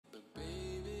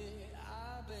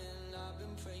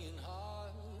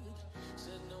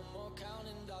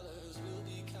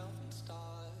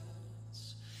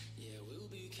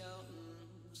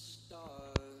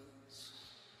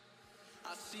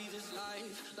see this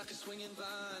life like a swinging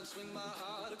vine. Swing my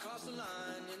heart across the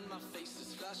line. In my face is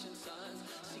flashing signs.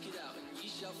 Seek it out and ye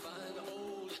shall find.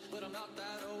 Old, but I'm not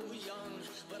that old. Young,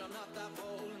 but I'm not that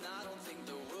bold. And I don't think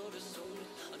the world is sold.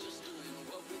 I'm just doing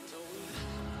what we're told.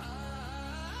 I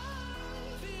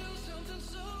feel something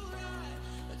so right.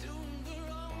 Doing the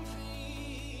wrong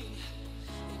thing.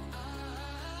 And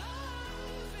I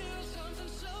feel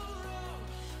something so wrong.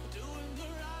 Doing the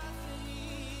right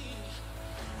thing.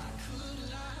 I couldn't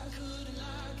lie, couldn't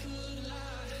lie, couldn't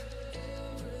lie.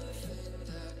 Everything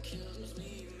that kills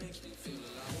me makes me feel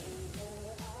alive.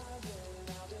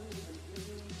 I've been living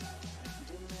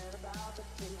dreaming about the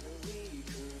thing that we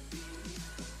could be.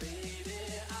 Baby,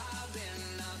 I've been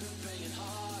praying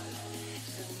hard.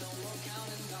 Said no more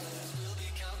counting dollars, we'll be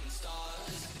counting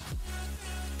stars.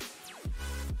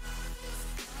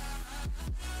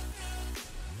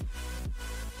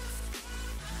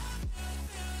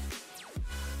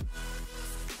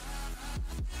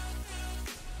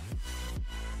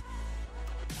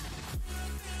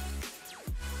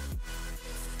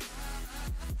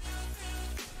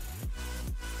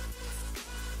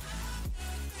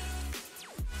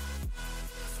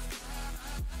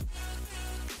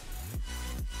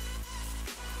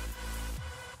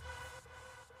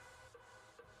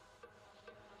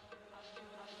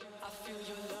 I feel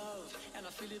your love, and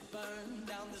I feel it burn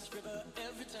down this river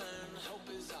every turn. Hope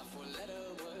is our four-letter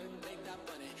word. Make that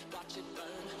money, watch it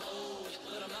burn. Old,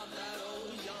 but I'm not that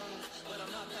old. Young, but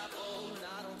I'm not that old. And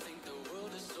I don't think the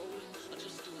world is sold. I'm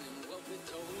just doing what we're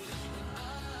told. And I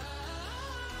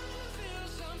feel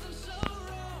something so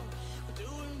wrong.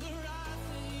 Doing the right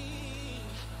thing.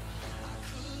 I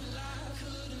couldn't lie,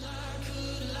 couldn't lie,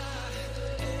 couldn't lie.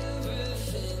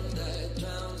 Everything that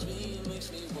drowns me makes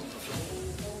me want to flow.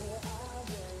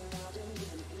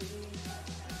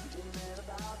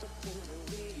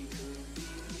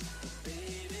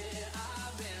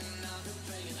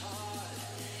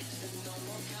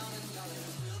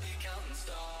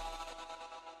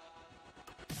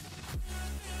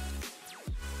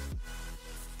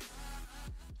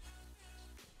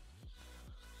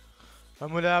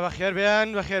 همولا بخير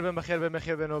بيان بخير بين بخير بين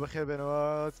بخير بين وبخير بين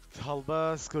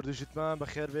هەڵبەس کوردوشتمان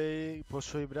بەخێر بێ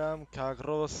پۆشۆی برام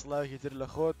کاگڕۆ سڵاوی تر لە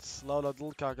خۆت سڵاو لە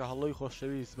دڵ کاکە هەڵۆی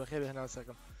خۆشەویست بەخێر بێ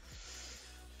هەناسەکەم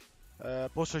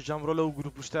پۆشە جامڕۆ لەو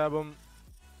گروپ پشتا بم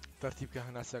تەرتیبکە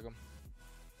هەناسەکەم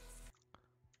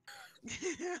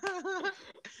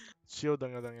چیە و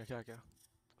دەنگە دەنگە کاکە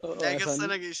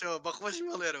قسەنەگەیشەوە بەخۆشی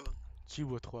مەڵێرەوە چی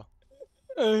بۆت خوا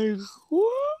ئەی خوا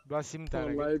باسی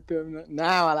منتانەکە وەڵای پێم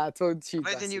ناوەڵا تۆ چی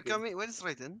Ryzen you coming? Where is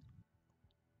Ryzen?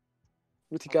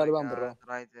 وتی کاروان بڕە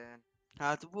Ryzen.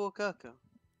 هاتبووە کاکە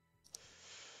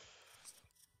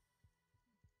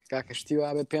کاکە شتی وا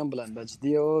بێ پێم بڵێن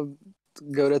بەجددیەوە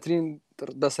گەورەترین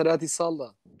بەسەراتی ساڵدا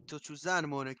تۆ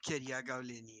چوزانمەوە کەریا گاو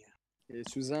لێ نییە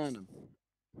چوزانم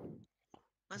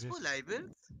بەس بۆ لای برد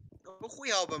بۆ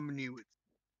خۆی هاو بە منیوت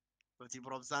وتی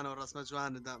بڕۆ بزانەوە ڕسمە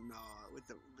جوانە دامنەوە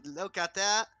لەو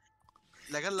کاتە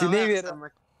لەگەڵ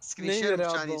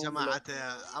سکرینشێرشانی جەماعەتەیە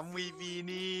ئەمووی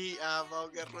بینی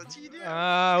ئاواگە ڕۆچینە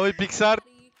ئەوەی پیکسارت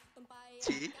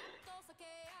چی؟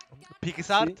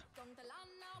 پیکسارت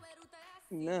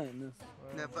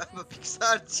نەبا بە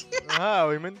پیکسار چی؟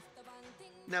 ئەوەی من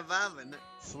نەبابە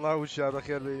سڵاو وشیا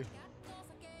بەخێر بێ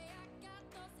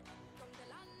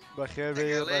بەخێر بێ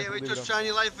تۆ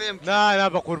شانی لای فێم نا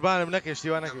بە قوربانم نەکە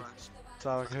شتیوان نەکەی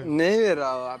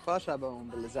نەوێراوە پاشا بەم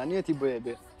بڵێ زانیەتی بۆیە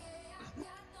بێ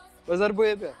بەزار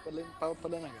بۆیە بێ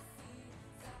پەلە نەکە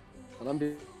بەڵام بێ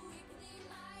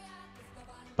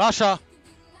پاشا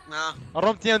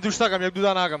ڕۆم تیان دووشتەکەم یەک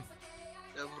دوودا ناکەم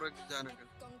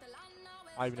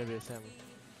عیب نەبێ سام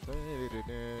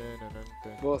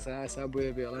بۆ سا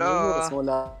بۆیە بێ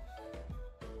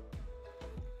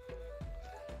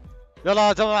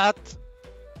يلا جماعة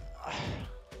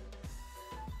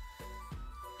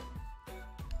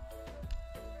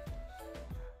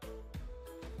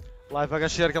لايفەکە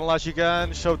شێرکەن لاشیکەن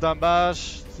شەوتان باش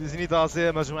سیزنی تازێ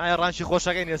مەجموعەی ڕانشی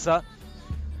خۆشەکەین ئێستا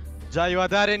جا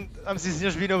هیوادارین ئەم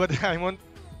سیزنیش بینەوە بە دایمۆند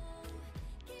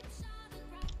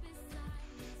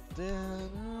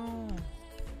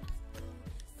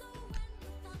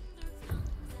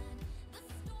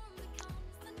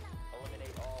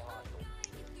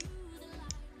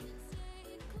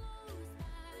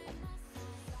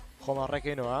خۆمان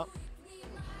ڕێکەینەوە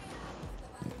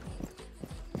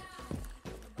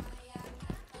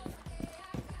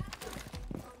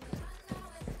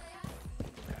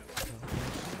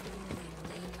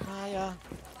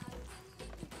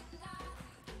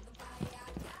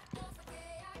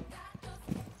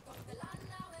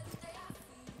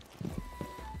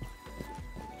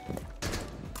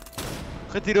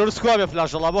خدي رورس كوا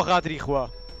بفلاش الله بو خاطري خوا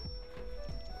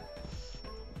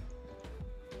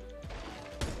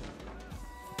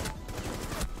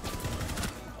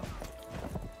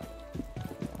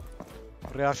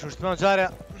ريال شوشتمان جاري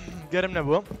قرم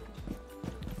نبوه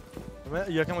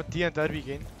یەکەم تیان تار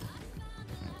بیکەین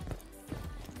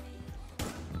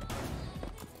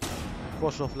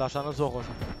خۆشە فلاشانە زۆر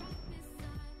خۆشە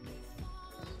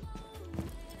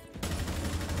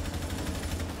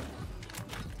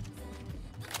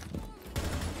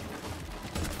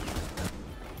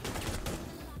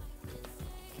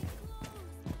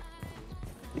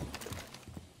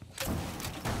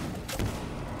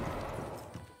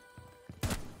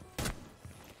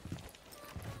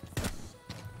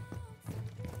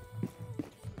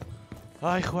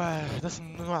ئای خوای دەستم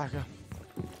نواکە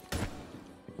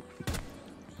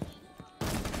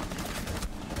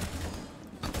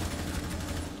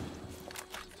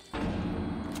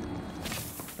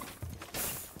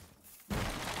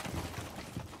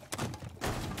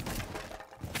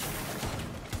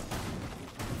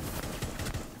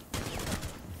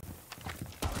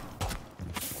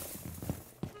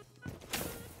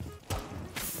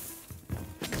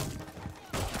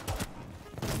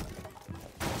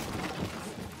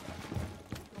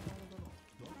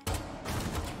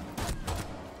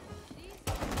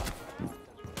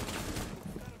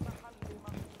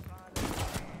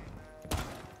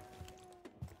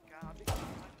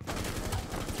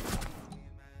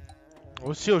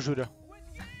وسيو جورا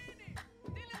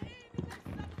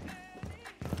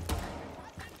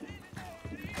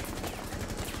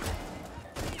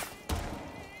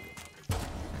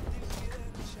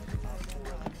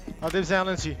هذا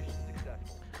بزعلان شي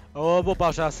او بو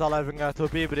باشا سالا فينغا تو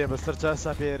بيبري بسرچا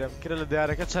سافيرم كرل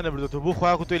ديارك چنه بردو تو بو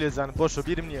خوا کو تو لزان بوشو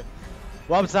بيرم نيه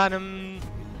واب زانم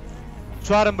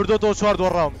چوارم بردو تو چوار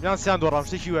دورام يان سيان دورام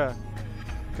شتي وای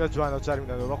كجوانا چار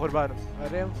مينا با قربانم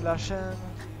اريم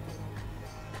فلاشن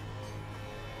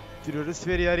تيرورست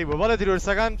فيرياري بو والله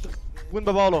تيرورستان وين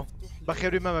ببالو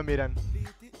بخير بما ميران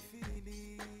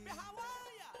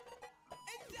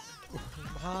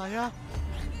معايا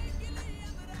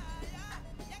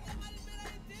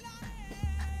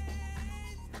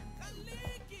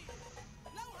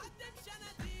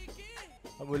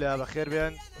ابو لا بخير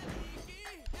بين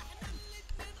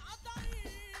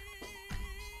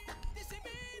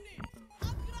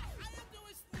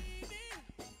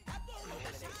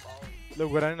لو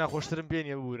قراني نخوشترم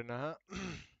بيني بورنا ها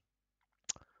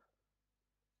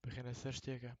بخينا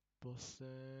سرشتيكا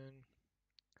بوستن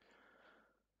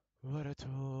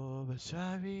ورتو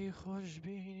بشعبي خوش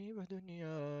بيني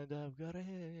بدنيا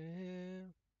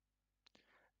دابقري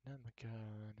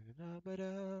نمكان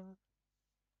دابرا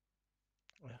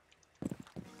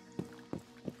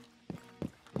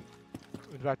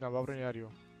بعدنا بابرن ياريو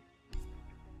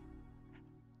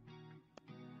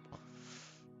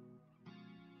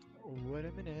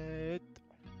ولا منت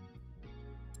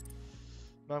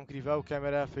مام كريفا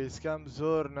وكاميرا فيس كام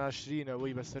زور ناشرينه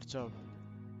وي بسر تشاو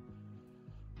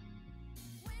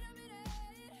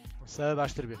سبب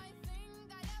اشتر بيه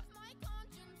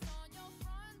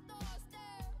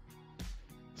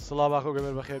سلام اخو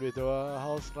قبل بخير بيتوا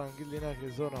هاوس رانجل لينا في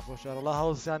زور نخوش الله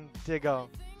هاوس يعني تيجا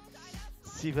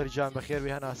سيفر جان بخير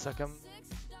بيه انا سكم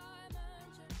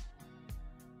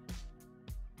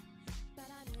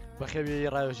بخير بيه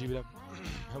رايو جيب لهم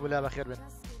الحمد لله بخير بين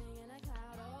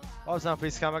اوسان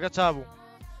فيس كاميرا تشابو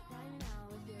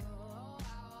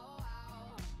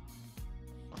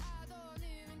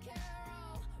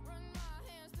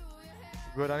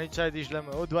قراني تشاي ديش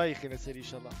لما او دواي خينا سيري ان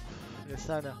شاء الله يا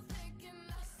سنة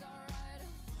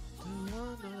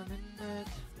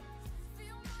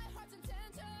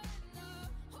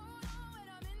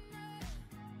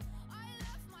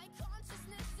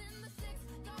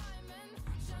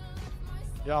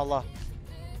يا الله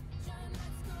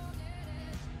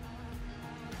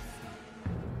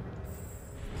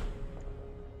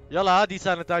يلا هادي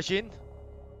سنة تاشين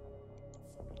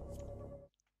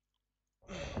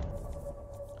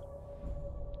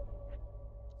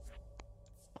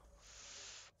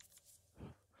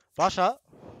باشا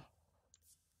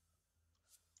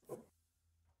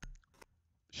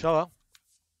شوا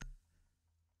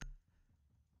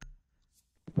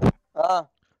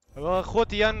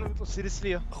خوتي يان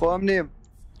سيريسليا خو منيم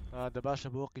هذا باشا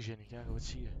بوقي جاني كاك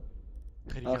وتشيه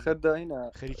اخر ده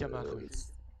هنا خريكه مع اخوي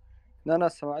لا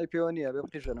سماعي بيونية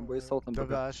بيبقي جنب بوي صوت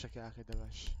دباش كاك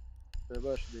دباش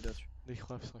دباش ديداش دي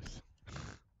خايف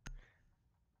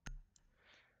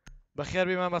بخير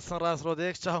بما مسن راس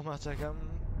روديك چاو ما چكم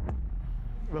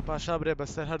باشا بري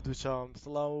بسر هر دو چاوم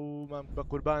سلاو من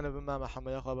بقربان بما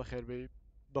محمد اخو بخير بي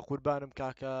بقربانم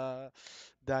كاكا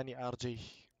داني ار جي.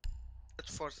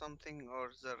 for something or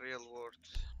the real world.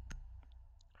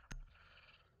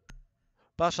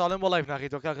 باش ئاڵێم بۆ لایف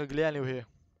ناکەیتەوە کاکە گلیانی و هەیە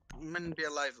من بێ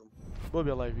لایڤم بۆ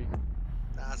بێ لایڤی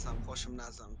نازانم خۆشم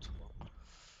نازانم تو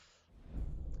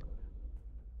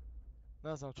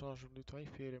نازانم چۆنژم توانی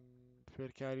فێرم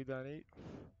فێرکاری دانەی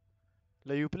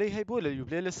لە یوپلی هەی بۆ لە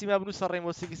یوپلی لە سیما بنووسە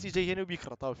ڕێنبۆ سیکس سیج دەیهێنێ و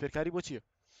بیکڕێتەوە فێرکاری بۆ چییە؟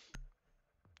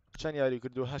 چەند یاری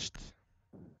کردو 8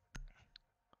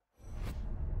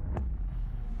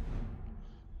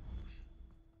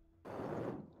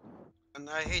 And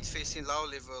I hate facing low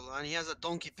level and he has a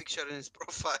donkey picture in his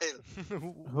profile.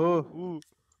 Who?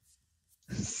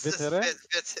 Veteran?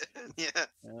 Veteran, yeah.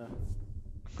 Yeah.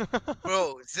 Bro,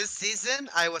 this season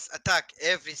I was attacked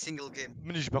every single game.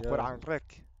 منیش بە قورعان ڕێک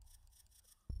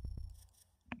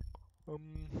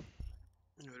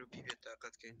نوروبي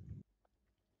بيتاقد كاين.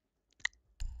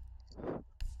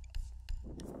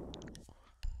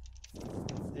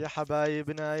 يا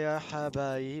حبايبنا يا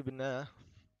حبايبنا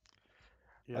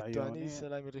يا التواني عيوني.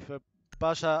 سلام الرفا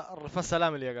باشا الرفا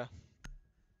السلام اليقا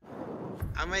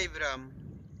عمي إبرام.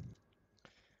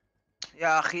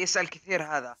 يا اخي يسأل كثير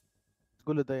هذا.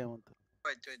 تقول له دايموند.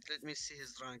 Wait, let me see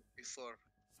his rank before.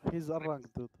 He's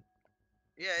unranked dude.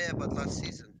 Yeah, but last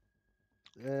season.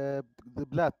 The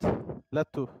Blat 2, Blat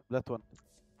 1.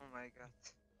 Oh my god.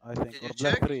 I think. Did Or you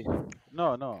Blat check? 3.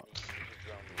 No.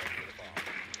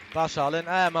 باشا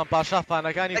لين من باشا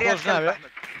فانكاني رياض خوش كلب ناوي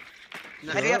أحمد.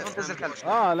 رياض منتزه الكلب.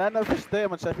 لانه فيش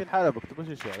دايما شايفين حالة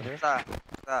بكتبوش شيء عرفت؟ صح.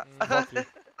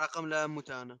 رقم لا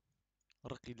متانا.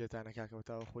 رقي اللي تانا كاكا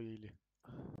وتاو خويا لي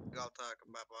قاطعك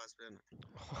بابا عزبنا.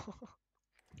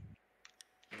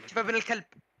 شوف ابن الكلب.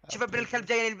 شوف ابن الكلب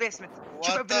جاي للبيسمنت.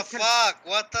 شوف What ابن the الكلب. fuck?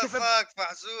 What the شوف fuck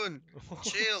فحزون.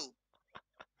 Chill.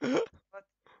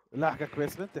 لاحقك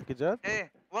بيسمنت تحكي جد؟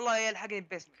 ايه والله يلحقني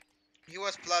البيسمنت. He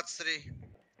was plat 3.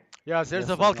 Yeah, there's Yes,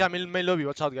 a Val I cam in main lobby.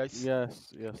 Watch out, guys. Yes.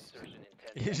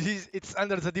 It's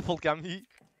under the default cam.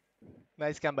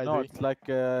 Nice cam, by the No, way. it's like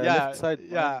Yeah, left side.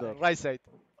 yeah, window. right side.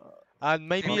 And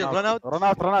maybe Run run out. Run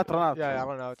out. Yeah,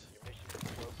 run out.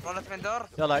 رونت من دور.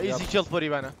 يلا easy kill for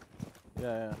Ivana.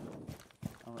 Yeah.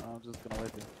 I'm just gonna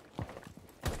wait here.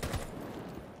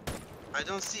 I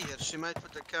don't see her. She might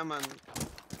put a cam and.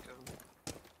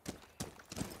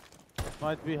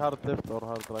 Might be hard left or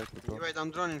hard right. Wait, I'm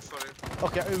droning for you.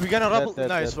 Okay, we're gonna rubble. Dead,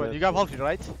 Nice dead, one. dead. You got Valkyrie,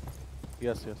 right?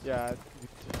 Yes. Yeah.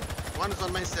 One is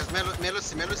on main stairs.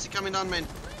 Melusi coming down main.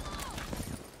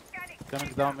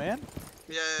 Coming down man.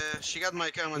 Yeah, she got my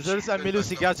cam and There's she a went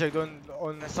Melusi back up. gadget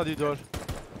on study door.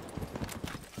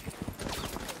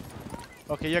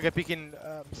 Okay, Yaga peeking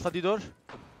study door.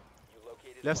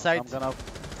 Left side. I'm gonna.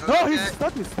 Okay. No, he's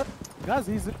stuck. Guys,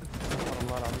 he's.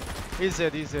 والله العظيم. He's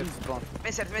dead. He's dead. He's gone.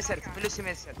 ميسرت فلوسي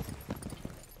ميسرت.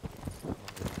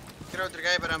 Creo que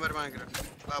trae para ver mangro.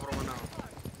 Abro mano.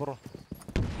 برو.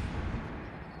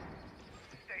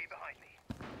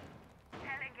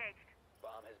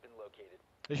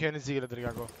 ايش يعني نزيق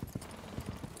لدرجاكو؟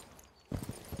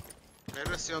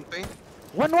 Melusi on ping.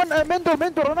 One.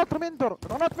 Mentor. Run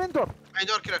out Mentor. Main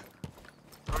door killer.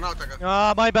 Run out aga.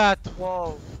 Ah, my bad.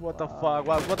 واو. What the fuck?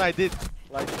 What I did?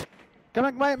 Like.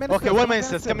 Coming my main Okay, one main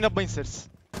stairs. Coming up main stairs.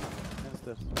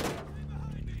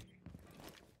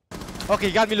 Okay,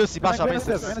 he got me Lucy. Basha, main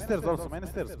stairs. Main stairs also. Main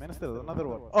stairs. Another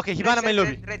one. Okay, Hibana main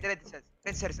lobby.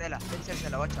 ريد سيرس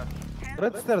إلا واتش اوت.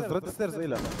 Red stairs.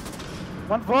 إلى.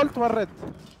 One vault, one red.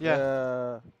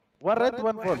 Yeah. One red,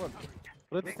 one vault.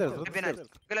 Red stairs.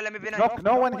 قول له لما بينا. Knock.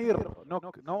 No one here.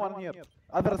 No one here.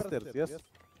 Other stairs. Yes.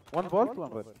 One vault,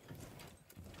 one red.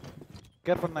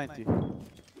 Careful 90.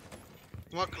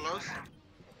 More close.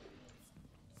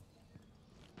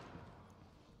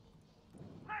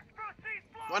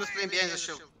 One is playing behind the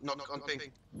shield. Knock on ping.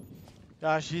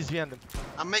 Yeah, she's behind them.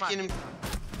 I'm making him.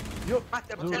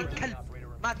 مات ابن الكلب.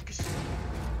 مات كش.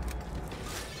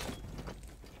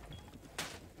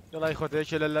 يلا يا اخوتي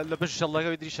ايش لبش الله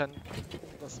يدري شان.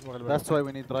 That's why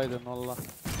we need Ryzen والله.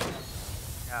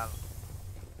 يلا.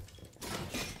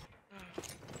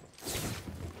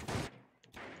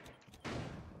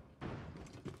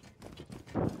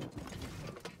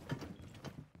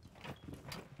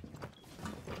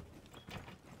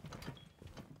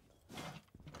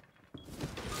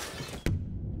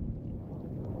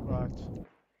 Right.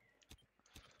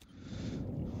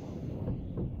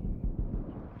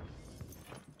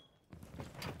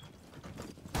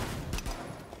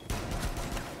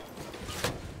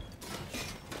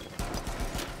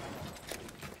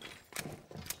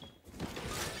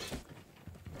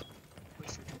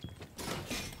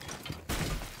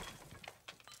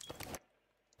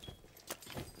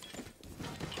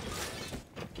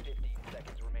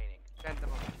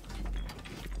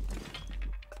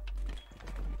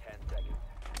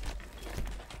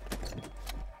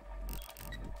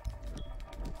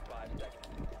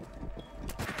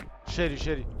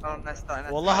 شيري الناس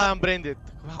والله I'm branded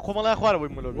قوم الله يا اخوان ابو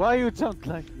ملوبي. Why you jumped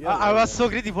like? I was so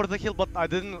greedy for the kill but I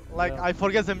didn't like Yeah. I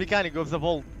forget the mechanic of the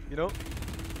vault you know.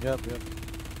 Yep.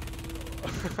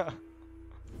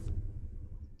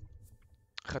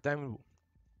 ختام.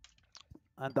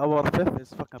 And our fifth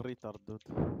is fucking retard, dude.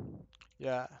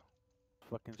 Yeah.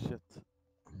 Fucking shit.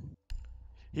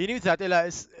 He knew that Ella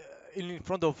is in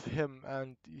front of him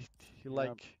and he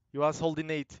like he was holding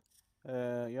it.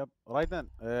 Yep. Ryzen.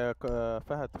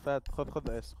 فهد خذ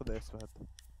اس فهد.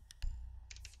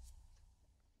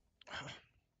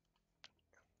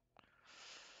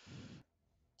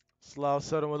 سلاو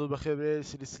سر مدو بخير بري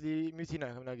سلسلي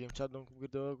ميتينا كم ناقيم شاد دونكم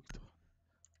قدو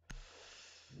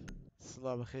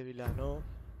سلاو بخير لانو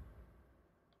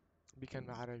بكن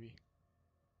عربي.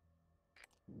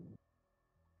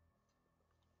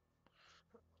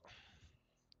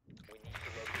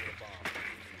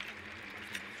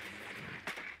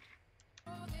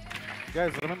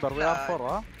 Guys, remember we are four,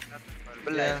 huh?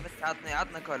 بالله اذا مت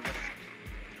عطنا كول بس.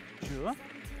 شو؟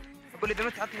 اقول اذا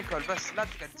مت عطني كول بس لا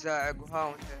تقعد تزعق وها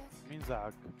وانت. مين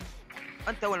زعق؟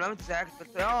 انت اول ما مت زعقت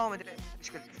قلت ما ادري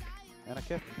ايش قلت. انا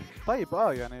كيف؟ طيب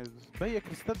يعني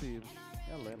بيك استدي.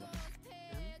 يلا.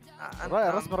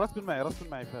 رسم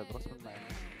معي فهد رسم معي.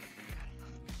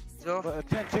 زوف.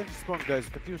 change spawn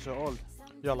guys كاتيوشا all.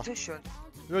 يلا. شو؟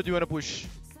 Where do you wanna push?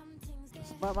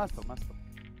 ماستر.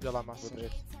 يلا ماستر.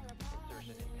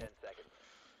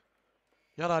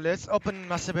 يلا let's open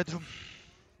master bedroom.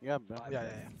 Yep.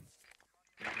 Yeah.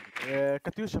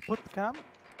 Katyusha, put cam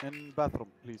in bathroom,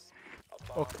 please.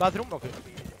 Okay, bathroom? Okay.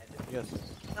 Yes.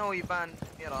 No, يبان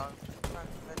ميرا.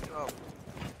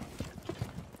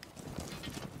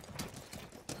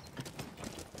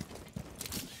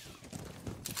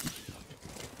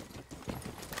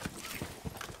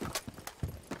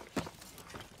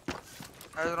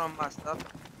 ماستر.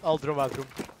 bathroom.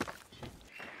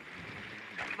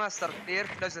 ماستر كلير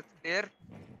كلوزت كلير.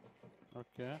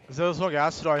 Okay. زي صوغي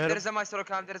عسرو There is a maestro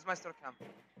cam.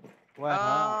 وين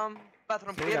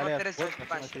bathroom clear but there is a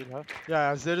bunch.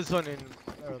 Yeah, there is one in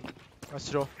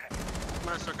Astro.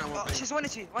 Maestro cam open. She's one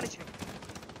HP.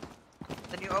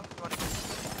 Then you open one.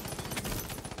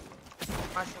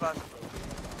 Maestro.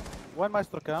 وين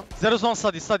maestro cam? There is one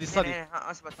study.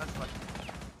 اثبت.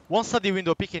 One study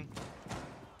window peeking.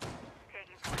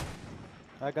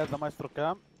 I got the maestro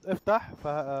cam. افتح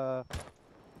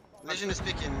Legion is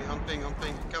picking me on ping.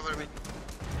 Cover me.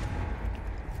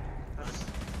 Nice.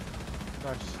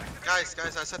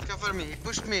 Guys, I said cover me. He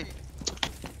pushed me.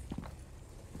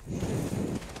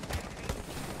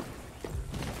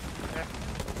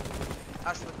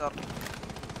 Ashwater.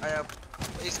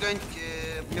 He's going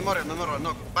memorial.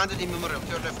 No, bandit in memorial. To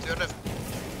your left.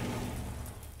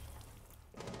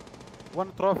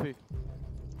 one trophy.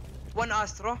 One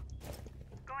Astro.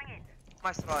 Going in.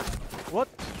 Maestro. What?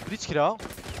 Breach كده.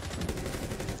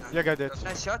 يا قاعد.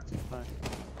 Nice shot.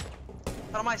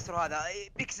 ترى مايسترو هذا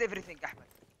picks everything احمد.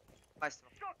 مايسترو.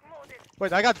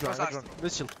 Wait, I got one.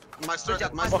 Let's chill. Maestro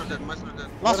dead.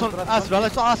 Last one,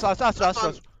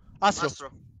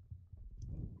 Astro.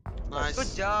 Nice.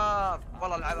 Good job.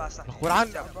 والله لعبها صح.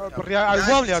 ورعان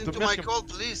Guys, listen to my call,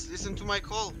 please. Listen to my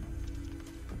call.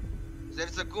 There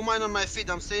is a goo mine on my feet.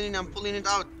 I'm standing. I'm pulling it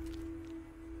out.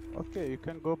 Okay, you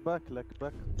can go back.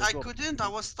 I couldn't. I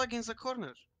was stuck in the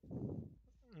corner.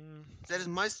 There is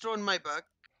Maestro on my back,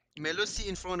 Melusi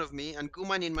in front of me, and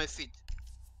Guman in my feet.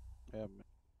 Yeah.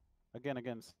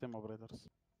 Again, system operators.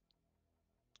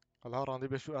 الله راندي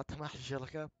بشو أتمح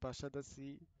شركة باشا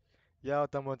دسي يا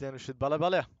تموتين وشد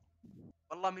بلا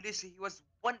والله ميليسي he was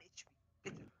 1 HP.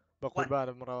 بقول بعد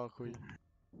مرة أخوي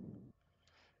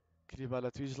كريبا لا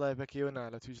تويج لايف هكي ونا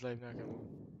لا تويج لايف ناكم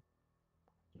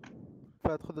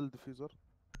فهد خذ الديفيوزر.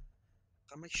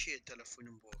 قام شيء تلفون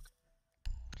بوك.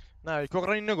 ناي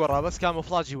كوغرين نقرا بس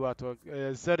كاموفلاجي واتو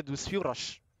زرد وسفيو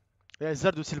رش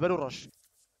زرد وسيلفر ورش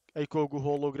اي كوغو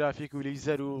هولوغرافيك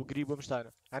وليزر وقريب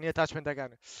ومشتانا يعني اتاتشمنت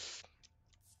كان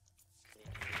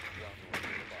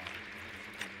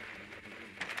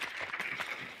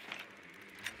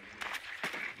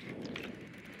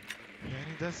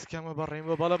يعني داس كما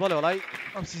برين بلا والله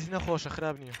ام سيزنا خوش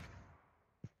خرابني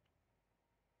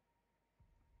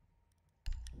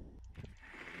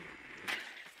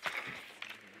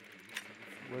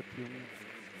What do you mean?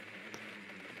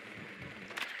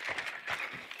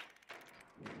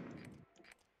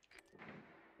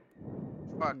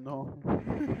 Fuck. No.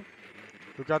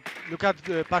 Look at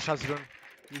Pasha's run.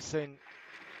 He's saying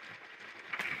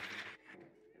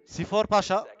C4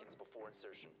 Pasha.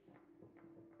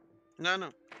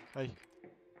 No. Hey.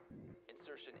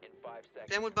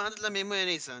 تعمل بعد لا ميمو يا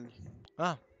نيسان.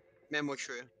 Ah. ميمو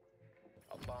شوية.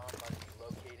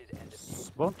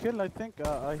 Spawn kill, I think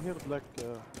I heard like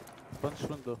punch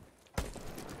window.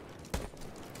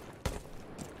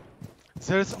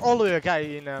 There's always a guy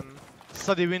in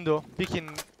study window peeking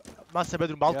master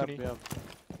bedroom balcony. Yep.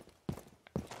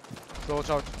 So watch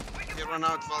out. He run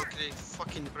out, Valkyrie.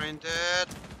 Fucking brain dead.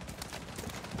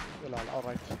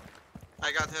 Alright.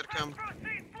 I got her come.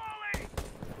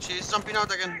 She's jumping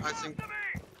out again, I think.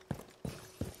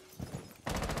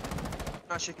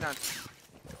 No, she can't.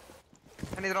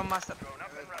 I need run master.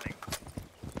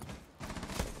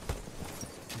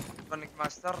 Running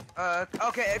master.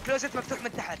 Okay, close it مفتوح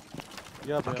من تحت.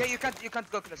 Yep. Okay, you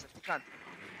can't go close it. You can't.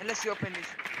 Unless you open this.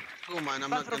 Go mine, I'm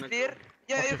not gonna go.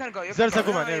 Yeah, you can go. You There's can a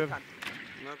go. Kuman, No, you yeah. can't.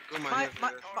 No, go mine.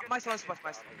 My one spot,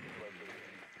 my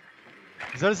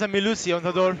There's a Melusi on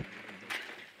the door.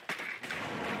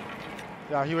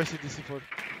 Yeah, he wasted DC for.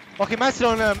 Okay, master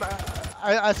on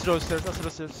Astro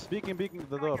stairs. Speaking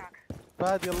the door.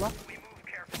 بعد يلا.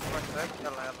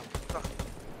 يلا روح.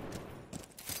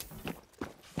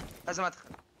 لازم ادخل.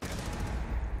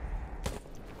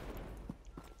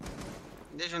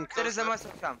 Legion There is close. a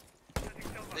master cam.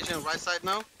 Legion right side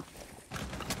now.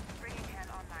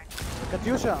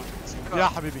 كاتيوشا. يا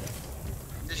حبيبي.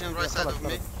 Legion right side of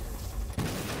me.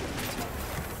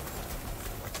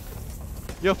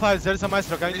 Yo, files, there's a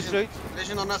maestro. Can you Legion, straight?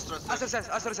 Legion on Astro.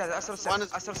 One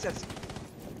is- Astro stairs.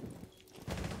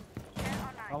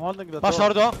 I'm holding the Pass door.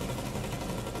 order.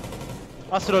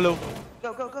 Astro low. Go.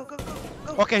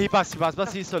 Okay, he passed, but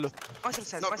he's solo. Astro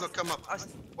stairs. No, come up.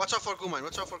 Watch out for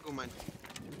Gumine.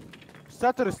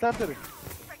 Stutter.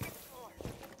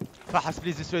 Fahas,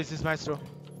 please, this way is maestro.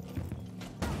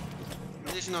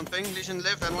 Legion on ping. Legion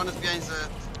left, and one is behind the.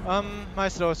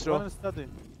 Maestro, One Astro. is study.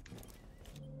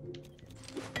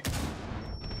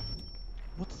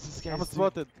 What is this guy I'm doing?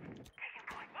 spotted.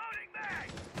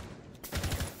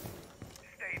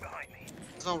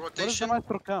 It's on Where is the rotation.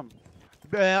 maestro cam?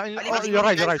 You're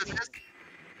right.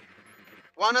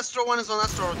 One Astro, one is on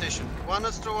Astro rotation. One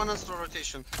Astro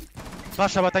rotation.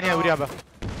 Pasha batania uriaba.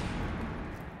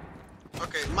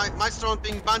 Okay, Maestro on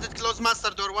ping. Bandit close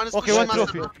master door. One is Okay, pushing one master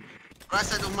trophy. door. Right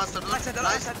side of master door.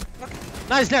 Right side.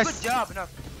 Nice. Good job. No.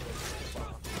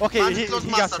 Okay, Bandit close he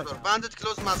got master stuck. door. Bandit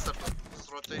close master door. It's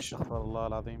rotation. استغفر الله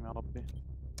العظيم يا ربي.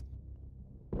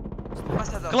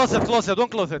 Master door. Close it,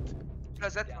 don't close it.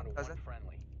 Close it.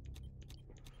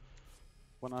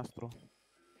 One astro.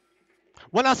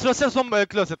 One Astro stairs, one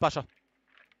close it, Pasha.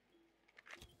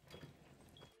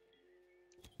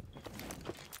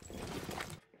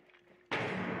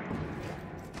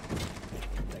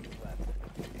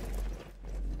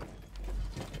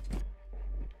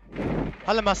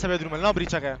 هلا ما سبب بدروم لا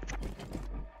بريتشا كان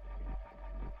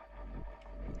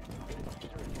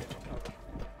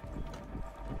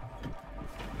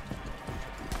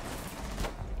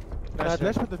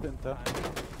ليش فتت انت؟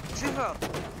 صفر.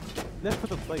 ليش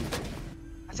فتت طيب؟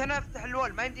 عشان افتح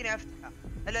الوول ما يمديني افتحه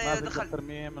ما الا اذا تقدر دخلت.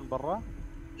 ترميه من برا؟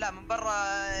 لا من برا.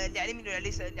 اللي على اليمين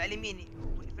اللي على يميني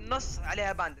واللي في النص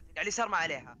عليها باندت، اللي على اليسار ما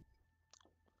عليها.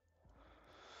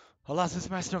 خلاص this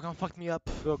maestro can fuck me up.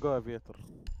 Go aviator.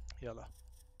 يلا.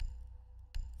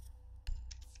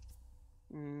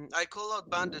 I call out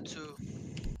Bandit too.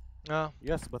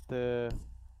 Yes, but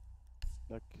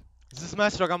like This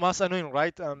maestro can was annoying,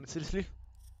 right? Seriously?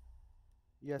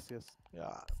 yes.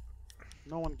 Yeah.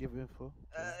 No one give info.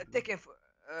 تيك انفو.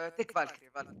 تيك فالكري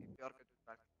if you are good with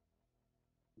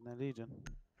Valkyrie. Legion.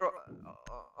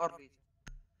 اور ليجن.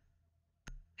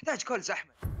 يحتاج كولز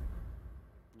احمد.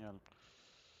 يلا.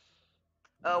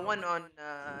 One on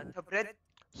top red.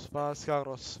 Spas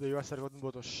Kagros, بيواسر قد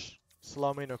نبوتوش.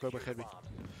 سلامين وكوي بخيبي.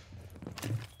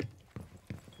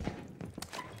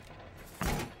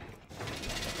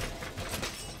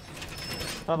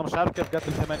 هذا مش عارف كيف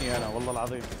قاتل 8 انا والله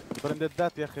العظيم.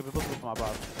 برندات يا اخي بيضبطوا مع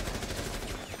بعض.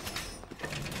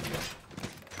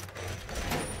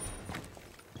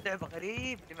 لعبة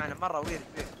غريب بمعنى مرة ويرد.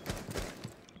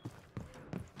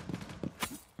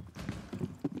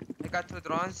 I got 2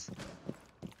 drones.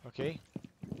 Okay.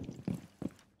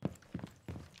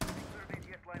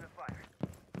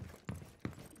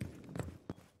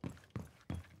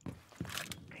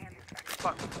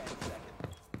 Fuck.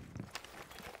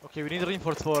 Okay, we need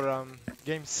reinforce for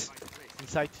games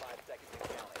inside.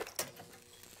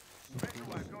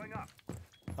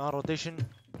 Rotation.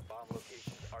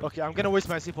 Okay, I'm gonna waste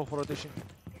my C4 for rotation.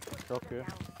 Okay.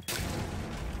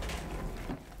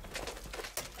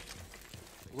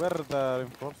 Where the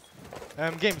reinforce?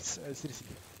 Games, seriously.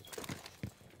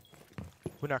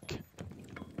 هناك.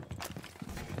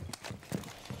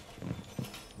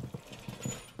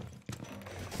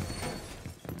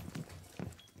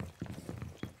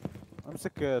 I'm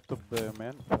امسك توب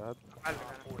مين فهد.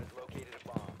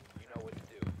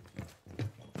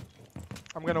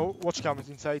 I'm gonna watch cameras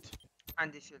inside.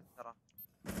 عندي شيل ترى.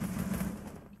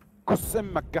 كس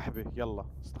امك قحبه يلا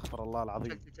استغفر الله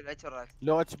العظيم. شلت الاتش رايت.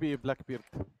 لو اتش بي بلاك بيرد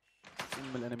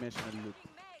ام الانيميشن اللي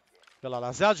يلا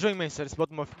لا زياد join mainsters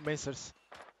bottom of mainsters.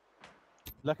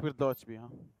 بلاك بيرد لو اتش بي ها.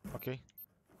 Okay.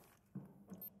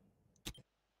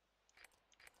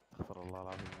 استغفر الله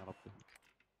العظيم يا ربي.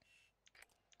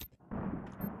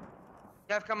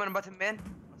 شايف كم من باتم مين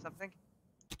or something؟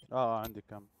 عندي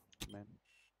كم مين.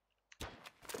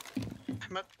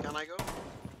 احمد can I go؟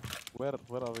 where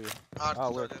are you؟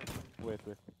 wait.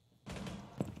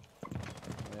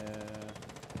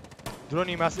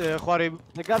 دروني ماس خواري.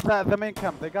 They got the main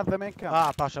camp.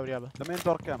 باشا بريابة. The main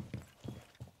door camp.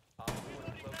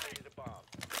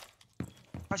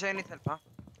 عشان يتهلب ها.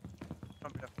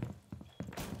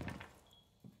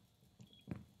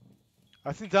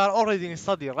 I think they are already in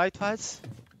study, right, Faz?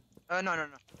 No.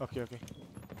 Okay.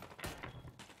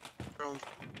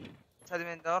 هذا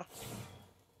من دور.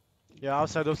 Yeah,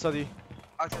 outside of study.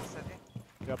 outside study.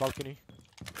 Yeah, balcony.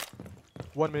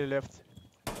 1 minute left.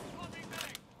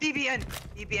 DBN.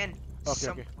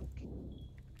 Okay.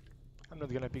 I'm not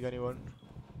gonna pick anyone.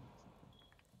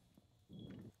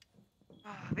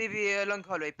 Baby long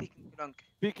hallway, peeking long.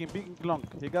 Peeking long.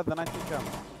 He got the 90 cam.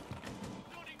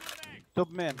 Top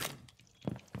man.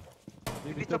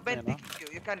 Baby top man peeking you.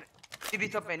 You can. Baby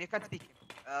top man. You can't peek him.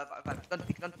 Don't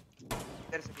peek.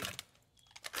 There's a peek.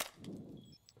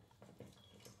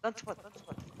 Don't spot.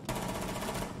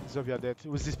 Zofia dead.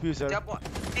 With this diffuser. Job one.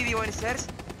 BB one stairs.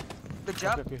 Good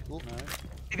job. Okay. Nice.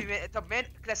 BB top man.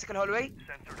 Classical hallway.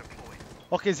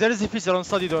 Okay, there is a diffuser on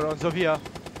study door on Zofia.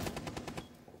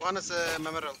 One is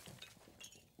memorial.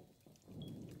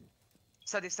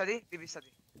 Study. BB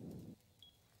study.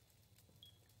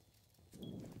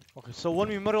 Okay, so one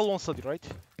memorial, one study, right?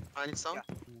 I need sound.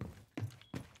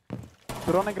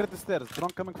 Drone red stairs.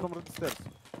 Drone coming from red stairs.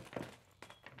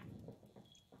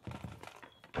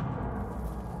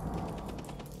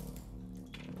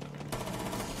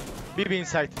 BB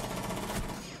inside.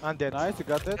 And dead. Nice, you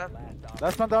got it. Yeah.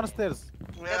 Last one downstairs.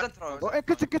 Yeah, don't throw. Oh,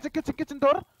 kitchen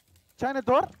door. China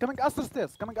door. Coming Astro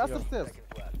stairs.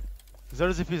 There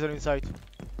is a diffuser inside.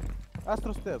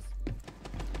 Astro stairs.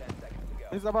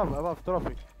 He's above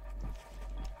trophy.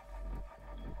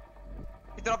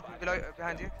 He dropped below,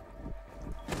 behind you.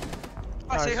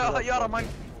 Nice, يا رمان.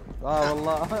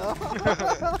 والله.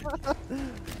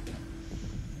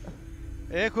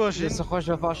 ايه كوشي. لسه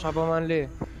خوش فاش عبمان ليه؟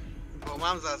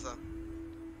 ما مزازة.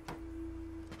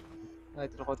 هاي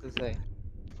ترقوت ازاي؟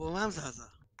 ما مزازة.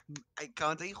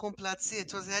 كانت يخون بلاتسي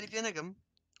توزي هاري فينا كم؟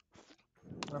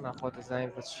 انا اخوت ازاي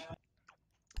بس.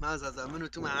 ما مزازة منو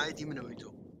تو مع عادي منو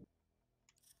يتو.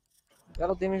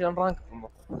 يلا دي ميجان رانك.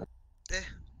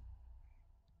 إيه.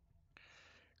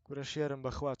 كورا شيرم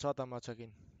بخوا شاطا ما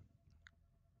تشاكين.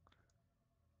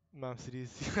 مام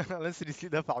سريسي. لا سريسي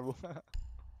دفع بو.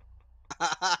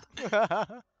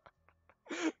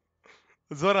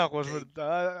 زورا خوش مرد.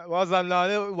 وازم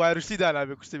لانه وایرشی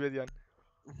دارم بکشتی بدیان.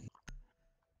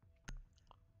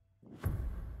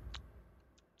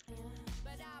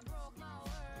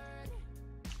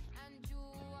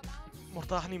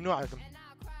 مرتاحني من نوعكم.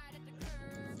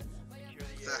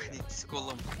 مرتاحني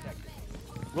تسكولهم.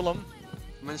 قلم.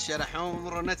 من شرحهم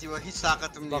مرنتي وهي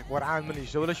ساقط مني. ضق ورعان مني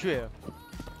جولة شوية.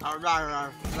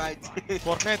 رايت.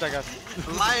 فورتنايت أقعد.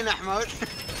 لاين أحمد.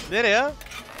 ليه يا؟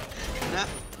 لا.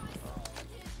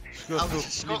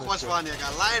 شكو خوشواني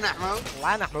قال لاين أحمد.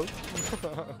 لاين أحمد.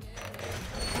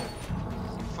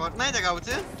 فورتنايت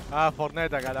قاوته؟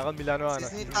 فورتنايت أقعد أغني ميلانو أنا.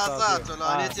 سيسني تاسات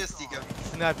ولا أنا تيستيكا.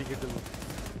 سنابي كده.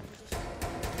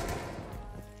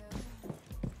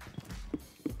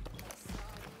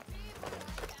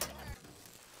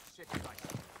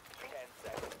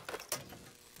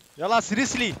 يلا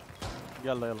سيريسلي.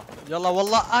 يلا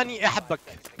والله اني احبك.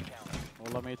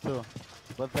 والله me too.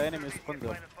 But the enemy is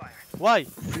Thunder. Why?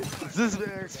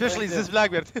 Especially this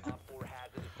Blackbeard.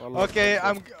 Okay,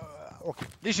 okay.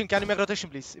 Legion, can you make rotation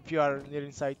please? If you are near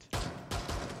inside.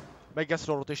 Make a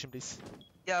slow rotation please.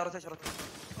 Yeah, rotation.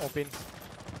 Open.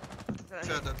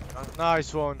 شادر.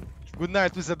 Nice one. Good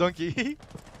night with the donkey.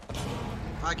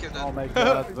 ما كيف Oh ده. my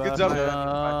god. Good job.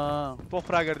 job. Four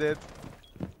fragger dead.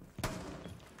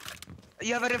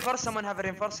 You have a reinforce? Someone have a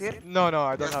reinforce here? No, I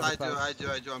don't Yes, have I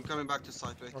the do. I'm coming back to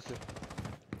site. Wait. Okay.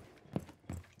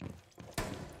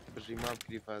 الرمام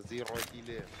كريفا زيرو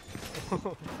إليه.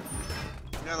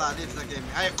 يلا leave the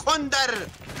game. هاي قندر.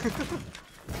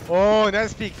 Oh,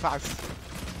 nice peek fast.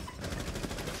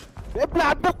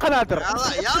 ابلع بالقنادر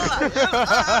يلا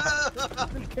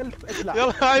يلا الكلب ابلع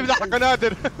يلا هاي ابلع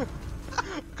قنادر.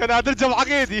 قنادر جمع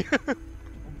عقيدي.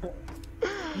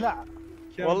 لا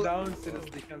والله. داون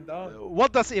سيريسلي كام داون.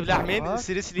 وضص ابلع مين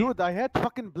سيريسلي. دود اي هيت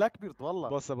فاكن بلاك بيرد والله.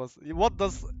 بص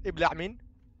وضص ابلع مين.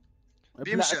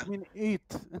 بيمشى. ابلع مين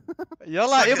ايت.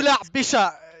 يلا ابلع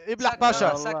باشا. ابلع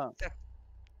باشا. والله.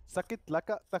 سكت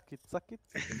لك سكت.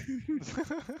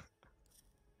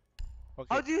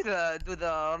 How do you do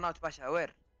the run out باشا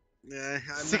where?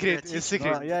 سكريت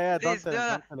سكريت. يا Please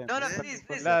no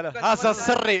please. لا هذا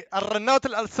سري الرنوت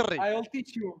السري. I will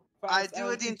teach you. I do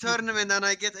it in tournament and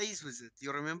I get ace with it.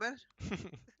 You remember?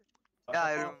 Yeah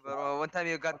I remember one time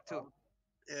you got 2.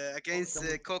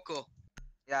 Against Coco.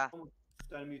 Yeah.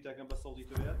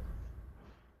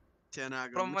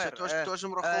 From where?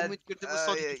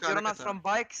 You run out from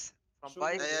bikes? From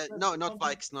bikes? No, not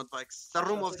bikes. The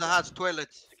room of the house,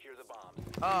 toilet.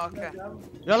 Oh okay.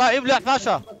 يلا ابلع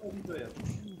باشا.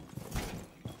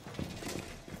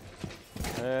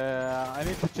 I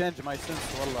need to change my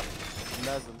sense والله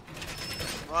لازم.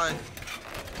 Why?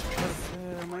 بس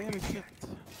ما يمشي شيت.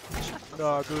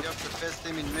 لا You دود. have the best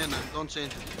aim in MENA. Don't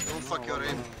change it. Don't fuck your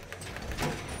aim.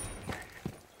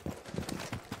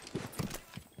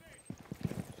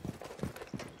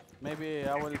 Maybe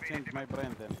I will change my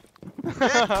brain then.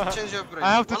 Yeah, change your brain. I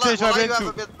have to change my brain you have too.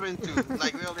 a bad brain too.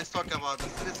 Like we always talk about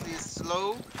it. Seriously, it's slow,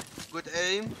 good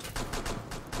aim.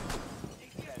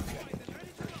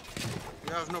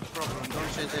 You have no problem.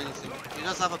 Don't change anything. You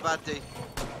just have a bad day.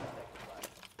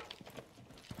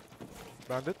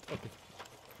 Bandit. Okay.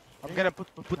 I'm gonna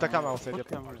put the camera outside. Put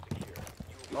camera.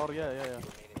 Or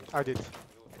yeah. I did.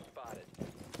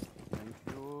 Thank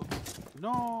you.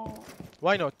 No.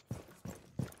 Why not?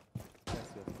 Yes.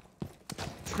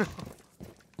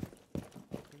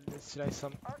 Let's try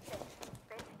some.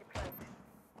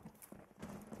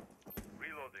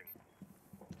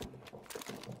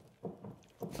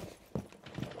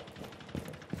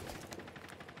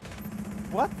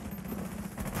 What?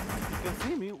 You can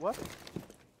see me? What?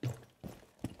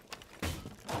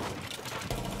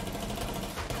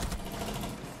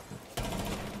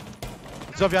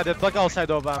 Zofia did bug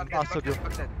outside of Backside, our studio.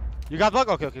 backside. You got bug?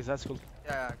 Okay, that's cool.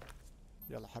 Yeah.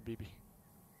 يلا حبيبي.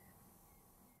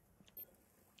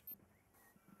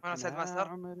 وانا سيد ماستر.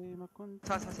 عمري ما كنت.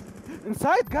 ساس.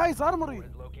 Inside guys armory.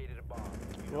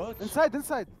 What?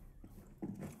 Inside.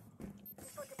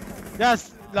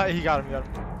 Yes. لا he got him.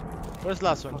 Where's the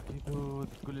last one? Okay dude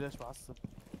تقول لي ليش بعصب.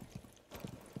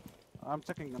 I'm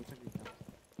checking.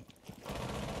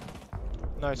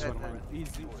 Nice one.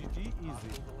 Easy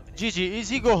easy. GG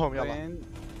easy go home يلا.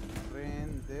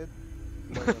 Rain dead.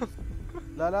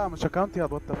 لا مش account يا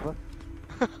what the fuck.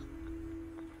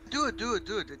 Dude.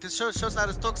 It shows that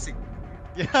it's toxic.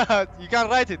 Yeah, you can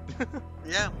write it.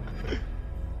 Yeah.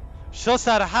 شو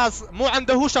صار حاس مو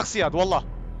عنده هو شخصيات والله.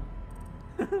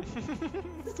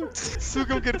 سوق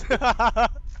قلت.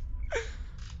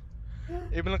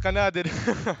 ابن القنادر.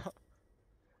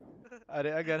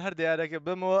 أري أجر هردي أريك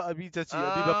بمو أبيتشي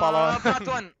أبي بطلع.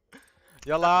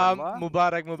 يلا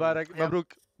مبارك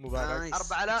مبروك مبارك.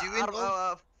 Nice. 4 Did you win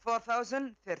all?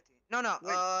 4030. No,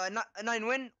 9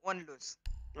 win, 1 lose.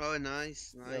 Oh,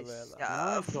 nice.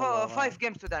 Yeah, 5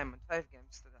 games to diamond. 5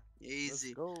 games to diamond.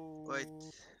 Easy. Wait.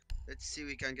 Let's see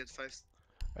we can get 5.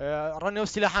 رني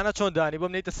وسلاحنا چۆن دانی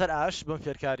بۆم نەیتە سەر ئاش بم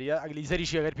فێرکاریە ئەگلی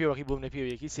زەریشی ئەگەر پێوەکی بۆم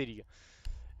نەپێوەیەکی سەریە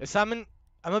ئێستا من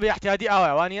ئەمە بە احتیادی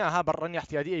ئاوایە وانە ئەها بەڕەنی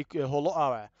احتیادی هۆڵۆ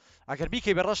ئاوایە ئەگەر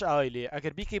بیکەی بە ڕەش ئاوای لێ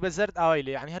ئەگەر بیکەی بە زەرد ئاوای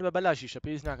لێ یعنی هەر بە بەلاشیشە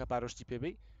پێویست ناکە پارۆشتی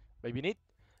پێبێی ببینیت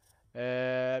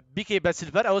بیکەی بە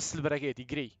سلڤەر ئەوە سلڤەرەکەیەتی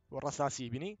گرەی و ڕەساسی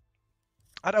بینی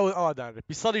هەر ئەوە دانرێت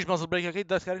پیسەڵیش مەزڵ برێکەکەی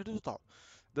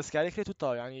دەستکاریکرێت و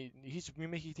تاو یعنی هیچ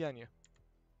میمێکی تیان نییە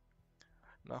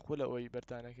معقولة أوي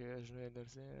برتانا كي شنو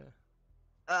درسي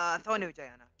ثواني وجاي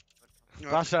انا.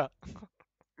 باشا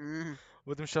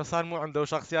وتمشى صار مو عنده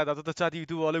شخصيات عطته شات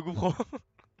يوتيوب ولا يقوم خو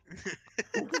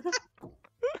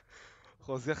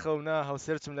خوز يخوناها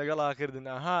وسيرش من قلها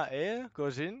كردنا ها ايه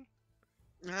كوجين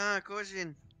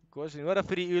كوجين ورا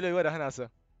فري يولي ورا هناسة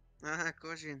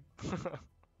كوجين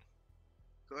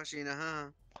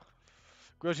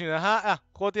ها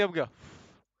خوت يبقى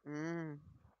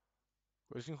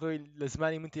كوجين خوي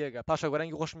لزماني من تيجا باشا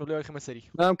وراني خوش مبلغ خمس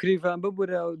سري نعم كريفا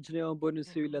ببورا جنيون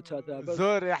بونسي ولا تشاتا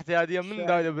زور احتياطية من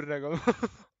دايل برناكم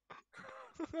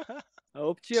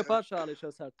او بتشي باشا على شو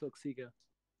صار توكسيكا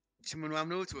من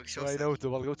ممنوت وك شو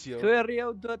نوتو بلغوتشي تويريا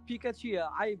ودوت بيكاتشي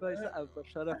عيبه يسقف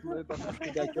بشرف ما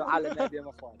بخش على نادي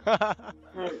مخوان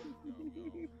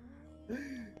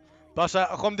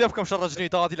باشا خم ديفكم شرجني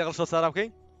طاقتي لغل شو صار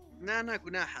اوكي نا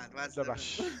كنا حال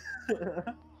دبش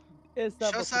ئێستا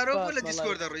شو سارۆ بۆ لە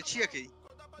دیسکۆر دەڕۆی چیەکەی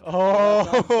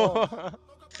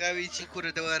خاویی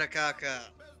کوورە دەوارە کاکە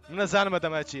من نەزانمە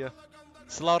دەما چییە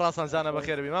سڵاو ڕاستان زانە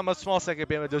بەخێربی مامە سماسێکە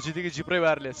پێمە دۆجیدیگە جیبڕێ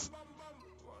وارلێس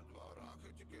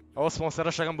ئەوە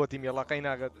سپۆنسەرەشەکەم بۆ تیمی ڵقەی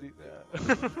ناگەت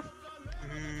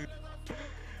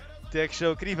تێکشە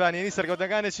و کریڤانێنی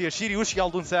سەرکەوتەکانە چیە شیری وشکی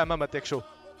هەڵدون سا مەمە تێکشە و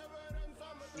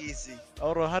ئیزی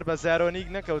ئەوڕۆ هەر بە زارۆنیک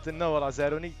نەکەوتن نەوەڵا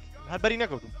زارۆنیک هەر بەری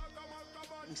نەکەوتم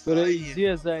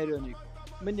زیە زایرۆنیک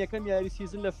من یەکەم یاری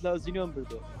سیزن لە فلاوزینۆم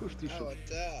بردو کوشتی شد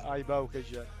ئای باوکە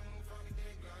ژیان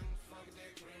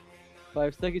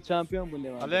فایفستەکی چامپیۆن بوون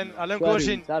لێوان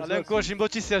ئەلێن کۆژین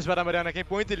بۆچی سێژ بەرامەریانەکەی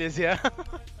پوینتی لێزیە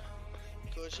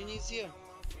کۆژینی زیە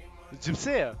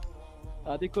جبسەیە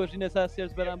ئادی کۆژینە سا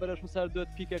سێژ بەرامبەرەش سار دۆت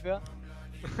پیکەکە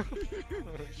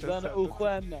زانە ئەو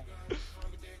خوانە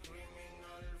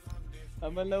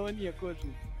ئەمە لەوە نییە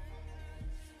کۆژین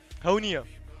هەو نییە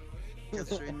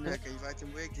ناکەیفاتم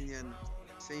بۆ یەک دنیان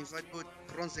سەیفات بۆ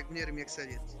ڕۆنسێک بنێرم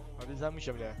یەکسەرێت ئەدیزان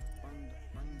میشەم لێ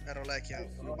هەڕۆڵاکی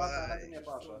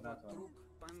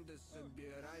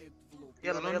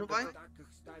يلا يلا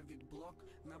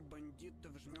на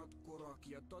бандитов жмет курок.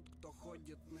 Я тот, кто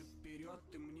ходит наперед,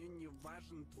 и мне не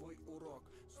важен твой урок.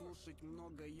 Слушать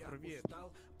много я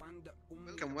устал, панда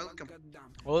умный по годам.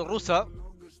 روسا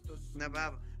نە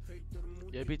بابە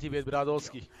یەبیتی بێت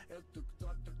برادۆسکی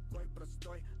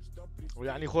و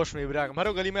یعنی خۆشمی براکەم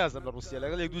هەرو گەلی مازم لە رووسیا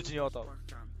لەگەڵ یەک دوو جنیاتەوە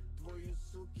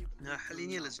ناحەلی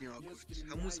نییە لە جنیەوە گفت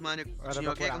هەموو زمانێک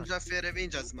جنیەکەم جا فێرە بێ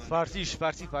اینجا زمان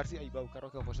فارسی ئەی باو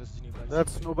کەڕۆکە خۆشە جنی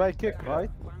That's Nubai kick,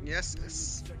 right? Yes, yes.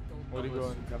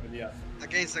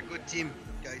 Against a good team,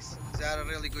 guys. They are a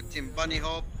really good team. Bunny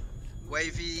Hop,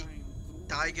 Wavy,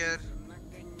 Tiger.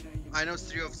 I know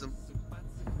 3 of them.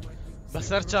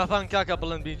 بەسەر چاپان کاکە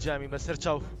بڵند بین جامی بەسەر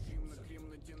چاو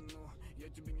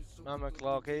مامە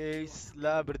کڵاوکەی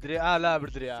لا بردرێ لا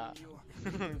بردرێ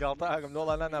گاڵتا ئاگەم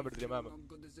نۆڵا لا نابردرێ مامە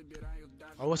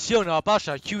ئەوە چێونەوە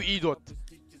پاشا QE دۆت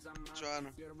جوانە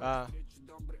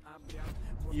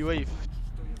ئیوەیف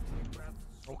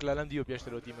ئەو کلالەم دیوە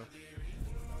پێشترەوە تیمە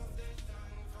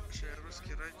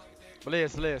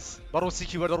بڵێس بە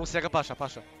ڕووسیکی وەردە ڕووسیەکە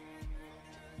پاشا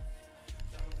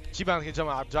چی بانکە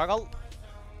جەماعەت جاگەڵ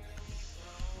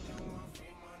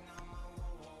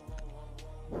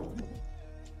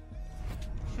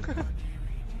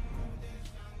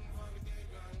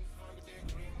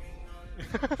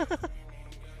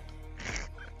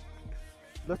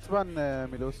Let's run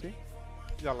Milosi.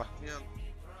 يلا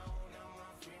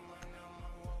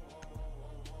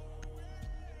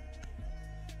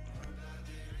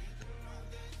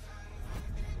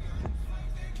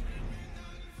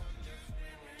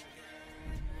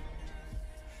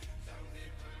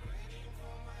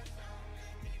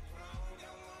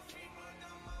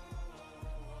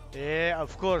Yeah,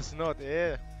 of course not.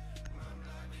 Yeah.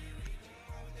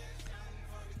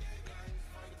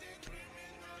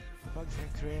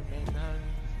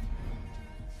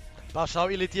 باشاو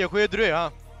ئیلیتیە خۆی درێ ها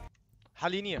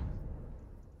حەلی نییە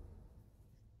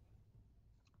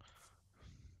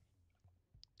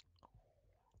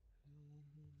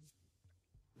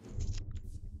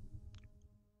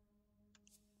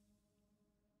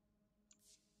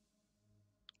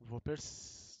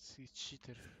وۆپەرسی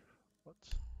چیتر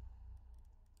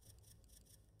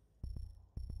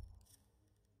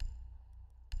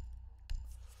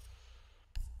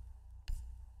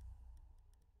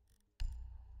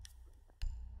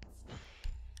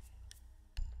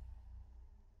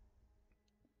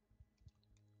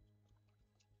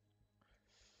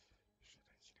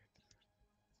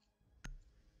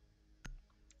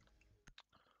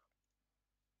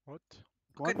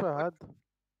One for head.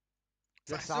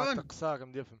 ساعة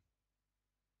قساكم ديفهم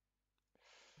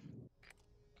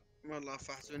والله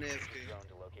فحزون AFK.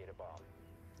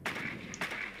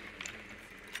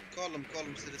 Call him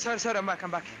sorry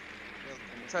I'm back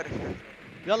sorry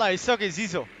يلا it's okay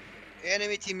زيزو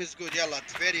enemy team is good يلا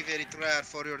very very rare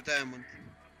for your diamond.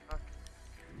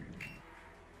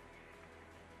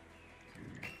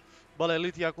 بەڵێ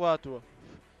لیتیا کواتووە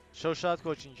شەوشات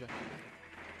کۆچینجە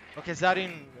ئۆکێ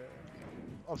زارین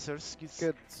officers Kids.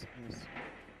 Yes.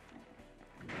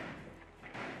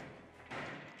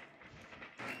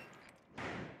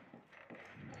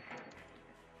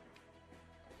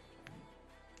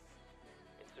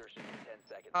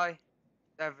 Hi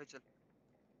Avenger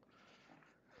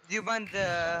do you ban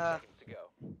the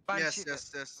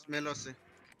Yes Melosi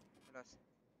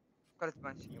correct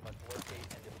bunch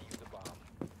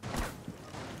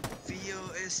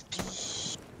VOSP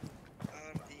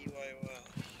RDYY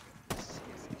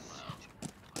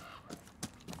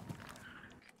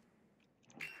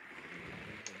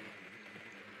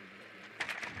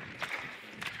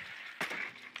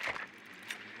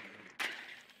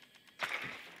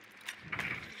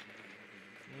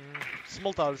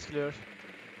Small towers clear.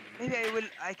 Maybe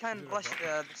I can rush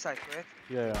the site, wait.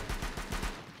 Yeah.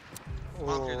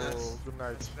 Okay, Oh, that's- good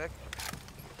night. Respect.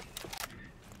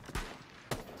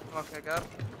 Okay, girl.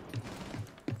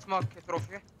 Smoke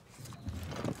trophy.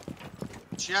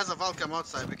 She has a Valcam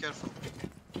outside, be careful.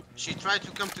 She tried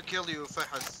to come to kill you,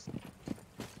 Fahaz.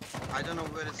 I don't know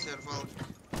where is her Valk.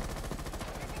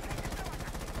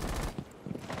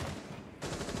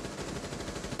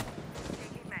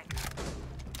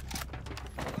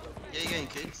 جايين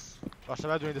kids. عشان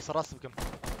بعد وين الراس بكم.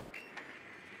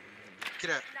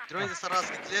 كده درون دي سراس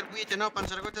كلير بويت نو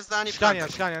بانجر قلت زاني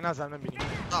شكانيا نازل من بيني.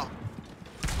 طاو.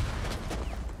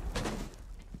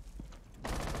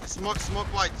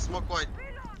 Smoke white.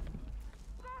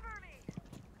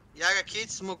 Yaga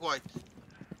kids, smoke white.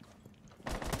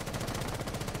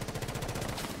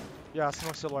 Yeah,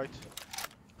 smoke still white.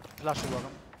 Flash الوضع.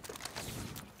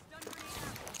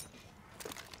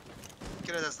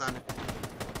 كده زاني.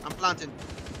 I'm planting.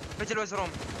 Vigil was room.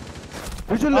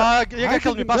 Vigil. يا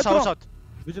kill me. Pasha, watch out.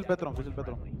 Vigil bedroom.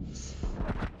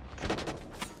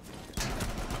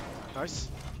 Nice.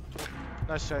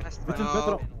 Nice try. Vigil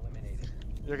bedroom.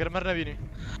 يا قرب مرنا بيني.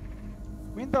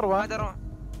 مين ما دروان؟ درون.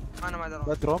 أنا ما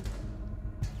درون. bedroom.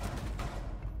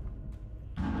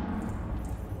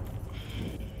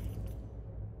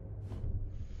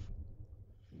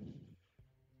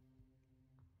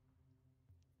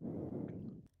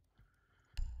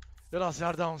 يلا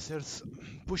سيار داون ستيرز.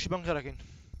 بوش بنغرقين.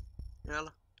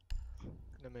 يلا.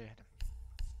 لما يهدم.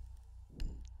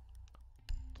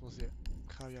 توزيع.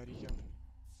 خاوي عليك.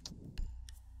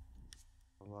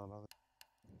 والله العظيم.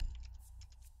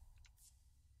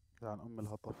 عن ام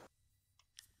الهطف.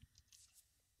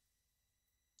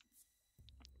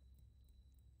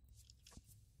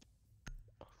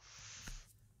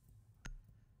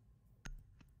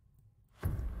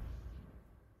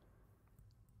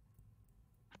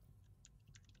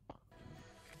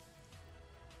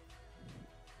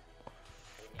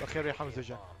 بخير يا حمزة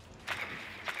جان.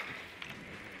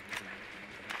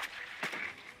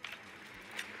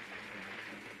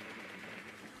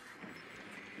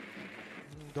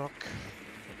 دوك.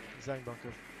 زين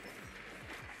بانكر.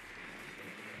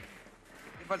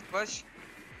 Default push.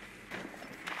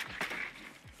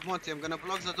 Come on, team. I'm gonna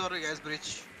block the door, guys.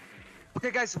 Breach.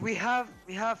 Okay, guys, we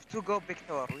have to go big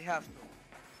tower. We have to.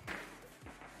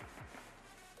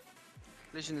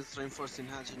 Legion is reinforcing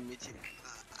Hajin meeting.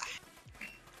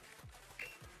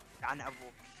 عن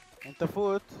أبوك. انت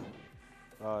فوت.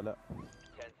 لا.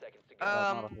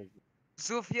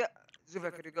 Zofia,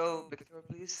 could you go big tower,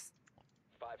 please?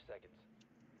 5 seconds.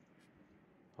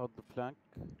 Hold the flank.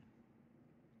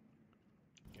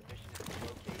 Your mission is to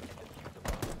locate and defuse the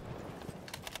bomb.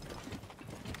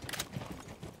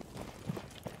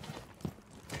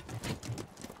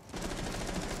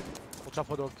 Watch out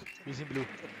for dog. He's in blue.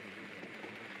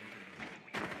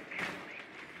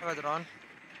 Have a drone.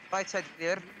 Right side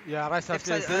clear. Yeah, right side Left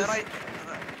side, clear. right.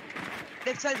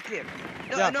 Left side clear.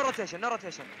 No, Yeah. no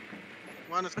rotation.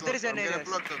 One is But there close. is I'm an gonna area.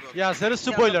 block the door. Yeah, there is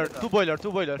two Yeah, boiler. block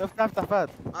Two boiler. افتح فهد.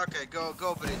 Okay, go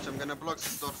breach. I'm gonna block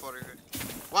this door for you.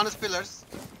 One is pillars.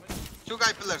 2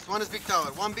 guy pillars. One is big tower.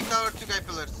 1 big tower, 2 guy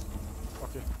pillars.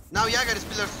 Okay. Now Jager is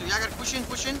pillars too. Jager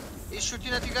pushing. He's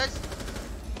shooting at you guys.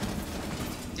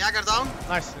 Jager down.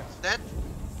 Nice. Dead.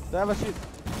 ده ماشي.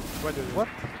 What?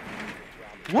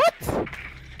 What?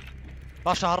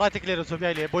 باشا هالرايت كلير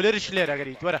زوبيا لي بوليرش كلير يا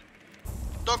قريت ورا.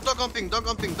 Dog on ping.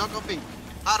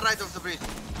 Hard right of the breach.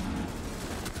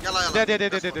 يلا.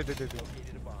 ديد.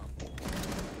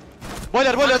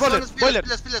 بولر.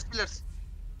 Pillars.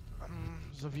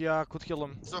 زوفيا could kill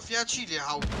him. Sofia Chile,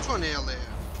 how? شلون يلا.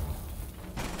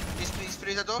 He's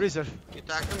free the door. Freezer. You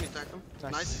attack him.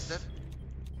 Nice, he's dead.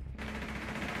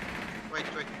 Wait.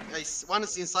 One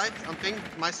is inside, on ping.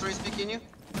 Maestro is picking you.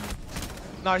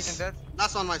 Nice. Dead.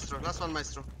 Last one,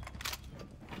 Maestro.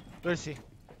 Where is he?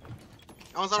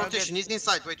 On the rotation, he's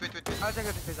inside. Wait. I'll take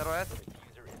the diffuser, right?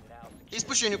 He's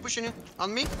pushing you. On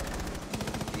me.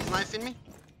 He's knifing me.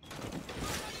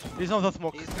 He's on the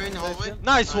smoke. He's going hallway.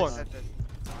 Nice one.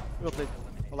 Well played.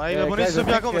 والله يبون guys, I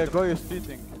زوبيا think, قوم.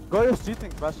 Goyo is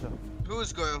cheating, Basha.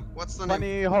 Who's Goyle? What's the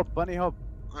name? Bunny hop.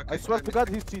 Okay, I swear let to me- God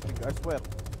he's cheating, I swear.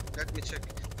 Let me check.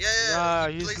 Yeah, Yeah,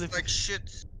 he he's plays sleeping. like shit.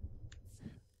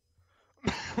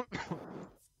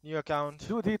 New account.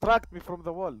 Dude, he tracked me from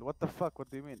the wall. What the fuck? What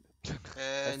do you mean?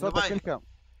 I saw the kill Nobody. cam.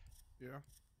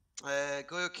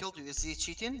 Goyle killed you. Is he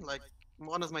cheating? Like,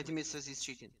 one of my teammates says he's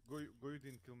cheating. Goy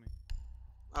didn't kill me.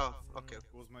 Oh, okay.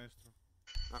 It was Maestro.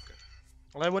 Okay.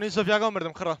 والله يبون زوبيا قوم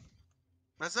مردم خرا.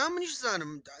 ما زال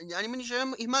زانم يعني منيش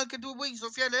إهمال كدو بوي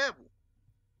زوفيا لعبوا.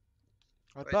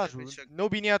 باش نو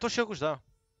بينياتو شكوش ده.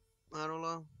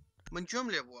 والله من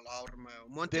جملة والله عورما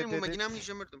مونتين ديت. ومجنامني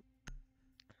جمرتهم.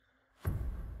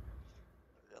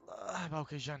 يلا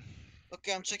باوكي جان.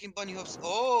 Okay, I'm checking bunny hops.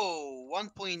 Oh,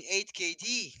 1.8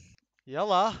 KD.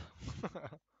 يلا.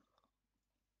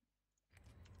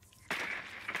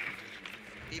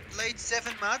 He played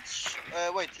 7 match.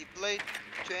 Wait, he played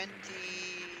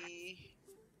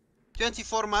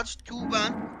 24 match, 2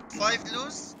 ban, 5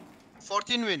 lose,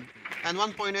 14 win, and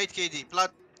 1.8 KD.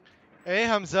 Plat.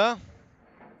 ايه همزة.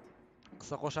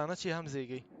 قصة قوشانة شي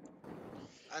همزة.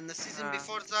 And the season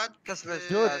before that,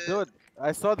 Dude,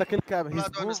 I saw the kill cam. His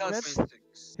Plat on movement,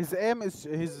 1.6. his aim is,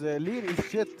 his lean is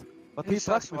shit. But he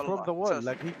tracked me from the wall,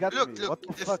 like he got Look, me. look. What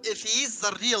the fuck? If he is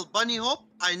the real bunny hop,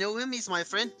 I know him. He's my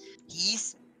friend.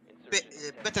 He's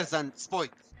better than Spoy.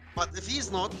 But if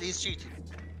he's not, he's cheating.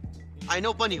 I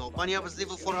know bunny hop. Bunny hop is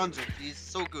level 400. He's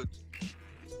so good.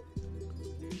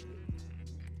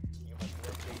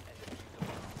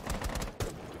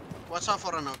 Watch out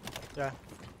for a knock. Yeah.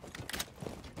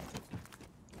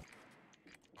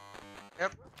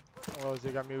 Yep. Oh,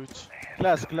 they got mute.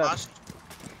 Clash. Flash.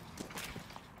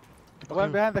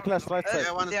 One behind the clash, right side.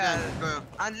 Yeah, one is Yeah. behind. Go.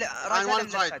 And And one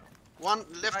and right. side. One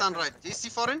left Right and right. Do you see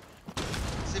foreign?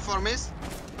 C4 miss.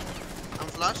 I'm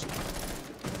flash.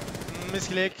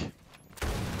 مسكليك.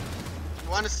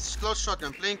 One is close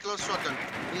shotgun. Playing close shotgun.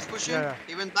 He's pushing. Yeah.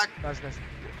 He went back. Nice.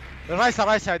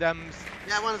 Right side. Yeah,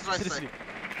 one is right seriously.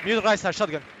 side. Mute right side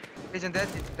shotgun. Agent dead.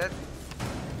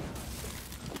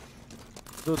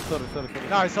 Dude, sorry.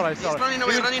 No, it's alright.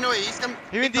 He's running away. He's coming.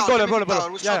 He went Big in tower, goal, big bro.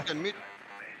 tower with Yeah. shotgun. Mid.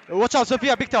 Watch out,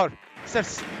 Sophia, big tower.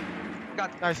 Steps. Got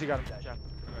Nice, you got him.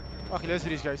 Okay, let's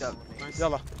finish, guys. Nice.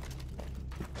 يلا.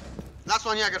 Last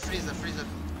one, Jager. Freezer.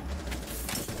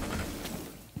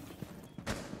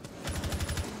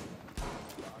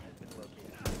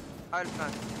 I'll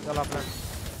plan. يلا plan.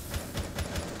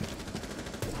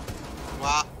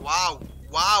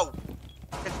 Wow.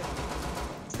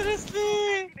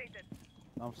 Seriously.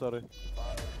 I'm sorry.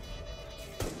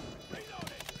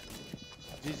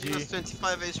 Minus GG.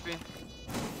 25 HP.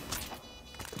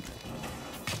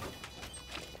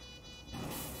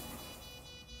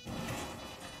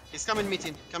 He's coming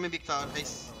meeting. Coming big tower.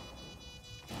 Ace.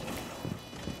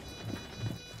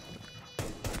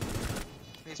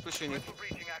 He's pushing you.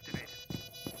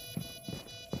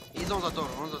 He's on the door.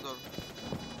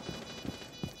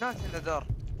 Not in the door.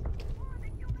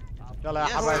 يلا يا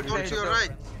Yes, the door حبايبي. to your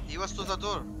right. He was to the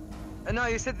door. No,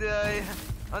 you said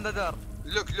on the door.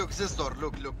 Look, this door.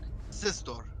 Look. This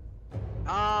door.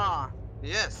 Ah.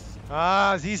 Yes.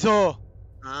 زيزو.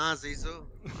 Zizo.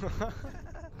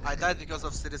 I died because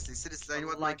of seriously. I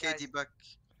want my KD back.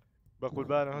 بقول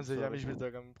بقى انا همزه مش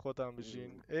بدهم بخوتهم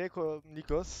بجين ايكو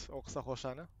نيكوس او قصه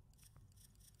خوشانه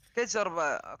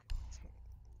تجربة.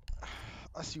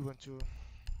 as you want to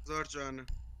زورجان.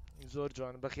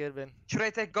 زورجان بخير بن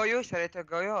شريتك جويو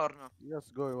or no? Yes,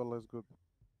 go. Wallah, is good.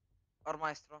 Or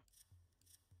maestro?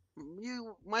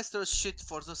 You master shit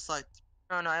for this site.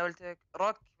 No, I will take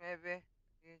rock maybe.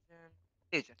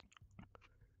 Legion.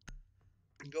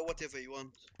 Go whatever you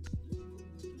want.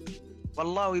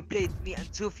 Wallah, we played me and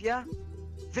Sofia.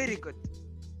 Very good.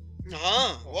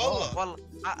 Wallah. Wallah.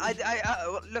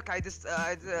 Look, I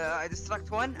distract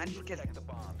one and he killed him.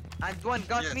 And one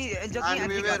got me, injured me,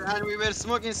 and he got me. And we were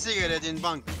smoking cigarette in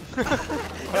bank. No.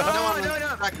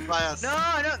 Backed by us. No.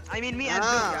 I mean me and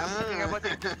Sofia. I'm talking about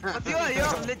it. But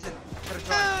you're a legend.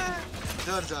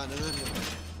 Zorjan.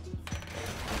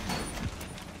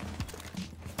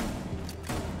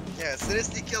 Yeah,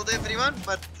 seriously killed everyone,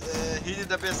 but he did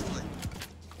the best play.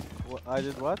 I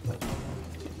did what?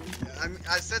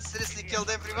 I said seriously killed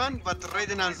everyone, but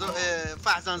Raiden and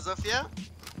Fahz and Zofia,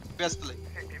 best play.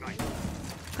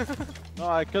 No,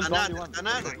 I killed only one.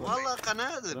 قنادر والله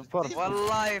قنادر.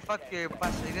 والله fuck you,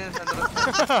 Pasha. You didn't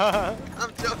understand.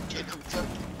 I'm joking.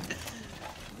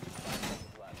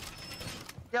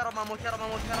 يا رب اموت.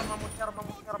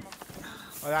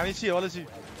 يعني شيء ولا شيء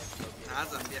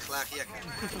عزم بأخلاقيك.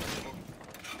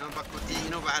 نو بكوتي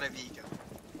نو بعربيك.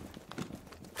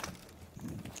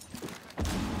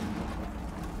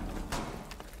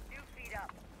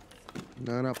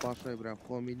 انا باشا ابراهيم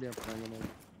فاميليا ابراهيم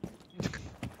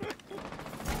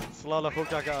صلاة اخوك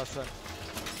كاكا اصلا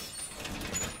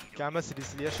كان مسري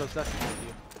سليش وساس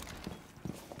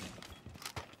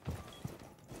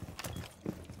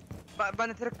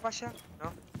بنترك باشا؟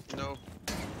 No.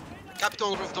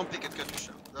 Captain roof, don't pick it,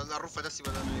 Katusha. La roof adesso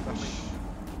vado a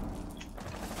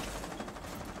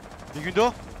Big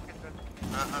window?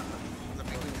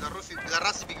 La roof, la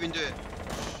rassi big window.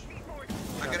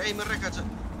 Agar اي مرة كذا.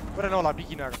 ورا نولا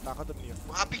بيجينا ناخذ منيه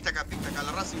وابيكتك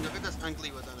على راسي من بدس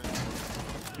انجلي ودانا.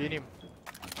 بينيم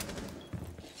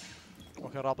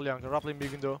Okay, rappelling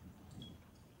big window.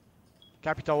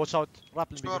 Capital, watch out.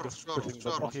 Rappelling big window.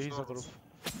 شور Okay, he's on the roof.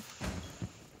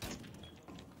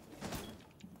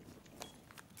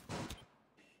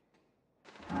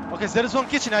 Okay, there is one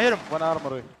kitchen, I hear him. One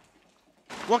armory.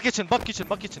 One kitchen, bug kitchen.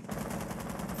 باك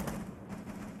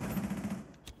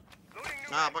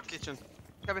كيتشن.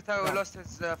 Capital lost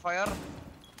his fire.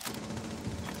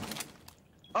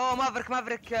 Oh, Maverick.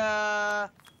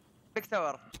 Big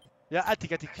tower. Yeah,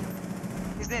 attic.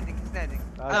 He's nading.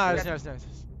 Nice.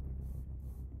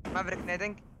 Maverick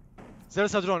nading. There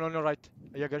is a drone on your right,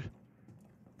 Jaeger.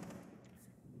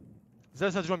 There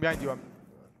is a drone behind you,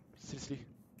 seriously.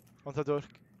 On the door.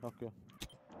 Okay.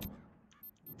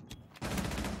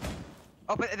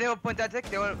 Open. They will point attic.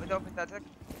 They will point attic.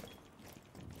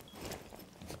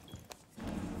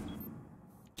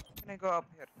 Can I go up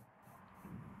here?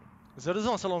 There is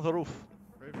one still on the roof.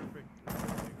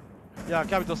 Yeah,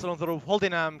 Capital still on the roof.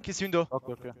 Holding kiss window.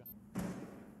 Okay.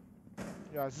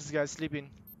 Yeah, this guy is sleeping.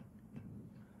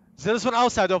 There is one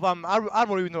outside of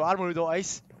armory window,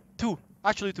 ice.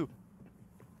 Actually two.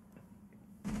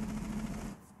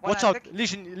 Watch out,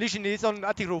 Legion is on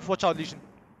attic roof. Watch out, Legion.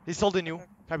 He's holding you,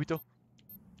 Capito.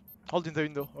 Holding the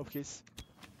window, of case.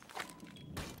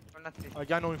 I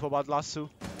got no info about last two.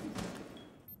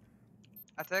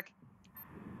 Attic.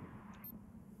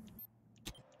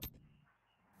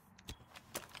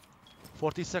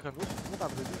 40 seconds. What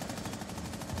am I doing?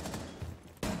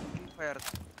 Fired.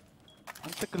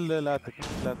 امسك الاتك.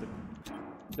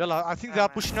 Yalla, I think they are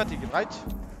pushing attic, right?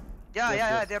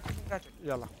 Yeah, they are pushing attic.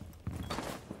 Yalla.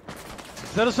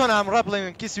 There is one rappelling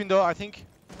in kiss window, I think.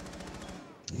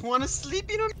 One is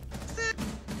sleeping on.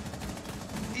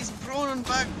 He's prone on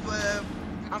back.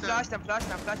 I'm flashed.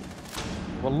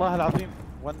 والله العظيم.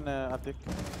 One attic.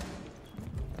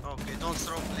 Okay, don't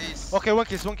throw, please. Okay, one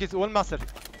kiss, one master.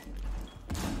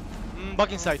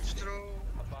 Back inside.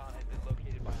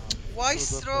 Why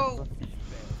throw?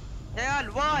 Yeah,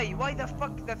 why the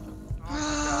fuck the?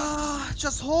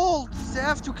 Just hold. They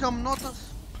have to come, not us.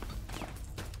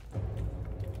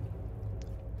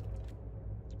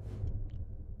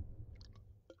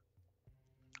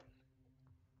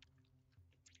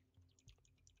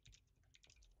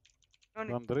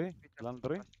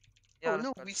 Laundry. Oh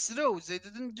no, we slow. They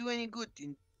didn't do any good.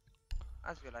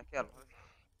 As you like, يلا.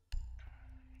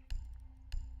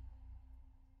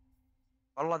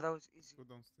 والله that was easy. Go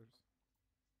downstairs.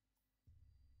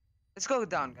 Let's go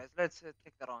down, guys. Let's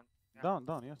take the round.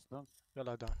 Down, yes, down.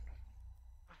 Yalla, down.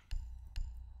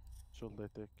 Should they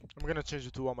take? I'm gonna change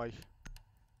it to MI.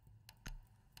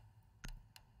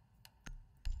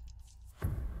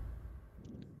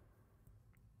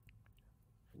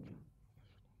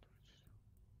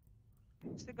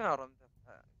 استقرار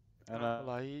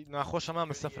والله ناخوش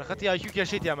امام السفره ختي اي كيو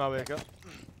كشيت يا ماويكا امش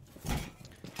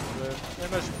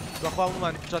بخوا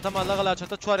من چتا ما لغلا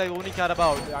چتا 4 ونی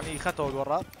كهرباء يعني خطو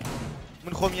ورا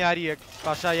من خوم ياريك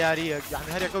باشا ياريك يعني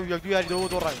هر يكو يك دو ياري دو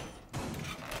دوران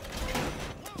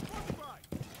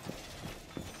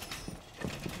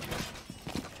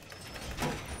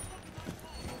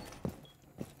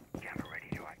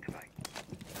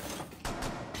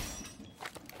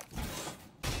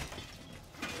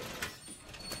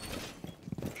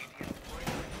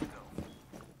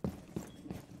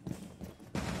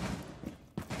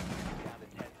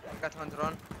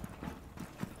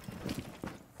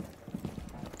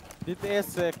Did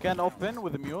AS can open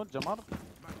with mute, Jamar?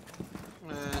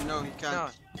 No, he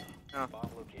can't. No.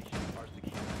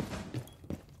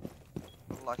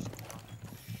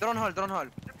 والله درون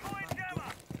هول.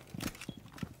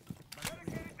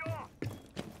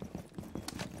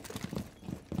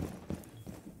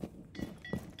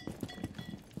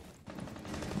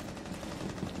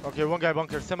 Okay, one guy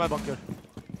bunker, semi bunker.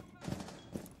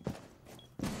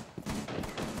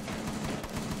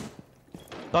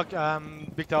 Back,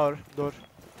 big tower, door.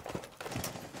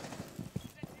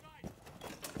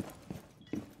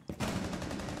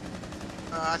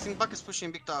 I think Buck is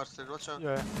pushing big tower still. Watch out.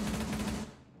 Yeah.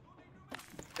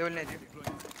 They will need you.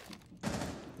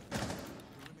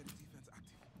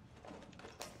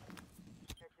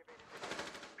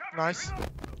 Nice.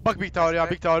 Back big tower, yeah,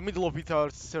 big tower, middle of big tower,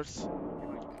 stairs.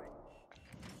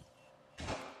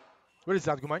 Where is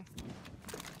that, Gumain?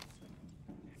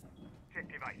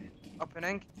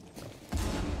 Opening.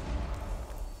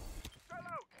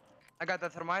 I got the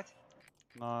thermite.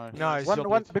 Nice.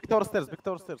 One big tower stairs.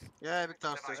 Yeah, big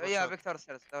tower stairs. Yeah, big tower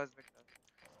stairs. That was big tower.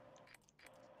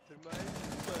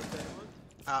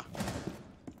 Ah.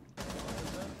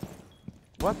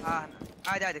 What?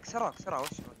 عادي كسرها وش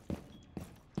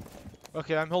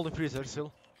Okay, I'm holding freezer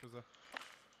still.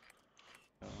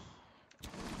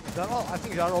 They're all, I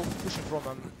think they are all pushing from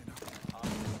them.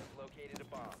 Located a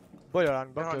bomb. Boiler and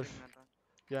bunker.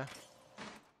 Yeah.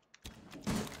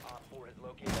 Op 4 has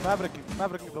located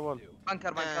Maverick the wall.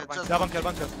 بنكر بنكر بنكر. Yeah, bunker,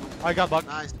 bunker. I got bug.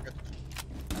 Nice.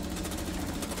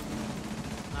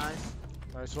 Nice.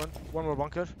 Nice one. One more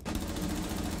bunker.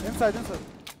 Inside.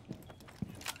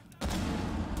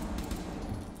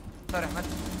 Sorry أحمد.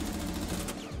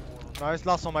 Nice.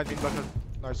 Last one might be bunker.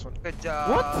 Nice one. Good job.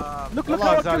 What? Look والله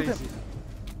how I it's that killed easy. him.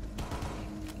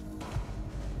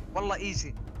 والله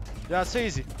easy. Yeah, it's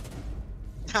easy.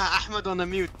 Ahmed on a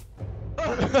mute.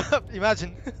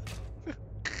 Imagine.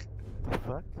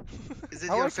 Fuck. Is it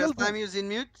How I your killed first time him. using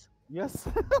mute? Yes.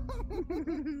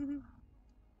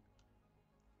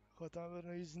 خودم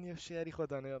برنو يزني في شيري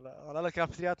خودم يلا على لك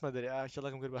كافتريات ما ادري ان شاء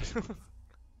الله كم قربان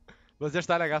بس ايش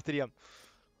تعال كافتريام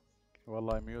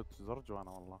والله ميوت زرج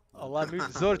وانا والله. الله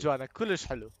ميوت زورج وانا كلش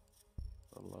حلو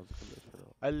والله كلش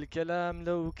حلو. الكلام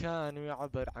لو كان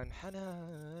يعبر عن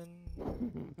حنان.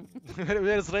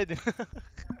 Where is Raiden?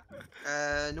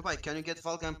 Nubai, can you get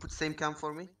Volga and put same cam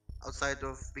for me? Outside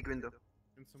of big window.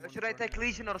 Should I take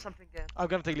Legion or something? I'm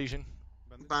gonna take Legion.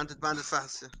 Bandit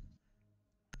فحص.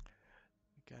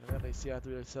 كان وين رئيسيات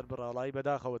السيرفر الله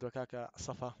يبدا خوت وكاكا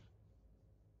صفا.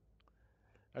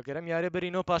 اگرم یاره بری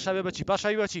نو پاشا بچی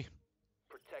پاشا بچی.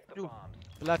 protect the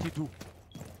bombs. بلاتی دو.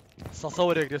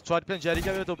 صور يقدر 4 جاري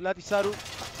قبل تو بلاتي صاروا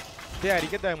تياري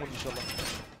قد دايمون ان شاء الله.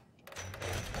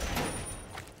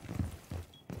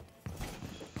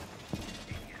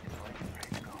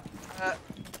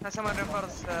 نسمع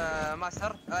ريفرس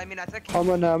ماستر مين اتاك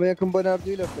حمنا عليكم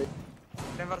بناردي لفي.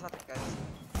 ريفرس اتاك guys.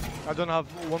 I don't have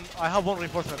one. I have one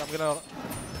reinforcement. I'm gonna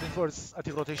reinforce at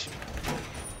the rotation.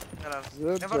 خلاص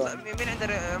زود ريفرس واحد. مين عنده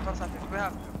ريفرس اتاك we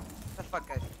have the fuck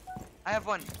guys I have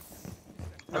one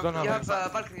I don't you have.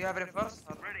 have Valkyrie you have reinforce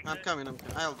I'm coming.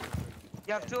 I'll do.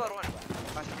 you have 2 or 1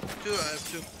 Two. I have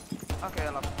two. اوكي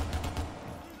يلا 5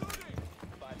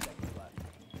 seconds left.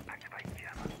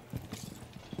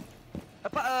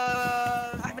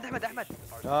 احمد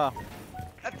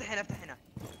افتح هنا فتحة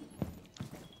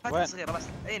وين؟ صغيرة بس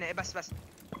هنا بس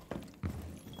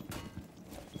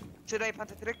should I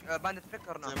plant a trick bandit trick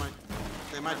or no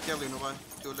They might kill you, Nubai.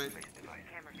 Too late.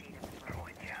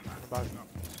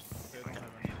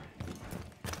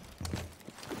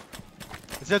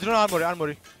 زيدون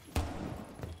armory.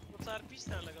 شو صار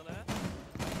بيستان لقلها؟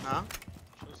 ها؟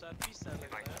 شو صار بيستان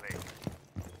لقلها؟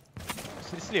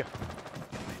 سلسلية.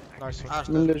 Nice one.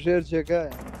 من الجير جاكاي.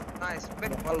 نايس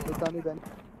بيك والله ثاني داني.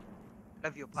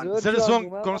 love you There is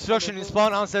one construction in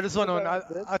spawn and there is one on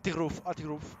at the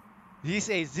roof.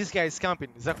 This guy is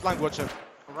camping. The flank watcher.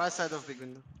 Right side of big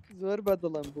window. زور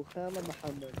بدلن بو خاله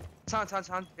محمد.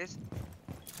 sound please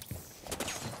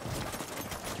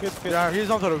Yeah,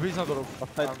 he's on the roof.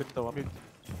 Upside big tower.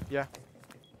 Yeah.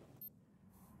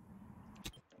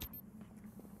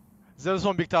 There is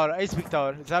one big tower. Ace big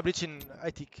tower. They are breaching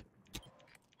attic.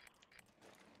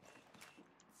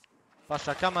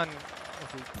 Pasha, come on.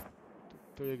 Okay.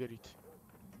 To your gate.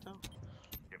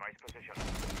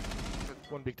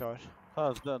 One big tower.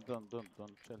 خلاص don't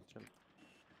chill.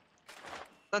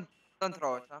 don't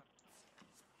throw it huh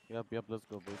Yep, let's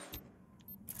go boys.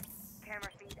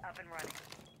 Camera feed up and running.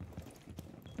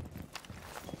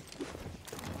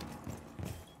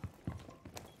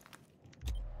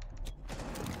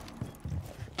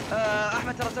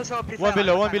 احمد ترى تسوي بري One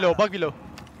below. Bug below.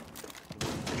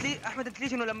 احمد انت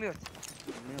ليجن ولا ميوت؟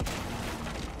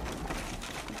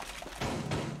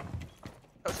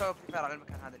 سوي بري على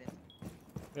المكان هذا اللي انت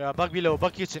Yeah, bug below.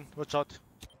 Bug kitchen. Watch out.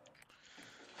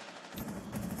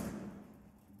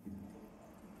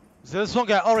 There's one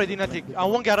guy already in attic.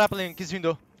 And one guy rappelling his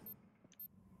window.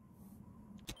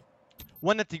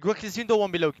 One attic. Work his window.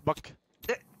 One below. Bug.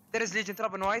 there is legion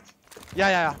trap in white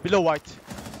Yeah. Below white.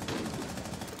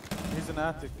 He's in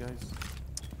attic guys.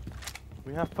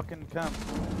 We have fucking camp.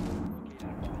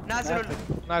 نازل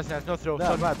Nice. No throw. لا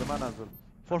Sorry. بعد ما نزل.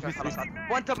 4v3.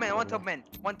 one top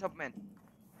man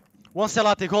One cell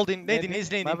attic holding. Nading. He's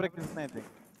nading. Maverick is nading.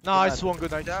 Nice one.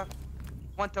 Good night.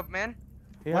 one top man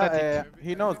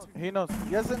He knows.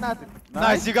 Yes, in attic.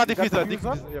 Nice. You got the Got the diffuser.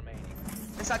 diffuser? Yep.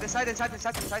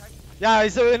 inside Yeah,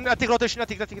 he's in attic rotation.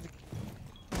 Attic.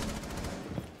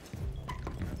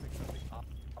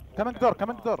 Coming door.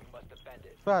 Must defend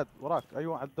it. فهد وراك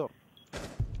ايوه على الدور.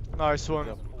 Nice one.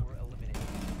 4 eliminated.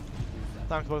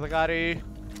 Thanks for the carry.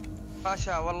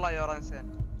 باشا والله يا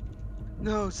رانسين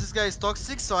No, this guy is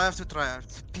toxic, so I have to try hard.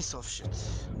 Piece of shit.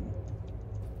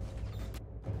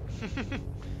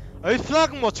 ای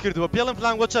فلاگ موچ کردو پیلم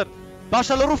فلاگ وچر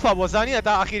باشا لە ڕووفا بۆ زانیە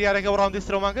تا ئاخیر یارەکە بە ڕاوندی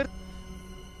سترۆمان کرد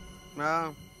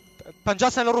 50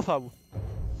 سنە لە ڕووفا بوو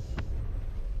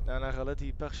انا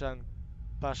غلطي بخشان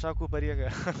باشا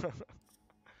كوبريا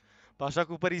باشا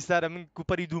كوبري سارة من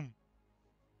كوبري دوم.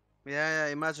 Yeah,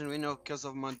 imagine we know because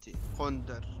of Monty.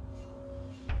 Ponder.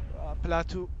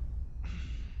 بلاتو.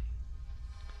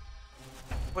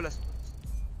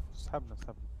 سحبنا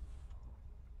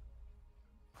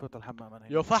فوت الحمام انا.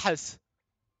 يو فحص.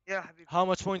 يا حبيبي. How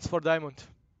much points for diamond?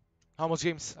 How much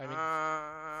games? I mean.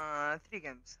 3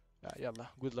 games. يلا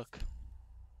good luck.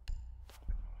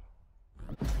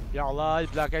 يا الله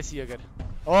بلاك ايسي يقر.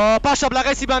 اوه باشا بلاك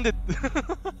ايسي باندد.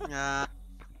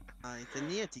 انت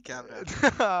نيتي كابرا.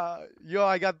 Yo,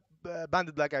 I got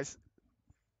banded black eyes.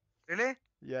 Really?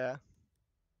 Yeah.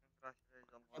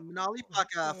 من علي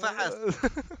باكا فحص.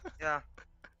 يا.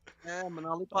 من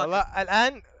علي باكا. والله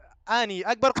الآن أني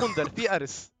أكبر قندر في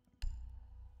أرس.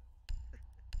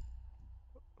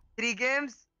 3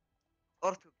 games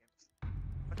or 2 games.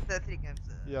 But 3 games.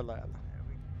 يلا.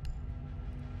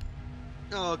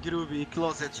 Oh, Groovy,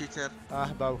 closet cheater.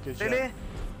 باوكي. Really?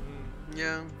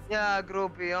 Yeah. Yeah,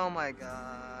 Groovy, oh my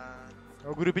god.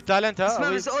 جروبي تالنت This ها.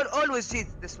 map is always cheat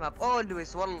this map,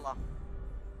 always والله.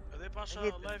 هذي باشا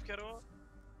لايف كرو.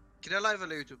 كده لايف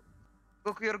على يوتيوب.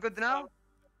 Goku, you're good now?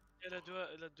 إلى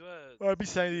دواء.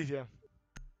 بيسانديت يا.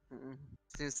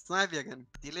 سنايب يا جن.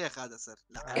 ديلي هذا سر.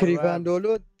 كريفان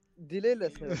دولود ديلي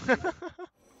لسه.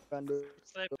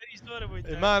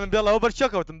 ما من بالله اوبر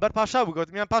شوكوت مبر باشا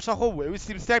بقول ميان باشا خوه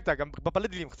ويسيب ستايب تاعك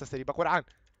ببلد لي مختصري بقرعان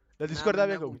لا ديسكورد ده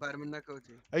بيقول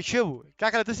اي شو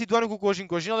كاك لا تسي دوانو كوجين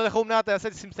الله خو مناطق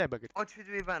اسد سيم ستايب بقى What should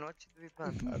we ban?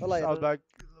 والله يا باك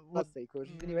بس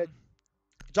كوجين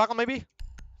جاكا maybe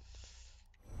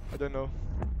I don't know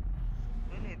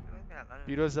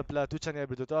بيروز بلاتو كان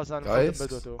يبدو اصلا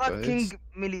بدوتو fucking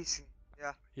milisi.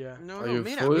 Yeah. No,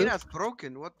 Mira's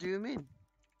broken. What do you mean?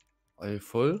 Are you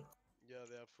full? Yeah,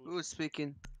 they are full. Who's speaking?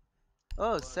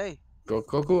 Oh, say.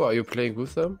 Goku, are you playing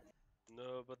with them? No,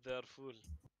 but they are full.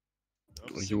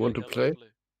 You want to play?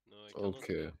 No, I cannot.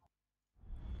 Okay.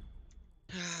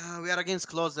 We are against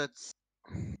closets.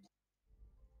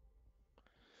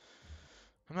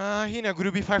 ما هنا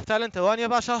جروبي 5 تالنت وان يا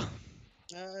باشا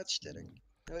تشترك.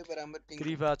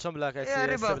 كريفا كم بلاك ايس Yeah,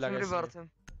 report him.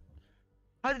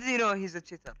 How did you know he's a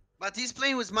cheater? But he's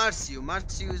playing with Marcio.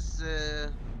 Marcio is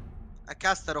a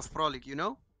caster of Pro League, you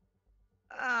know?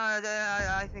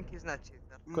 I think he's not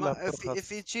cheater. If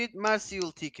he cheat, Marcio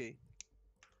will TK.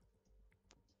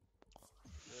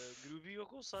 جروبي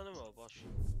يكون صانع باش.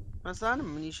 بس أنا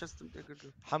منيش أستمتع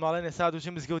كده. حمالين سادو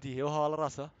جيمس جوتي هو على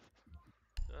راسه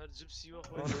جبسي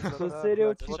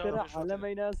سيريو تشتري على ما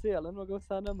يناسي على ما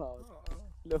قلت انا ما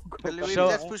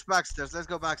Let's push backstairs. Let's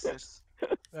go backstairs.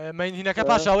 مين هنا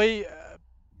كباشا وي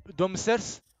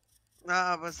دومسترز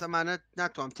بس ما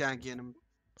ناتو تانجين.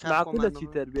 معقولة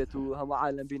تشيتر بيتو هم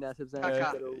عالم بيناسب زي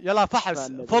يلا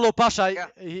فحص follow Pasha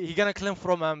he gonna claim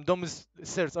from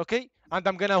downstairs okay and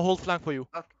I'm gonna hold flank for you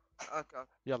okay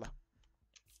يلا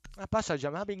باشا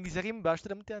جماعة بإنجليزي غير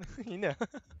باشتري متين هنا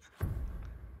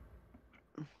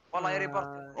والله ريبورت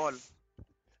اول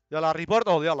يلا ريبورت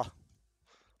اول يلا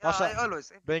باشا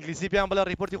always بإنجليزي بيان بلا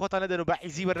ريبورت يخوت أنا درو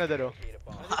بحيزي ورنا درو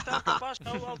تابكا باشا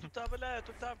أول تابلا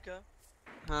تابكا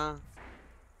ها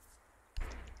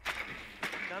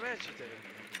كمان شيتر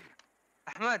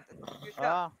أحمد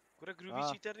كورا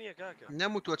جروبي شيتر نيا كاكا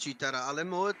نموت وشيتر على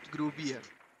موت جروبية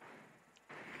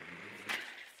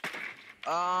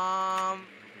I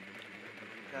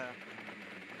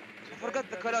forgot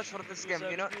the colors for this game,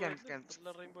 you know? Games.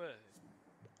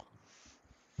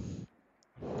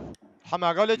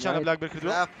 حما قال لك أنا بلاك بيرد كدو.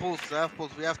 They have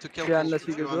pulse. We have to kill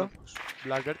pulse.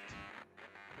 بلاك بيرد.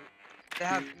 They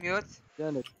have mute. They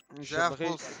have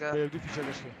pulse. بيبدو في شيء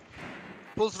كشكي.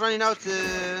 Pulse running out.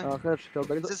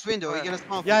 This window. We're gonna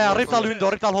spawn. Yeah, ripped all window,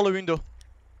 ripped all hollow window.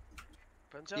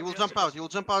 He will jump out. He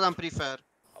will jump out and prefer.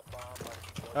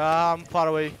 I'm far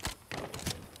away.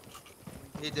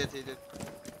 He did.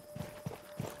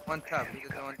 One tap. He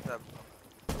did the one tap.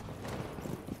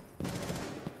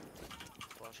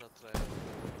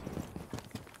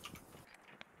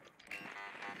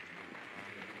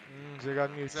 They got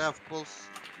mute. They have pulse.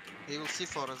 He will see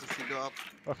for us if we go up.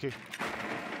 Okay.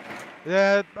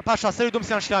 باشا سري دوم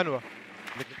سيان شكانوا.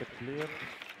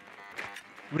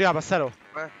 وريا بس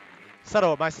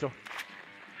سرو مايسترو.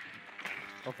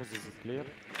 Office is clear.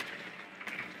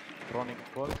 Running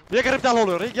full. يقرب تال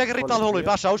هولو يقرب تال هولو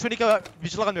باشا وش فيني كا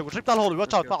بيشلغن يقول ريب تال هولو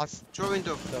واتش اوت فاس. Show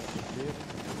window.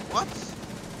 What?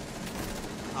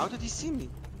 How did he see me?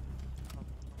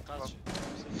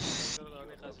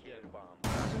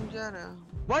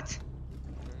 What?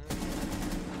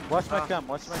 Watch my cam.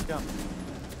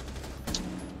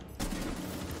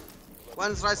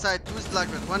 One's right side, two's black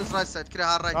belt. One's right side. كده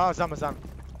على right. زعما.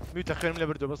 ميوت اخير من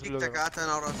بردو بس تيك تاك باللغة.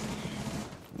 عطانا راس.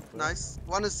 نايس.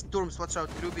 One is dorms. Watch out.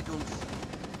 Groovy dorms.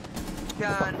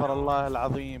 استغفر الله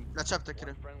العظيم. لا شابتك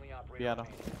كده. بيانو.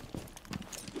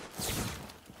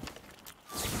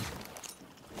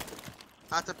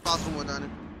 هات بازروم وداني.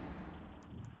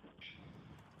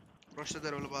 روش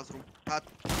تدري ولا بازروم.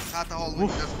 هات هول وين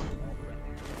لازم.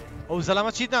 او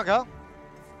زلمة شيدناك ها؟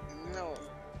 نو.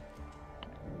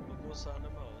 موسى انا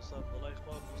ما وصل والله يا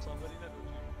اخوان موسى مرينا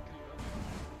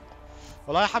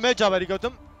والله حمد جابري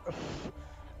قوتم.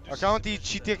 اكاونتي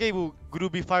تشيتي كيبو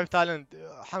جروبي 5 تالنت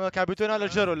حما كابيتونا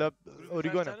لجرو لا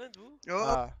اوريجونا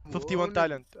 51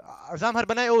 تالنت زعم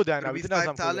هربناي اودا انا جروبي بدنا 5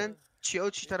 زعم تالنت. تشي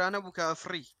اوتشي ترى انا بوكا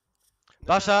فري.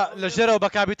 باشا لجرو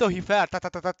بكابيتو هي فار تا تا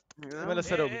تا تا مال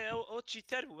سروبي او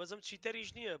تشيتر بزم تشيتر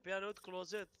يجنيه بيانو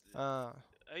كلوزيت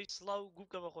اي سلاو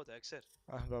جوبكا باخذ اكثر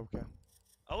بابكا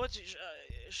اول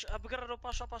ابقررو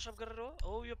باشا ابقررو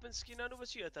او يبن سكين انا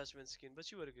بس اتاشمنت سكين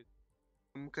بس ورقد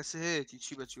مكسهيتي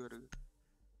تشي بتشي ورقد.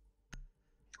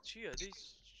 شي هذي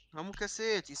هم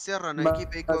كسيتي سر انا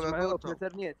اجيب ايكو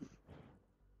اوبريتر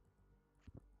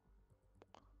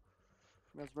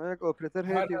معك اوبريتر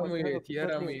هيتي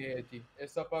رامي هيتي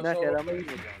اسا ناخي رامي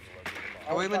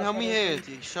اوي من همي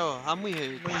هيتي شو همي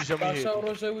هيتي باشا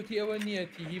روجوتي او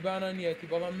نيتي هيبانا نيتي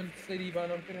والله من سري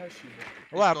بانا ممكن هالشي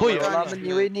وا بوي والله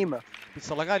مني وين نيمه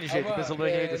بيصلقاني جيت بيصل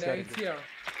بي هيك سكاري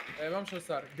ما مش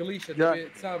صار قليشه تبي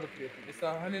تسابق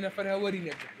اسا هني نفرها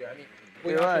ورينا يعني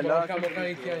لا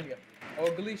كاميرا ثانيه او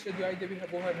قليشه دو عيد بها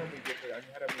بوها هم يعني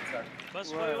هرم انسان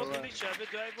بس هو يوم اللي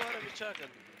شافه دو عيب هرم يتشاكل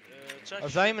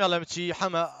زايم الله مشي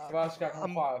حما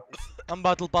ام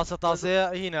باتل باس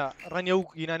تاسه هنا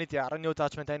رنيو ينانيتي رنيو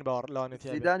تاتشمنتين باور لا نتي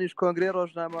زيدانيش كونغري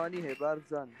روجناماني هي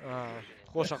بارزان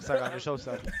خوش شخصا يعني شو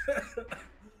صار 5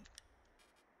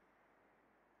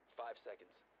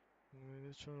 seconds.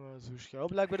 شنو زوجك او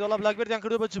بلاك بيرد والله بلاك بيرد يعني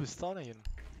كردو بجبستانه هنا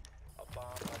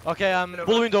اوكي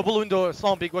بول ويندو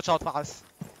سلام بيج واتش اوت فاست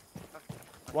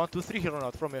 1 2 3 here on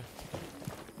out from here.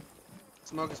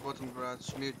 Smoke is bottom garage.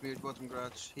 Mute bottom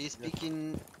garage. He's peeking.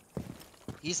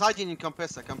 He's hiding in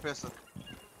compressor.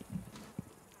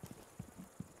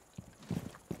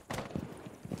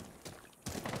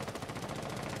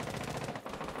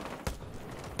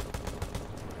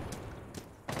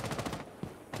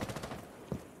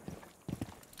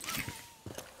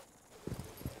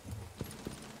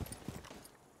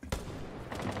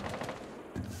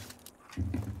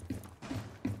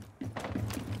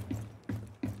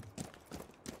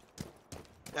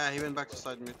 Yeah, he went back to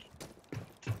side mid.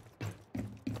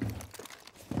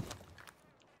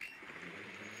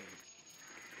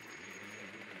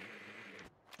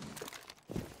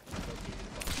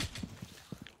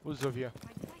 Who's Zofia?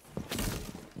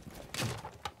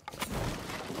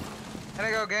 Can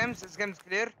I go games? This game's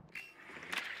clear.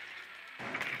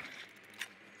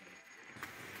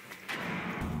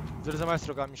 There's a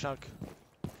maestro got me shank.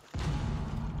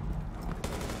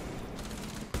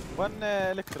 One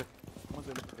electric.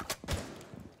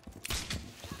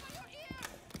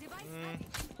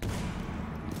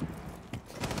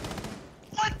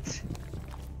 What?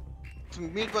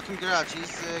 Mid bottom garage.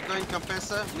 He's going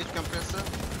compressor. Mid compressor.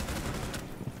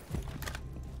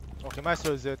 Okay,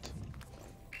 maestro is it.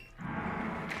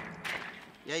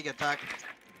 Yeah, he got attacked.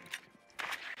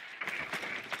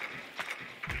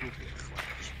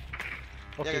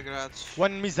 Okay. Yeah, garage.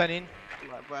 One mezzanine.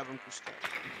 Haven't pushed that.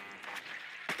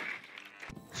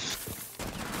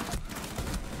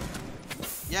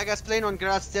 Yeah, guys, playing on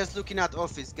garage stairs, looking at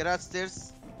office. Garage stairs,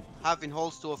 having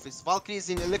holes to office. Valkyrie is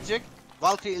in electric.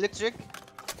 Valkyrie electric.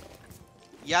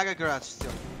 Yaga garage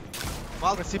still.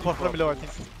 Let's see from below, I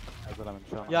think.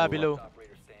 Yeah, below.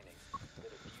 Operator standing.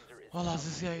 The diffuser is Wallah,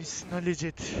 this guy is not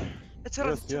legit. It's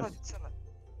alright.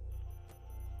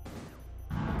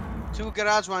 Two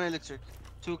garage, one electric.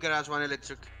 Two garage, one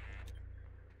electric.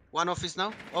 One office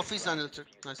now. Office and electric.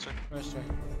 Nice try. Nice try.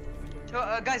 So,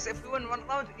 guys, if we win one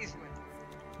round, easy win.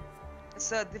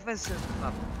 It's a defensive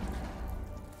map.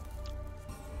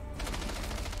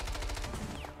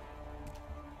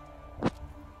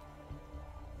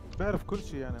 بعرف كل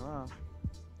شيء يعني ما.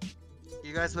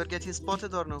 You guys were getting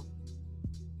spotted or no?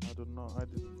 I don't know. I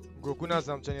did. Goku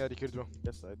نازم جاني هذيك كردو.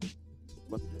 Yes, I did.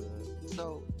 But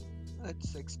So,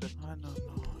 let's expect. I don't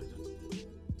know. I don't.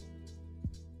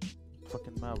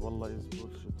 Fucking map والله is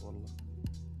bullshit والله.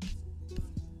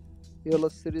 يلا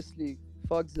seriously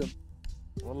fuck them.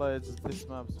 والله this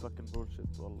map is fucking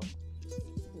bullshit والله.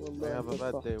 I have a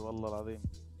bad day والله العظيم.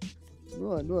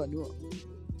 No.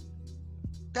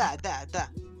 Da.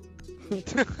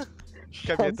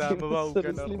 كابيتا مباو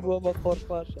كان. seriously بوما خور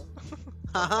فاشا.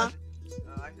 Haha.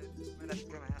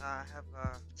 I have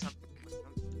something.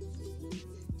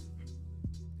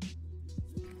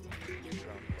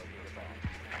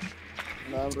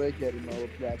 نعم ريكاري ما هو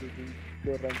بلعبي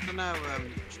دوران أنا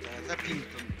لا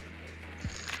بينتون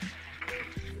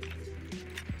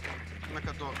أنا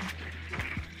كدور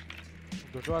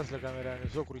Došao s kamera, ne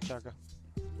zokuri čaka.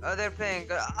 They're playing.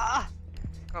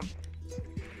 Come.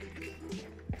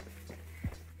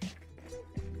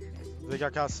 They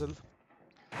got castle.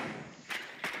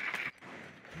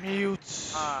 Mute.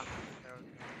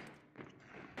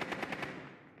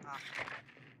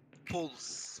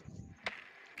 Pulse.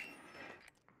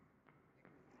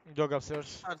 Dog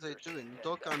upstairs. What are they doing?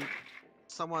 Dog and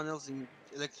someone else in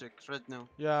electric right now.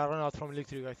 Yeah, run out from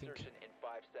electric, I think.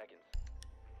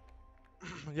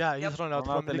 Yeah, he's run out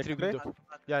Run out from electric electric? window.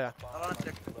 Yeah.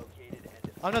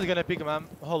 I'm not gonna pick him, I'm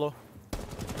hollow.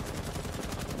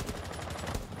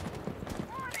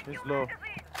 He's low.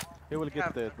 He will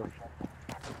get there though.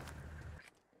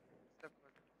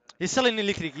 He's still in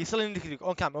electric,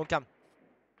 on cam.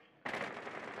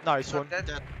 Nice one.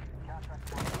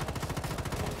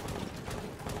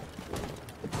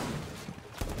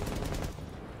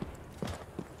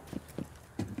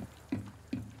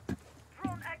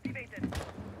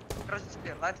 Garage is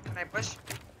clear. Light, can I push?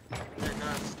 Yeah,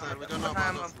 guys, we don't know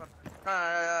about us.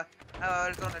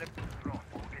 I'll go on electric.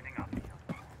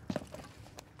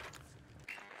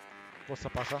 What's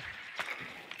up, Pasha?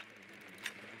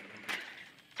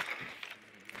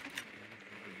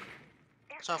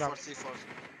 Shot for C4.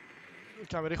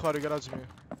 Kameri khari garage mein.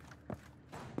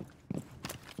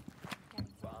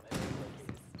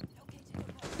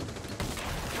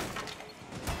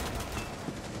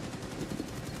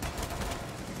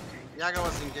 Yaga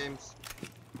was in games.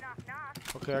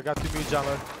 Okay, I got to meet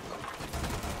jammer.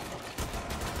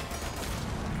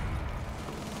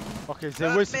 Okay, they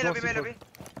wasted one C4.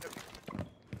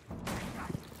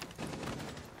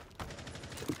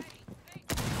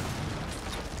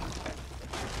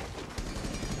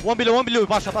 One below,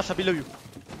 Pasha, below you.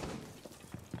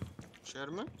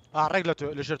 Sherman?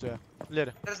 رجلته لجرته يا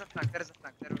ليرة. There's a flank.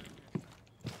 There.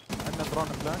 عندنا drone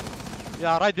flank.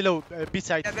 Yeah, right below, B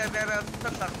side. Stop.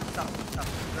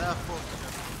 They have 4.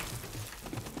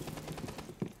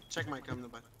 Check my cam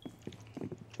back.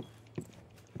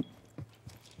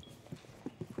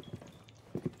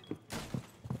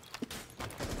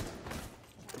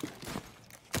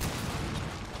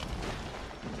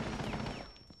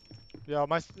 Yeah,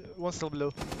 one still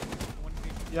below.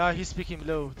 Yeah, he's peeking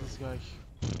below, this guy.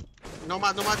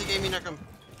 Nomad game in cam.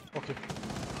 Okay.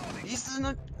 He's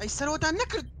not. I said what I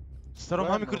naked. Starom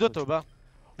هم كردته با.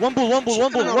 One bull. One bull.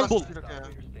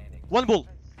 One game.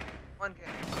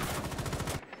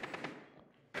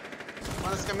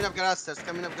 One is coming up garage stairs.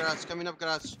 Coming up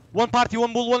garage. One party,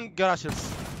 one bull, one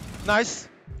garages. Nice.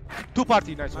 Two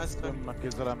party, nice. يمك يا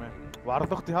زلمه.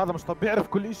 وعرض اختي هذا مش طب بيعرف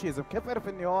كل شيء يا زلمه، كيف عرف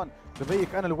اني هون؟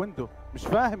 ببيك انا الويندو، مش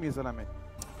فاهم يا زلمه.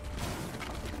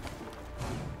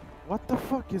 وات ذا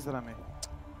فك يا زلمه.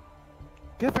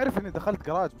 كيف عرف اني دخلت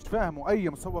جراج؟ مش فاهم وأي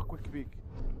مسوى كويك بيك.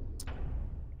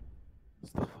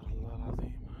 استغفر الله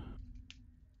العظيم.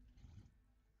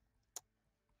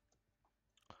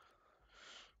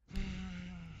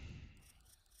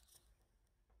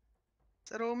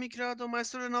 سرو ميكرادو ما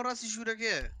يصير لنا راسي شو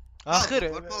ركيه.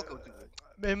 آخر.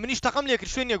 منيش تقم لك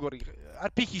شوين يقولي.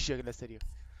 أربيكي شيء على السريع.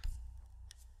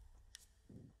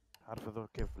 عارف هذول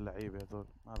كيف اللعيبه هذول؟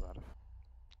 ما بعرف.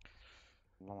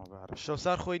 والله ما بعرف. شو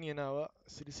صار خويني أنا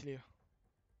سلسلة.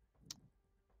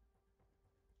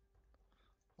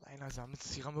 والله نازع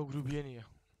متسي غمو جروبيانية.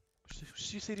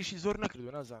 شو يصير شيء زور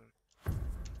نكردو نازع.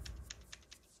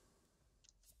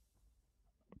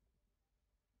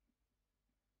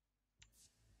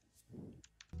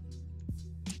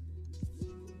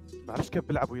 بعرفش كيف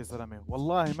بيلعبوا يا زلمه،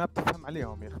 والله ما بتفهم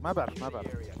عليهم يا اخي، ما بعرف.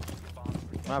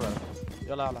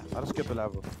 يلا بعرفش كيف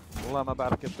بيلعبوا، والله ما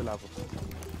بعرف كيف بيلعبوا.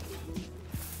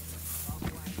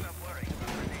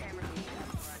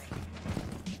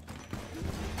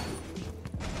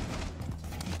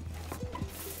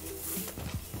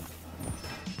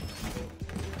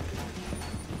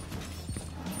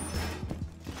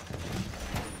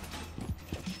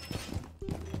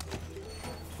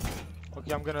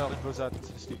 Okay, I'm gonna repose that.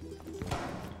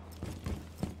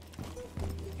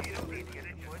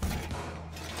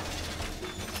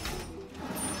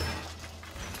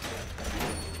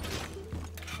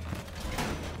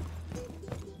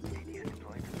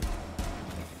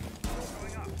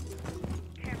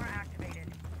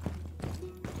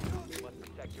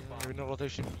 We're in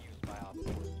rotation.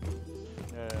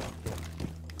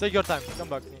 Yeah. Take your time. Come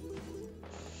back.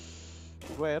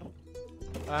 Where?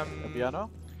 Piano?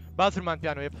 Bathroom and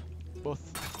piano, yep. Both.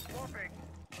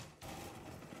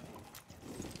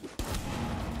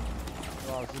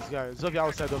 Wow, this guy. Zombie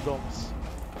outside of domes.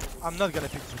 I'm not gonna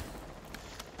pick you.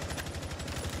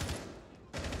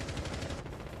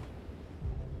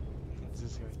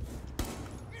 This guy.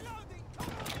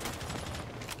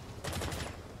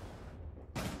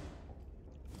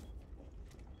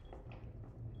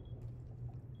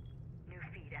 New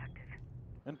feed active.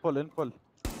 In pull.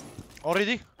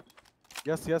 Already?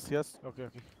 Yes. Okay.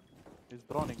 He's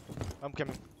droning. I'm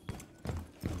coming.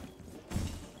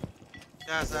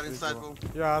 Yeah, they're inside bull.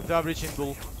 Yeah, they're breaching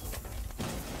bull.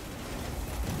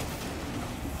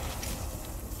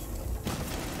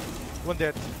 One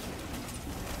dead.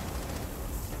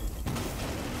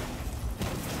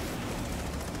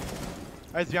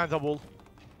 He's behind the wall.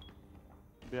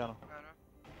 Piano.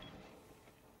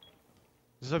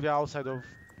 Zobia outside of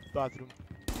bathroom.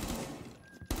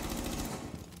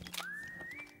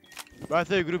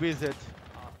 Bathroom group is dead.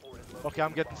 Okay,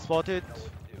 I'm getting spotted.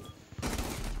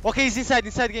 Okay, he's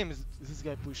inside game. This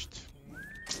guy pushed.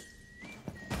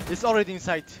 It's already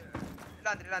inside.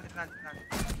 Laundry.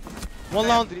 One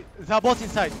laundry. They're both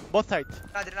inside. Both sides.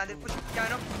 Laundry, push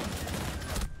piano.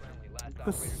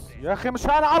 بس يا اخي مش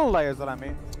على الله يا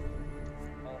زلمه.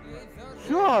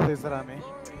 شو هذا يا زلمه؟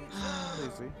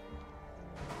 Easy.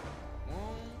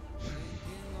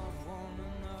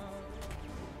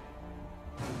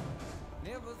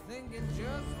 Never thinking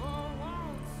just for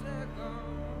 1 second.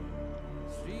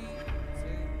 Street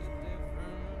take a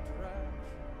different track.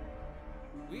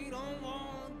 We don't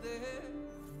want this.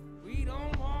 We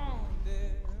don't want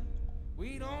this. We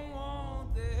don't want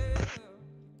this.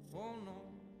 Oh no.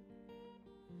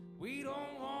 We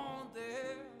don't want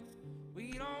this. We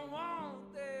don't want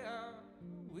this.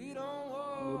 We don't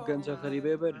want. وقنجة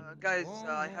غريبة بر. Guys,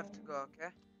 I have to go,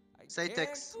 okay? Say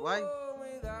text. Why?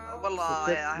 والله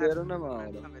I have أنا ما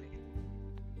أعرف. family.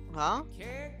 Huh?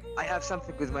 I have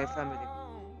something with my family.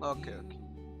 Okay.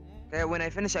 Okay, when I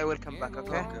finish I will come back,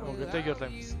 okay? Okay, take your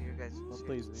time. See you guys.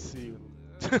 Please. See you.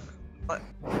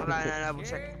 والله أنا أبو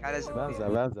شكلك على زبون.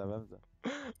 بنزع.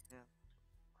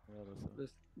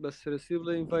 بس رسيب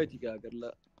له انفايتي قاقر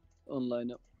لا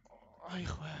اونلاين.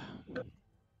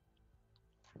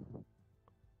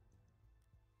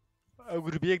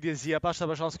 گروپیەک دێزیە پاشە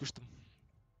بە شانس کوشتم.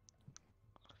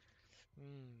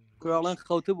 کوراڵان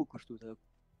خەوتە بوو کوشتوتە.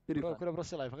 کورە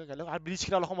بڕۆ لایفەکە لەو هەر بلیچ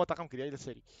کرا لە خۆمەوە تاقم کردی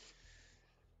لەسەری.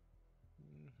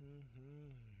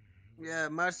 Yeah,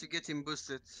 Marcy getting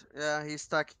boosted. Yeah, he's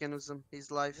stacking with them. He's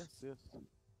live. Yes.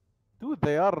 Dude,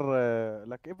 they are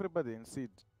like everybody in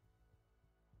Siege.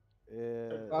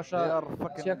 They باشا are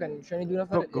fucking شكل شنو يدون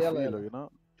نفر top of يلا Elo, you know.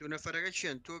 Tu ne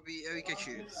faragachen, tu bi evi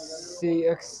kaçı.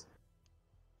 سي اكس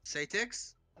Say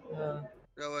text?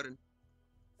 لا ورن.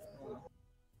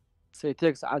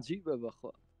 سيتكس عجيبة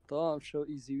بأخوة. طبعا شو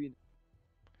ايزي وين.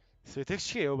 سويتكس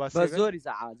شي هو بس زوري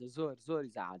زعاجة زوري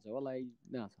زعاجة والله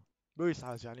ناس. بويس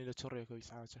حاجة يعني لا تشريك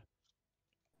بويس حاجة.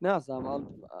 ناس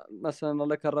مثلا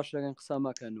لك الرشا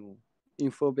قسامة كانوا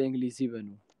انفو بانجليزي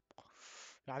بنو.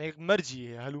 يعني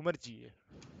مرجية هلو مرجية.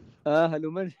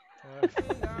 هلو مرجي.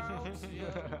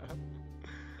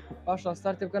 باشا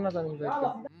ستارت بكنا تاني بيك.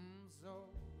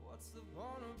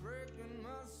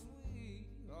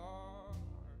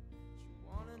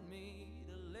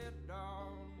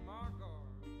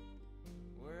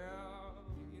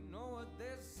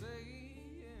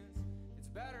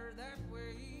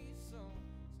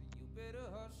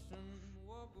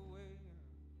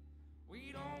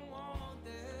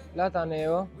 لا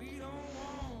تانيو.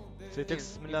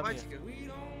 سويتكس من لا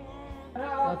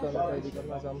لا تاني بيدي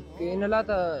كم نظام. كأنه لا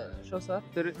تا شو صار؟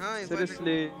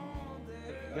 seriously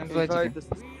invite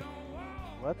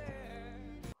What?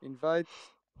 invite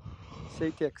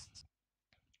say text.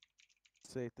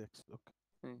 Say text. Okay.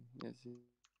 Yes,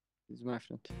 he's my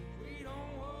friend.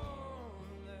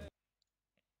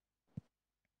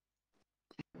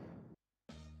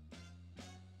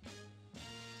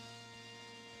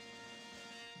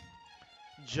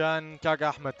 جان كاكا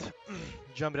احمد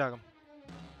جان براغم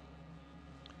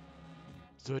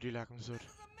زوري لكم زور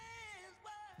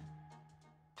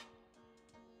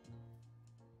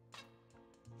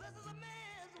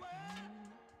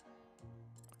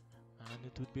and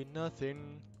it would be nothing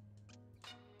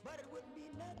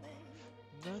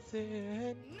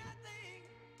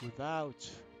without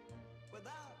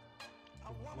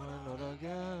one or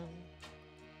again.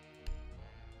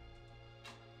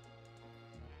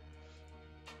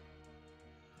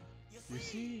 You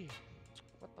see?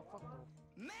 What the fuck?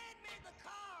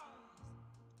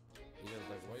 He was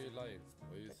like, why are you lying?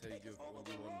 Why you say you have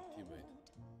only one teammate?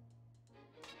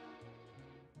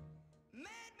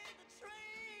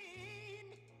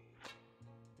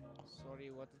 Sorry,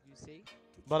 what did you say?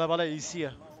 Bala bala easy.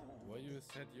 Why you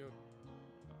said you have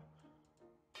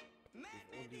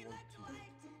only only want to.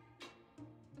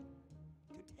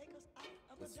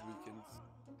 This weekend.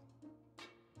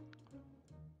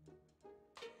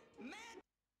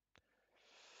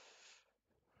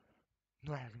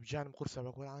 نوعك بجانب قرصة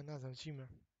بقول عن نازم شيما.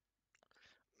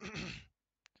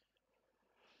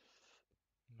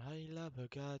 My love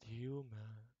got humor.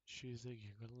 She's a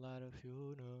lot of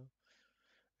you know.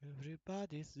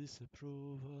 Everybody's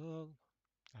disapproval.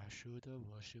 I should have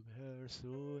worshipped her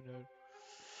sooner.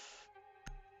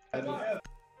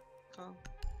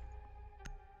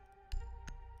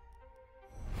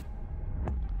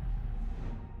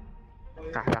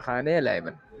 قحبخانة لا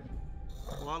أيمن.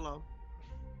 والله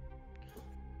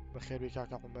بخير بك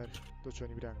كاكا عمر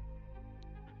دوتشوني برانو.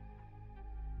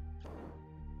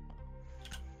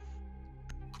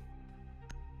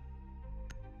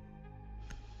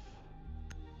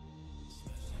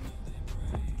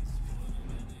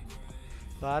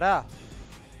 فارا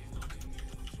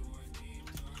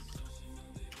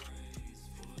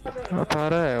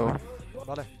فارا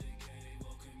بله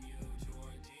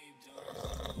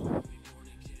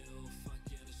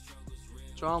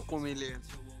شلون قومي لي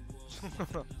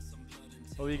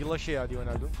هو يقل شيء عادي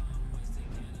ونادو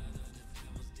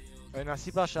اي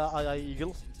ناسي باشا اي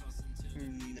يقل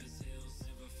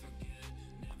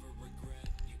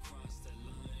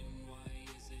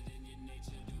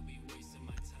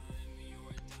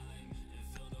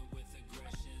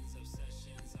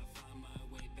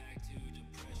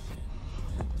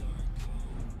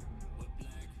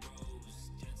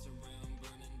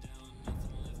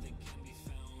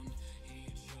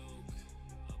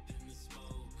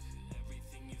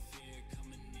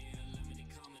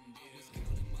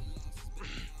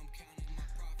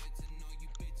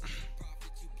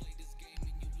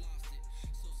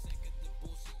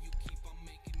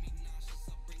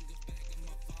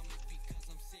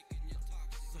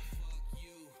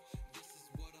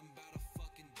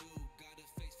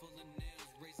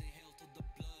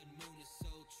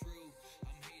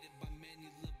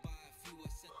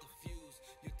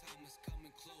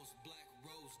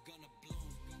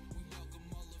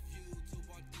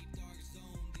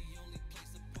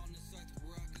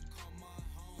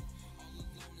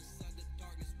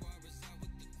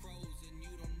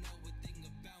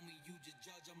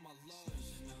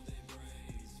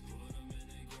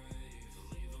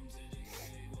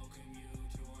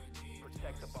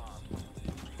Protect the bomb.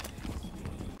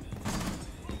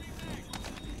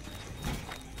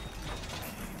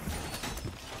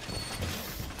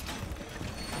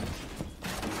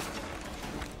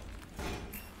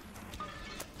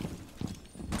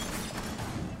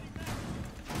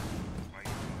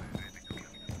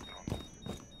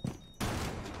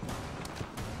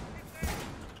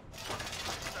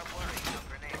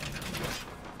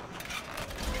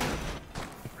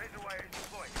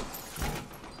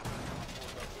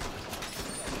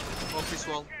 Office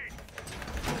wall.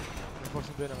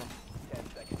 Reinforcing بينما 10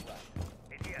 seconds left.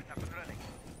 ATS up and running.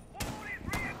 Wall is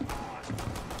reinforced.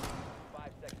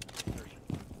 5 seconds to insertion.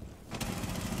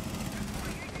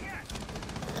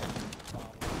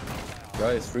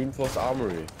 Guys, reinforce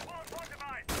armory.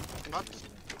 What?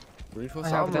 Reinforce I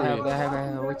have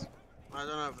armory. wait. I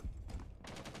don't have it.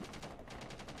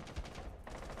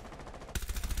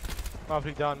 ما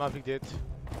فيك داون ما فيك ديت.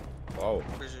 Wow.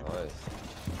 Busy. Nice.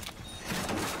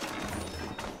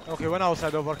 Okay, one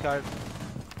outside of archive.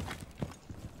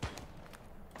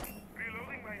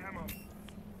 Reloading my ammo.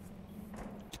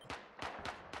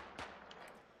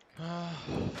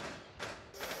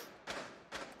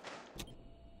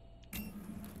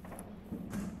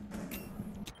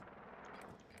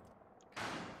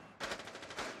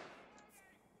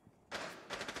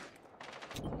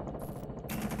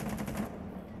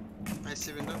 I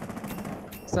see window.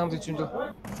 Sandwich window.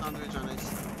 Sandwich on ice.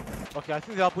 Okay, I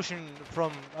think they are pushing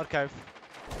from archive.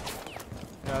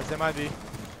 Yeah, they might be.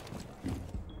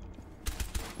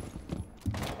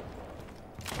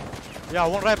 Yeah,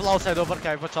 one rifle outside of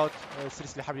archive, watch out.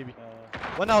 Seriously, حبيبي.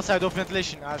 One outside of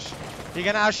ventilation, Ash. He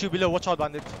gonna ash you below, watch out,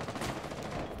 bandit.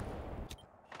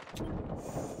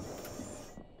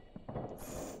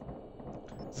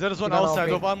 There is one outside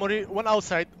of armory, one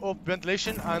outside of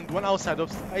ventilation, and one outside of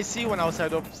IC, one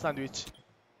outside of sandwich.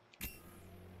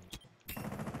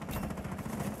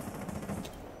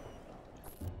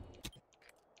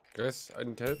 Guys, I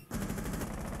need help.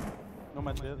 No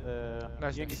man dead.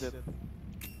 Nice, Yang nice. dead.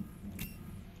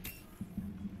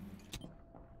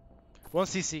 One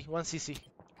CC, one CC.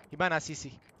 Hibana CC.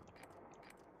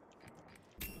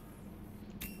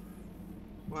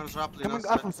 One's rappling Coming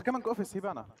outside. office, coming office,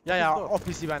 Hibana. Yeah, yeah, Office door.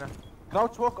 office Hibana.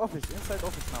 Crouch walk office, inside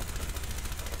office now.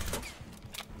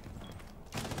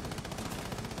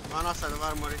 One outside of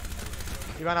armory.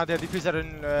 Even at the diffuser in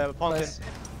fountain. Nice.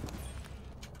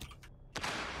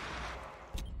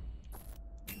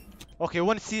 Okay,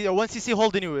 one CC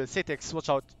holding you, Satex, watch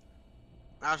out.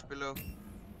 Ash below.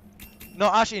 No,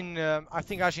 Ash in, I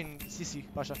think Ash in CC,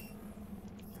 Pasha.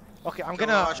 Okay, I'm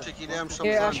gonna...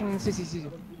 Yeah, Ash and CC.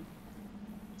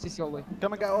 CC all the way.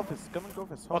 Coming out office, coming to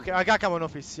office. Okay, I got come on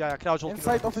office, yeah, crouch walking.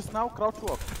 Inside office now, crouch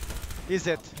walk. Is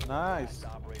it? Nice.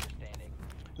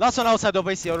 Last one outside of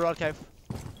AC or archive.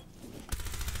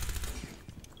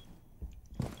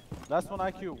 Last one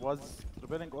IQ was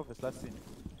rebelling office, last scene.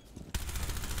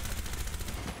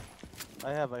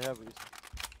 I have it.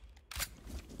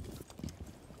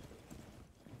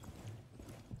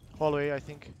 Hallway, I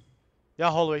think.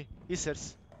 Yeah, hallway.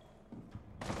 Easters.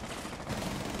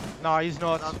 No, he's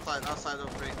not. Outside of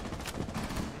break.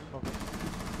 Okay.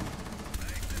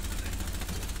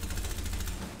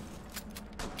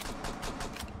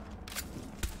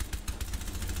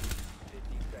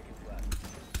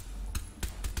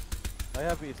 I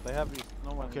have east.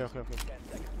 No one. Okay.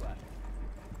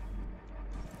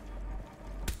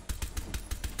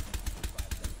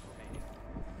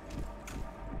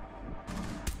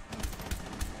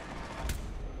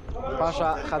 Pasha,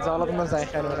 خزالت مزاي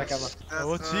خير ولا كمان.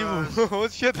 هو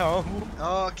شيء تمام.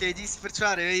 اوكي دي سبرت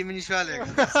شوارع هي مني شوالك.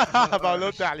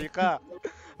 بعملوا تعليقات.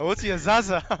 هو شيء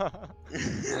زازا.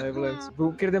 اي بليز.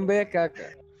 بو كردن بيك.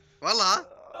 والله.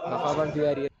 خبر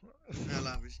دياري.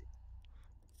 لا بشي.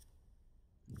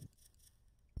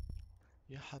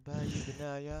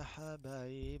 يا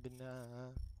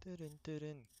حبايبنا ترن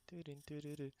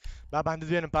بابا عندي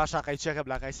دوين باشا قايتشك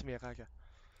بلا قايسمي قاكا.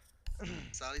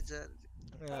 سالي جار.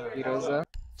 فيروزا.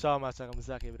 چاو ماچاقم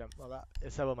زاكي برام والله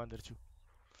حسابا من درچو.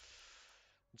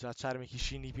 جا چارمێکی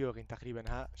شینی پێوەقین تقریبا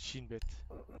ها شین بێت.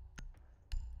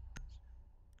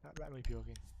 بعمل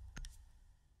پێوەقین.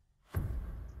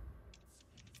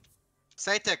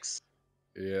 Satex.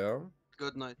 Yeah.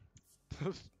 Good night.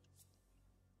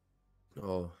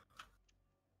 Oh.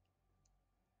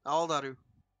 How old are you?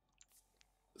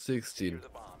 16.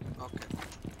 Okay.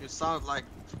 You sound like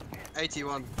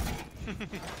 81.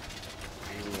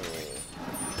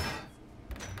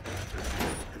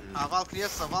 Valkyrie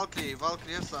essa.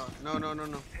 No.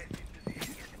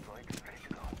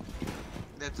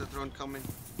 That's a drone coming.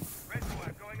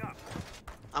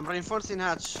 I'm reinforcing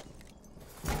hatch.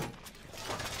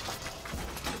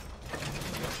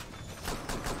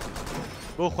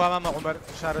 بۆ خوا مامە عومەر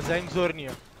شارەزاییم زۆر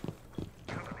نییە.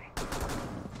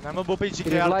 نامە بۆ پیجی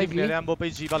کارتی بنێرە یان بۆ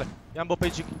پیجی بەڵێ یان بۆ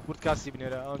پیجی کورتکاسی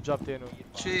بنێرە ئەوەنجا بتێنەوە.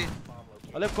 چی؟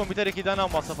 ئەڵێ کۆمپیوتەرێکی دانا و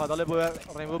ماسەفات ئەڵێ بۆ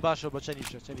ڕێنبۆ باشە بە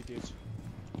چەندی پێچ.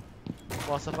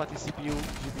 ماسەفاتی CPU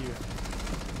GPU.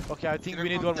 Okay, I think we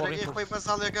need one more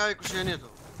reinforcement.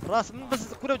 ڕاست من بەس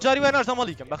کورە جاری وای ناشتە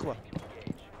مەڵیکەم بەخوا.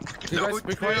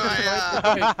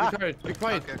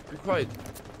 Be quiet.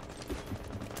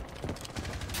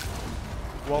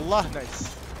 والله nice.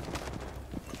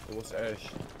 It was Ash.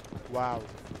 Wow.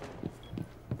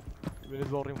 We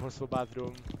need more reinforcements for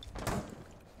bathroom.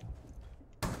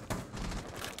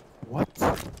 What?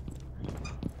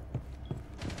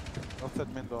 Offset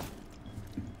main door.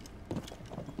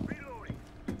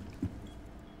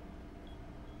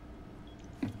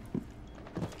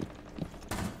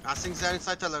 I think they're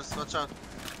inside tellers, watch out.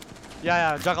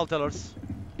 Yeah, juggle tellers.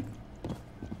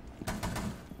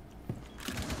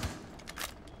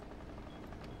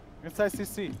 Inside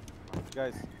CC,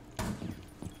 guys.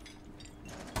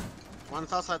 One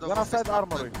outside of One outside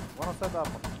armory.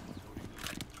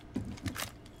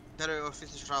 There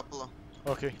office is Rapala.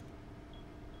 Okay.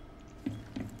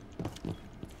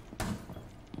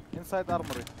 Inside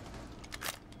armory.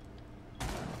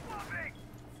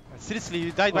 Seriously,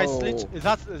 you died by Slitch? Is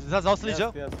that how Slitch?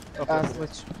 Yes. Okay.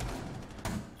 Slitch.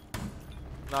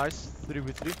 Nice.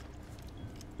 3v3.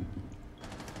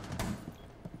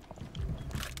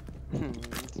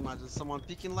 Imagine someone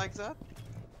peeking like that.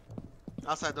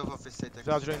 Outside of office, say take.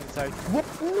 That's right inside.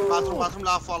 Bathroom,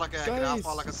 laugh all like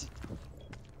a seat.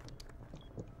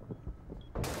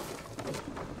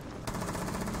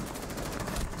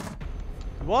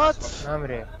 What?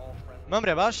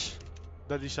 ممري باش.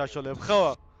 دادي شاشة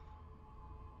بخوا.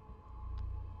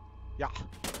 يا.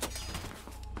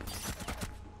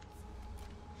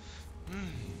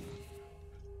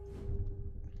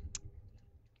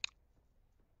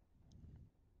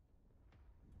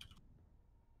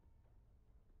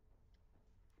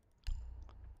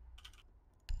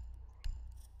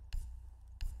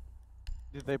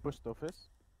 Did they push the office?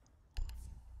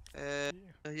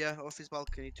 Yeah, office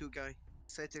balcony, 2 guy.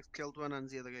 Satex killed one and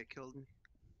the other guy killed me.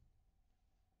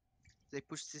 They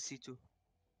pushed CC2.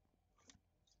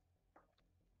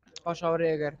 پاش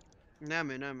ئەوەرەیەگەر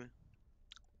نامێ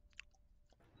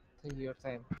take your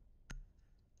time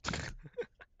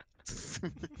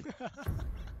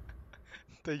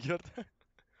تەگەرت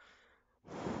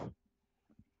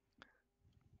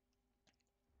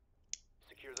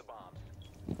Secure the bombs.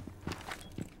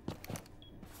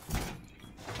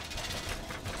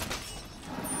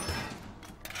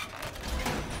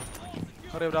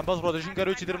 خەڕێبران بەس ڕۆدەژین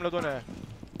گەروی درم لە دۆنایە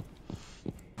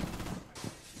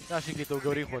ناشیکلیتەوە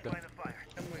گەوری خۆتە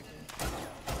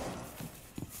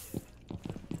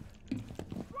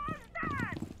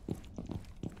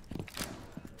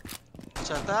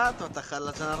چەتە تۆ تەخەل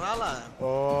لە جەنەڕاڵە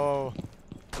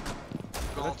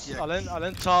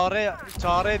ئەڵێن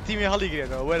چاڕێ تیمی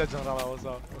هەڵیگرێتەوە وێ لە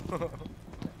جەنراڵەوەزا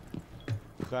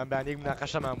خۆیان بەیانێک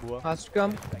مناقەشەمان بووە پاس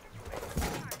بکەم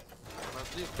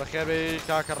بەخێر بێ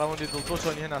کاکە ڕەوەندی دڵتۆ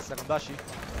چۆنی هێناسەکەم باشی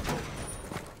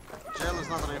Jail is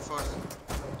not reinforced.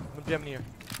 من پێم نییە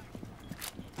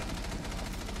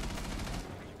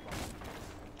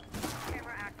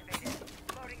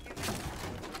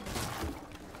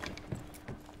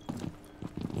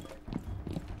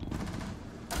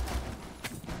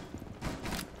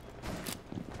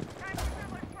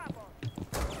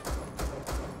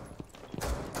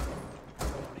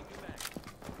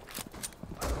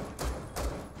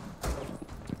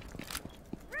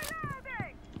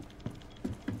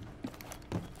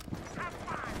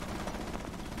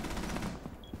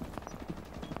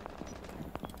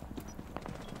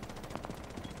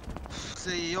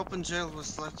They open jail with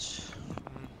sledge.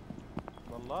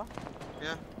 والله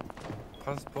Yeah.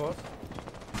 Transport.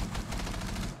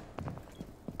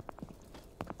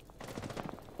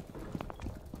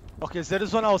 Okay, there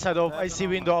is one outside of I see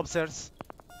window upstairs.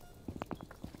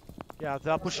 Yeah,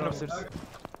 they are pushing upstairs.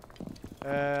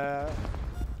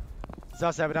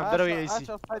 Zasa Abraham, there we AC. Ash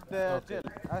outside the jail.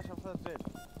 Ash outside jail.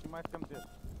 She might come jail.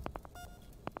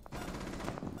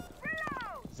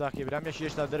 زاكي برام يشي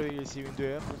يشتا دروي سي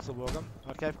ويندو فرصة بوغم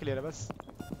هالكايف كليرة بس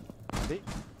دي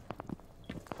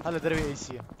هلا دروي اي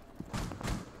سي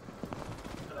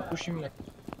وشي منك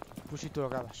وشي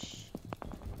توقع باش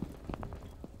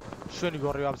شلون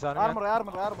يقول رياب زاني ارمري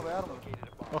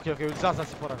اوكي زاسا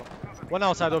سي فوركم one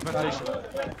outside of ventilation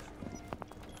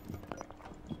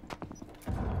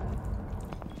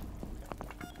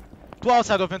two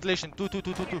outside of ventilation two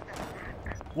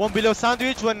one below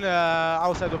sandwich one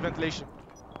outside of ventilation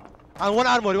and one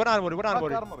armory two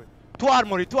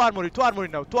armory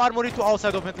now two armory two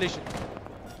outside of ventilation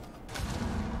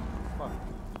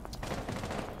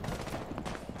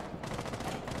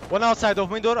one outside of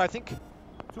window I think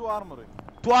two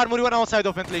armory one outside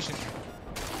of ventilation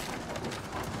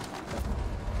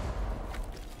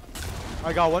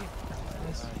I got one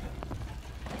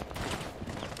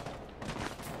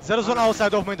there is one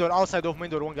outside of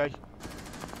window one guy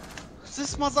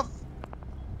This mother.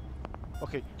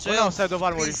 Okay, Jail. one outside of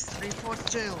armory. Reinforced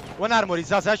jail. One armory,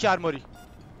 Zazachi armory.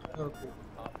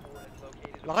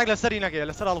 لغاية لسر هناك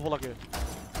لسر على فوق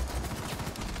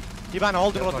يبان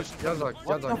holding rotation. Yazak,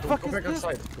 go back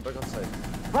outside.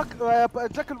 Fuck,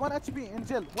 Jackal 1 HP in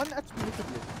jail. 1 HP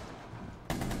literally.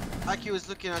 IQ is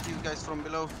looking at you guys from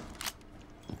below.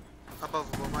 Above,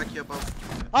 IQ above.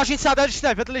 she's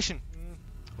inside, ventilation.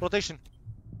 Rotation.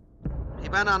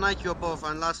 يبان on IQ above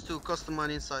and last two custom on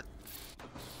inside.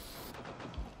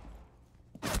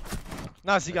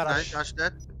 Nazi garage. Nice, Ash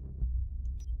dead.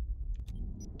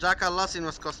 Jackal last in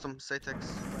was custom, Satex.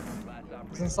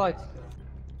 It's inside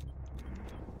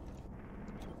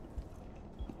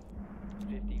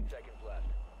 15 seconds left.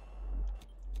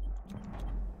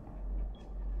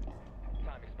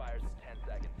 Time expires in 10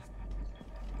 seconds.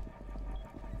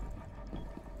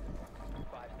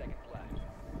 5 seconds left.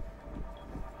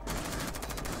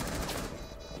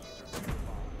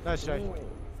 Nice try.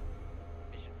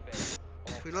 Mission failed.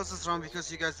 We lost this round because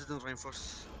you guys didn't reinforce.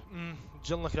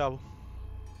 جلنا كرابو.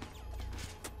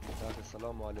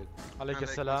 السلام عليكم. عليك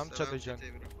السلام. تشد جن.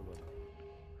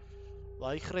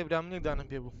 الله يخرب دامنك دانم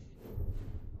بيبو.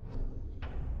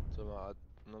 سمعت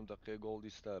نمدقي جولد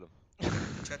يستاهل.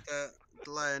 Chata,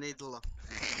 Allah, I need Allah.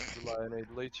 والله أنا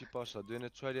ليتشي باشا دينا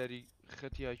تشارياري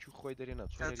ختي شو خوي دارينا.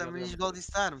 Chata, مش gold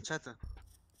يستاهل, Chata.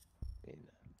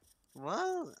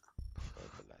 Well.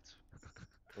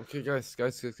 Okay, guys.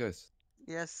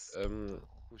 Yes.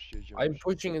 I'm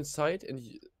pushing inside and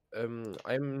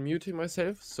I'm muting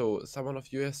myself, so someone of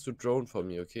you has to drone for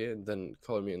me, okay? And then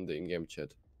call me in the in-game chat.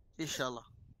 Inshallah.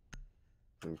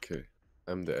 Okay.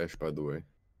 I'm the Ash, by the way.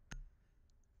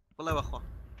 والله يا اخوان.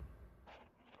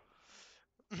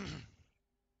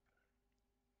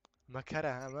 مكره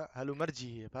اما هلو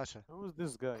مرجي باشا. Who's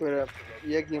this guy? كورة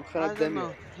يقني I بخانة don't دمي.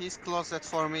 know. He's closet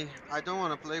for me. I don't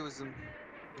want to play with him.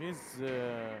 He's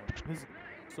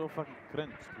so fucking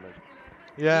cringe like.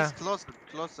 Yeah. He's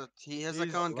closet. He has He's-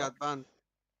 account got banned.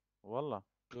 والله.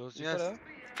 Yes.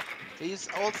 He's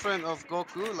old friend of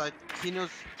Goku. Like he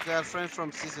knows they are friends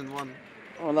from season 1.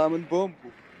 والله من بومبو.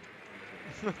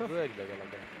 زويك ده قال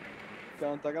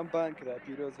كان تاقم بانكرا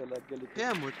بيروز ولا قلي.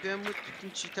 بيموت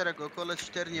تمشي ترى Goku ولا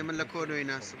تشترني من لكونو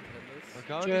يناسب.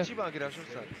 كان شي باقرا شو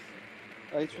صار؟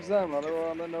 أي شو زعم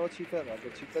والله أنا وشي ترى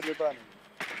يباني.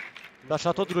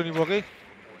 باشا تدروني بوقي.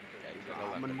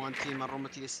 من مونتي من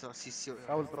رومتي سيسيو.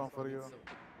 I will drone for you.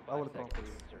 I will drone for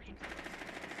you.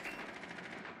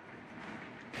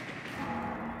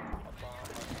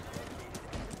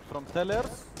 From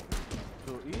tellers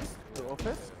to east to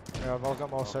office. Yeah,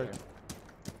 welcome outside.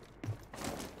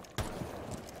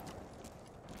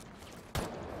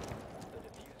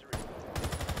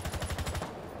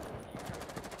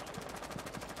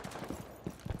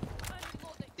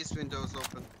 His window is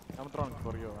open. I'm droning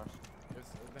for you, Ash. Yes,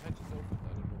 the hatch is open.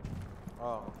 I don't know.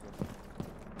 Oh, okay.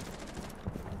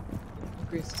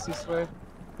 Okay, ceasefire.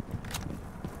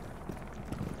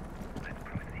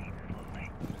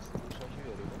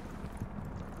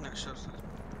 لا شو صار؟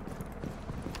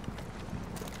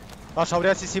 باشا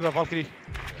وريا سي سي بفالكري.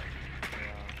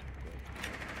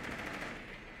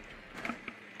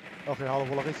 اوكي هذا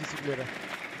والله غير سي سي بليره.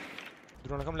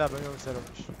 درون كم لعبه اليوم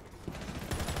سيرفش.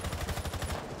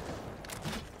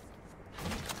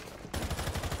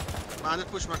 ما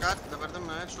عندك بوش مكات لبردم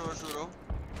معك شو رو.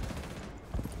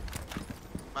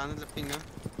 ما عندك لبينجا.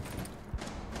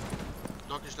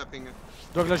 دوكش لبينجا.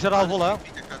 دوغ لجرا فولا.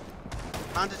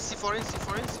 ما عندك C4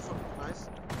 نايس.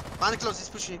 ما عندك كلوز he's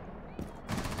pushing.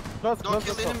 Close, Don't close,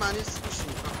 kill close. him man he's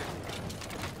pushing. Okay.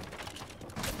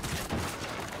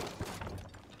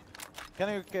 Can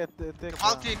you take?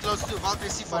 Valkyrie close too.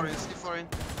 Valkyrie C4 in.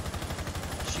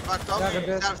 She backed up. Yeah,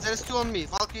 good. There's two on me.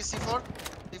 Valkyrie C4.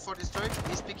 C4 destroyed.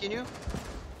 He's picking you.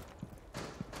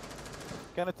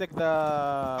 Can you take the?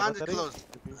 And battery? close.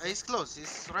 He's close.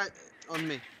 He's right on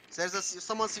me. There's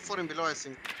someone C4 in below I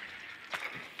think.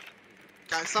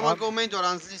 Can someone go main door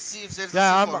and see if there's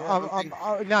Yeah, a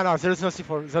C4? no, there is no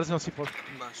C4. There is no C4.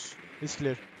 Bash. It's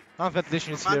clear.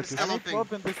 Ventilation is clear too. Still I on need to ping.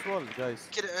 open this wall, guys.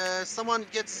 Someone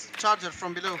gets charger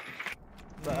from below.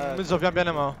 من زوفيان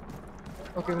بينا معه.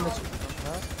 Okay, من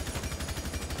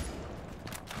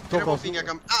Terrible ping I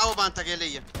come. Oh, banta che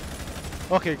lei.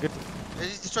 Okay, good.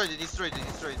 He's destroyed it.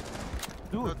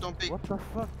 Dude, No, don't pick. what the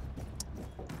fuck?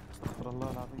 استغفر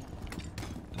الله العظيم.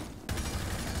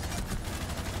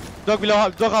 Dog below,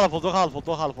 dog half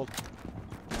full.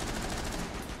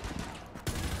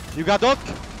 You got dog?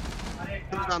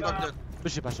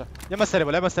 بشي باشا. يا مسري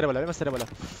ولا.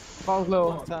 فاض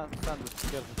له.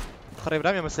 خري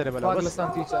ابراهيم يا مسري ولا. فاض له بس.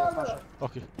 سانتيتشا فاشا.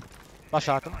 اوكي.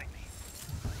 باشا عاكم.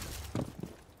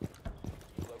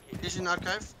 Is in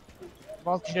archive.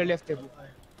 فاض تجري ليفت تيبل.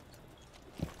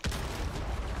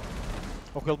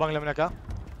 اوكي البانج لمنك ها.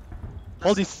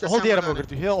 Hold the arrow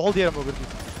hold the arrow.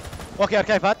 اوكي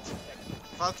اركايف هات.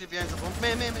 Valkyrie behind the bomb.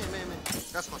 Me.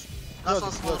 That's much. That's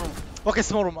one small room. اوكي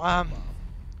small room.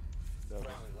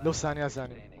 لو ثانية.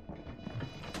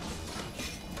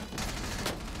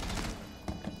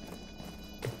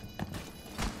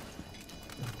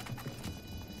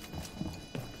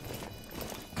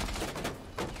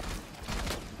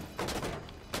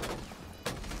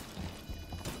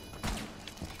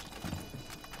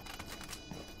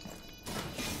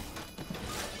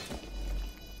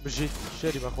 بجي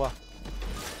شاري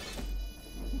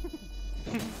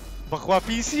بخوا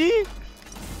بي سي.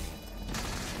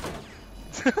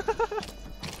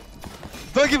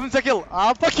 Don't give him the kill.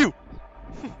 Fuck you.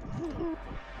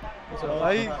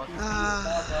 Aí.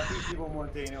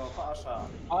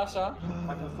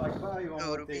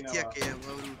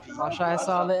 فاشا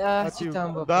صالح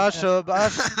تام باشا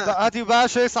هاتي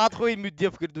باشا ساعات خوي مدي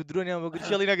افكر دروني ما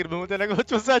قلت يلا نقرب بموت انا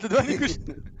قلت وساعد دواني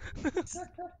كشت.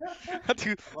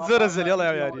 هاتي زرزل يلا يا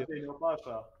عيال.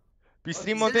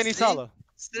 بيستريم مونتيني صاله.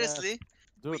 Seriously?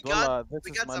 Dude, we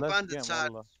got abandoned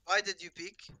charge. Why did you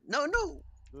pick? No.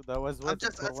 Dude, I was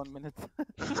waiting for 1 minute.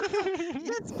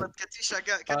 Yes, but Katisha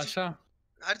got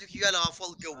عارف كي قالها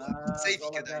فول قوة سيفي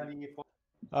كذا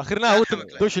اخرنا هو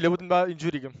دوش اللي ودن با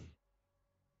انجوري قم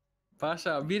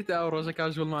باشا بيرت او روزا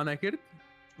كاجوال معنا كرت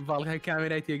فالغا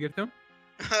كاميرا تي قرتم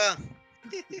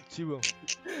شيبو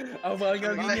او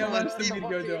فالغا مين ما نستمر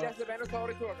جودو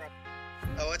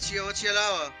اوتشي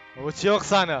لاوا اوتشي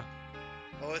وقصانا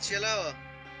اوتشي لاوا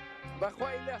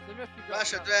باخوي لا سمعت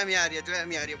باشا دوام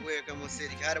ياري ابويا كم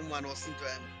وسيرك هرم وان وصلت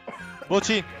دوام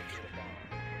بوتشي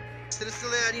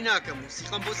سترسل یاری ناکەم و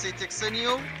سیخەم بۆ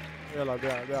سێتێکسەنیە و يلا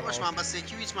بيع بيع خۆشمان بە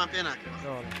سێکی و هیچمان پێ ناکەم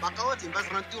باقەوەتیم بەس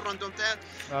ڕەنتی و ڕەندۆمتایە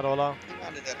نار والله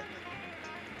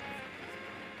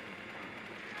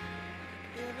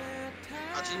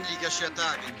ئەچین لیگە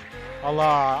شێتاگەن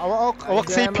الله ئەوە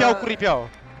قسەی پیا و کوڕی پیاوە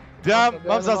بیا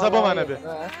مەبزازە بۆمانە بێ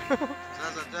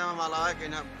زازە دەمە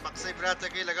ماڵاوەکەین بە قسەی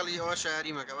براتەکەی لەگەڵی ئەوە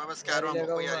شاری مەکە بە بەس کاروان بۆ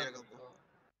خۆی یاری لەگەڵ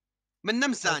من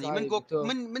نەمزانی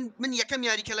من یەکەم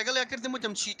یاریکە لەگەڵ یا کردم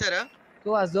وتم چیتەرە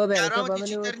تو از دو بيرك کارانتی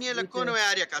چیتر نییە لە کۆنەوە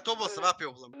یاریەکە تۆ بۆ سەبا پێ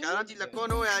بڵم کارانتی لە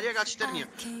کۆنەوە یاریەکە چیتر نییە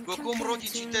گۆکۆم ڕۆتی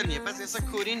چیتر نییە بەس ئێستا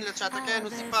کورین لە چاتەکەی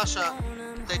نووسی پاشا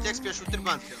تایتێکس پێشووتر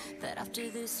باند کرد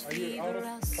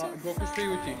گۆکوش پێی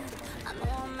وتی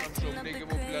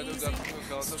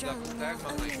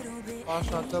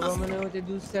پاشا تو با من وتی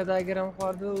دوست دایگرم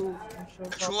خورد و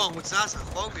شوان متساسە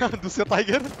خۆ دووسێ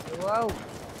تایگەر واو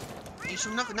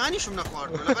ئیشم نانیشم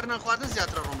نەخواردو لەبەر نەخواردن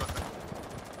زیاترە ڕۆم بەخەر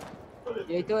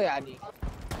یەی تۆ یعنی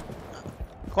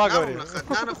خوا گەورەی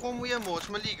نانە خۆم ویە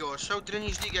مۆچمە لیگەوە شەو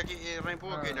درەنیش لیگەکی ڕێنبۆ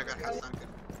گەینەکە حەسان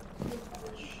کرد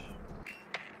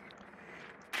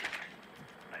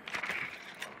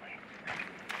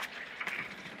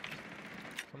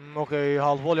ئۆکەی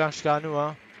هاڵبۆڵیان شکانووە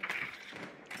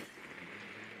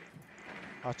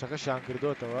هاچەکەشیان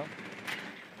کردوتەوە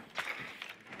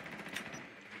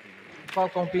پاڵ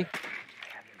کۆمپی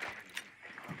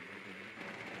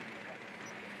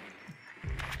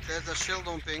There's a shield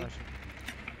on ping.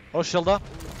 ئەو شێڵدا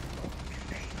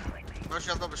ما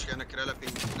شێڵدا بشکێنە کرا لە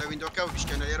پێنج لە ویندۆکە و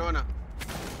بشکێنە لێرۆنە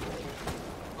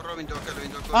بڕۆ ویندۆکە لە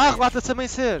ویندۆکە واتە چەمەی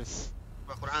سێرس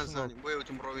بە قورعان زانی بۆیە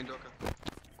وتم بڕۆ ویندۆکە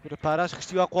کورە پاراش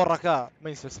خشتیوە قۆڕەکە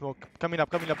مەیسەر سمۆک کەمینە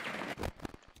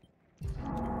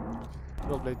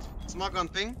roll blade smoke on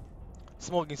ping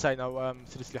smoke inside now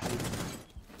seriously حبيبي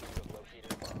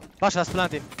Pasha has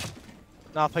planted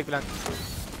now fake plant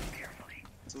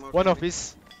one of this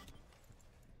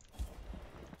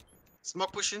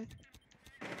smoke pushing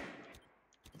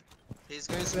he's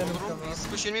going smoke room he's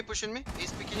pushing me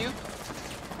he's picking you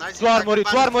nice two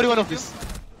armory one of this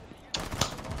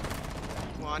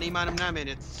واني ما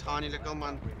نامێنێت هانی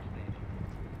لەگەڵمان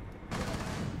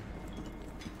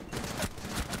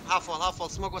half wall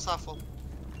smoke was half wall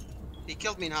he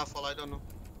killed me in half wall I don't know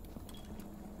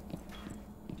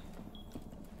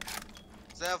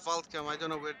they have vault cam I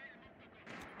don't know where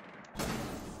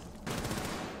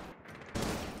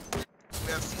we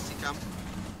have CC cam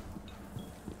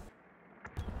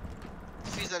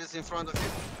diffuser is in front of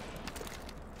you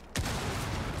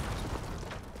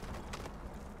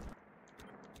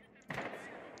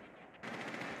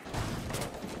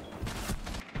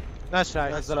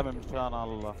ناشاي يا زلمه مشان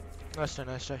الله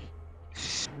ناشاي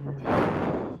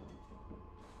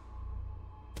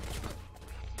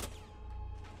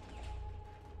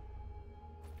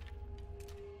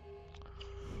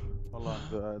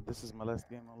والله this is my last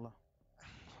game والله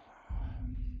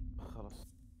خلاص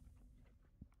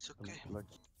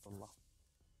والله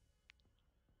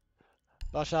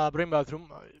باشا برين باثروم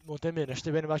مهتمين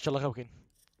اشتبين ما شاء الله خبكين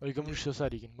ويقوم مش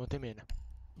ساريين مهتمين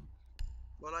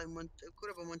والله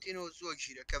كورة بمونتينو زوج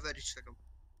شيرة كفاريش تكم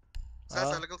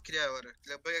ساسا لقلت كريا ورا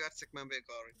لبيع عرسك من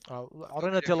بيكاري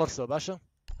عرنا تيلرسو باشا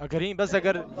اقرين بس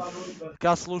اقر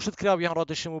كاسلوشت كراو يعني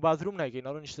رادشم وباثروم نايقين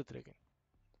ارون اشتتريقين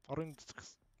ارون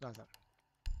لازم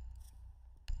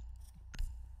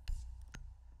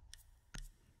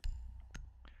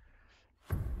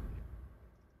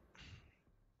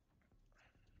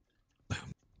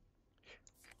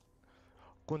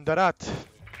كندرات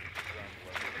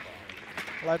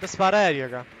والله بس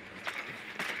باريريا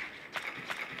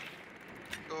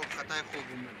خطاي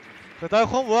خوبهم خطاي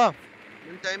خوب وا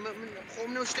من دائما من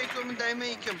خومنا وشتيتو من دائما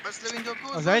يكم بس لو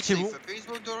ويندوكو زين شي بو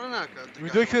فيسبوك دورناك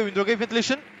ويندوكو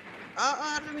فنتليشن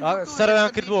سر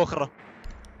كردو اخرى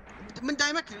من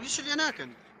دائما ليش اللي هناك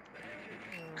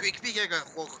كويك بيك يا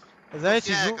خوخ زين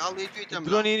شي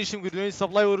درون ينشم درون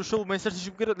سبلاي ورشو ما يصيرش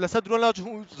يجيب لسه درون لا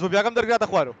زوبياكم درجات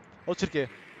اخوارو او شركه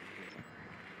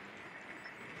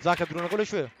ذاك درون اقول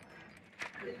شويه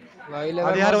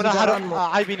هذه هرو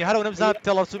عايبيني هرو نبزات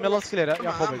تلرسو ميلس كليرا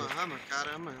يا خوبي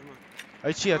كارما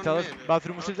اي شيء تلرس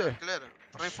باثروم مش كليرا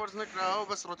رينفورس نقراو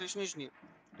بس روتيشن يجني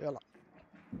يلا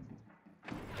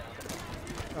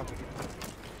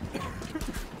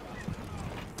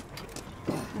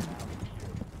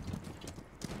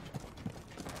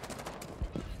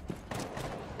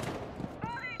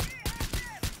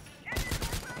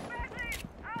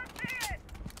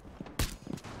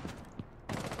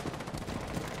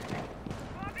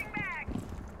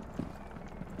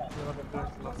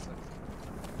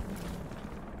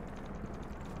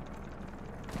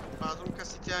معظم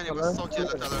كاسيتياني بس صوتي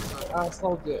لا تلرس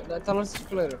صوتي لا تلرس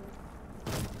كليرا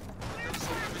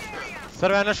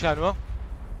سەرویان نەشکانوە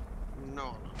No.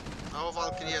 ئەوە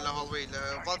ڤالکریە لە هەڵوەی لە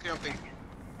ڤالکری پێی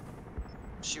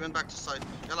She went back to side.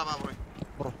 يلا بابا روي.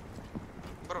 برو.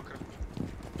 برو كرم.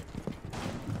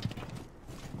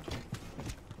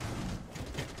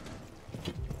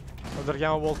 درجان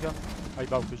وولكا. أي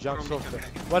باوكو جان سوفت.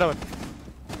 ولا.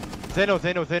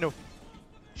 زينو.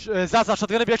 زازا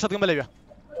شوت جنب شوت جنب ليبيا.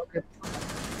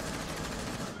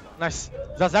 نايس.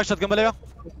 زازا شوت جنب ليبيا.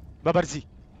 ببرزي.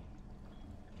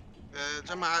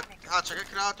 جماعة هات شكل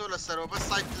كراتو للسرو بس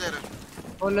سايد كليرر.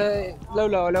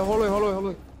 ولا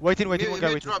هولوي. Waiting.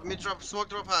 Mid drop, smoke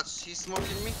drop hatch. He's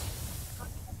smoking me.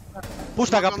 Push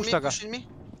taga. Pushing me.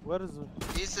 Where is it?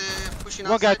 He's pushing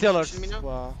One guy outside. tellers. Pushing me now.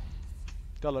 Wow.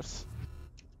 Tellers.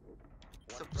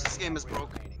 This game is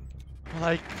broke.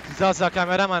 Like Zaza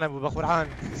cameraman أبو بخورعان.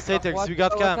 Statex we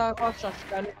got cam.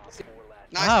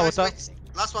 Nice. Wait.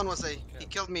 Last one was A. He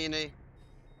killed me in A.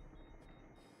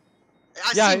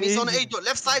 I see him. He's on A door.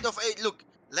 Left side of A. Look.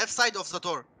 Left side of the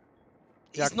door.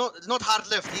 He's not hard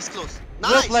left. He's close.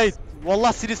 Nice. Played.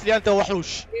 والله seriously أنت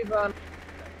وحوش.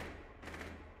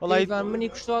 والله. إيفان مني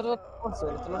كشتوات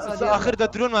آخر ده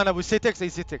درون معنا أبو Statex أي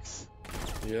Statex.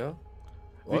 Yeah.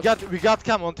 We got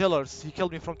cam on tellers. He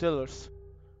killed me from tellers.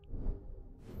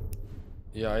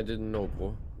 Yeah, I didn't know,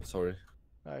 bro. Sorry.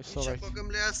 It's alright.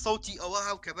 شكوكم لي صوتي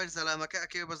أوها وكبر زلامك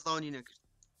أكيد بس داوني نكر.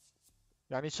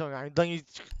 يعني شو يعني ضني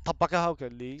طبقها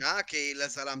وكلي. أكيد لا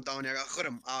سلام داوني يا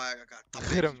خرم يا كات.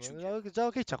 خرم.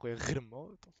 جاو كي تشاكوي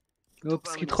خرم.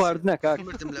 بسكيت خواردنا كاك.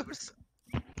 مرتم لبرس.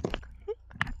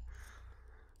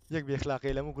 يك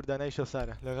بأخلاقي لمو كردانة شو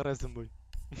صار لغرز زنبوي.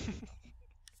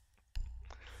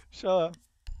 شو.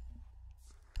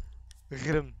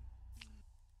 خرم.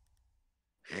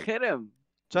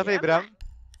 شافي إبراهيم.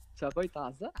 شافي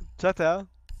تعزة. شاتا.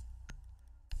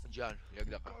 جان يك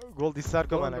دقيقة. جولدي ستار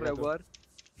كمان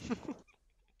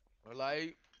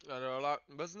والله والله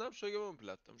بس نمشو جيمون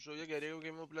بلات نمشو يجري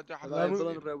وجيمون بلات يا حبايبي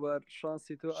والله ريوار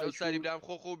شانسي تو شو صار إبراهيم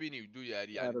خو بيني ودو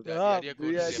ياري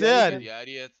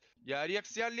ياري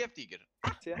سيان ليف تيجر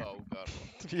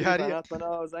ياري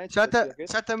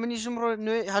شاتا مني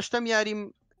جمرو هشتم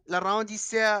ياري للراوندي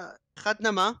سيا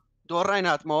خدنا ما دور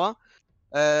راينات موا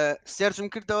سيرجم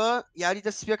كردوا ياري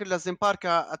دس فيك لازم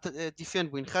باركا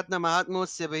ديفند بوين خدنا ما هات مو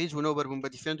سي بيج ونوبر بون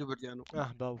بديفند وبرديانو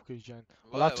باوكي جان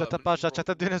والله شاتا باشا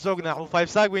شاتا دينا زوجنا و 5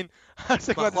 ساغوين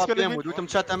بيموت وتم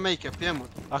شاتا ميك بيموت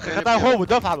اخي خطاي هو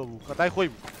دفع ابو خطاي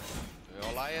خوي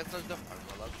والله يا استاذ دفع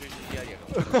والله بشوي ياري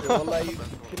والله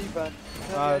كريفا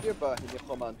ياري باهي اللي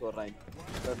خومان دور راين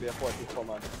بابي اخواتي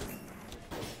خومان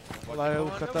والله هو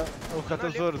خطا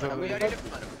زور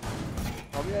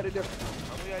ياري لف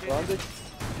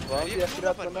راندي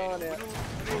اخيرات بنانه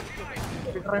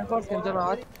رينفورس كم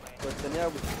جماعات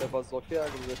والثانيه بتبصوا فيها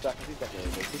قبل تاخذي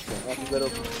تاخذي ما في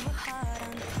ضرب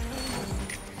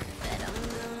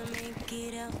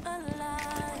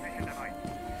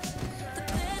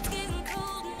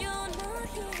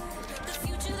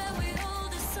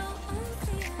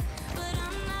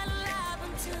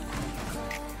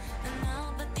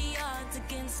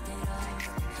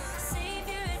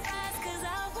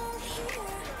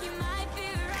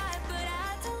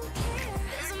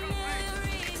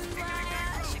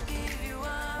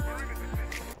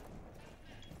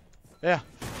Yeah.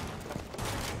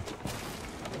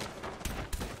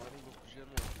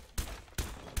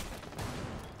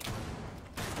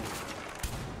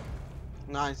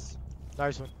 Nice.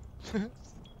 Nice one.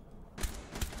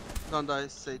 Don't die,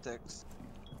 say text.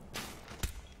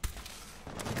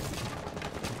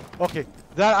 Okay,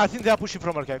 I think they are pushing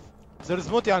from archive. There is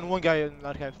Moti and one guy in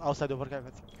archive, outside of archive,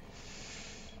 I think.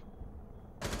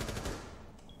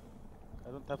 I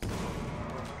don't have.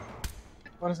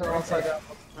 One is outside.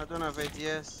 I don't have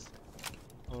ADS.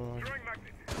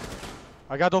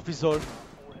 I got office door.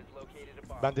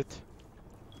 Bandit.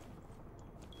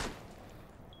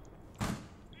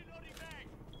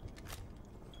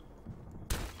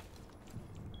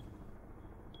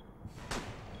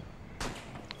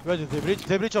 Where did they breach?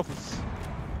 They breach office.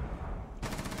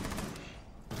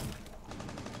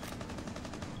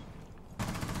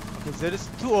 Okay, there is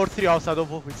 2 or 3 outside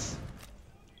of office.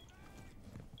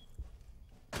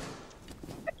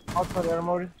 Outside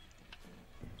armory.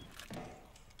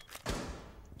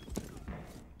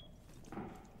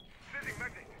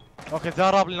 Okay, they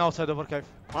are rappelling outside of archive.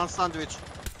 One sandwich.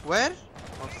 Where?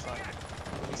 Outside.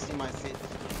 I see my feet.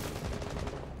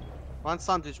 One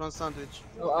sandwich.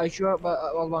 I sure, but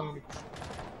one minute.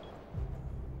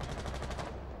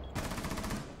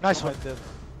 Nice one.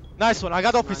 Nice one. I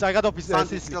got office.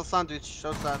 Sandwich, still sandwich.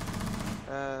 Show that.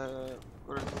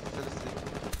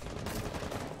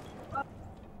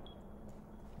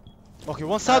 Okay,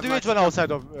 one sandwich, one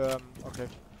outside of اوكي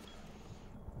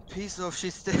piece of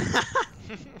shit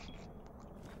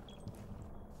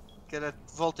كانت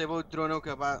فولتي بو درون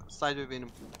اوكا با سايد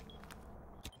بينهم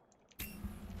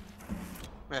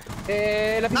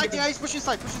لا نايتي ايس push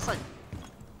inside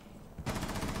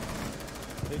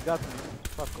They got me.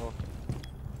 Fuck off.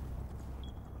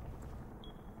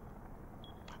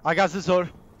 I got this door.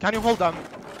 Can you hold them?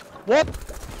 What?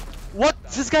 What?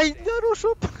 This guy? No,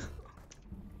 shop.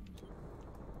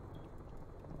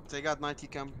 they got 90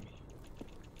 cam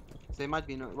they might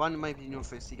be one might be no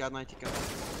face he got 90 cam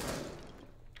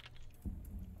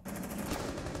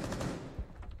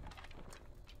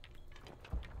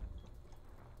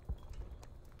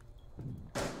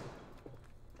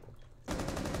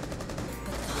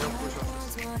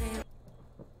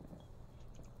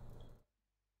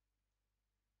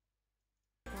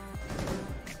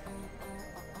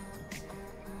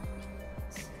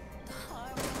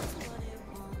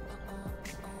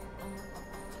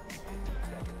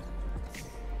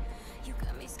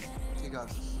got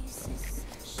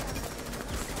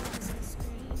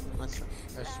nice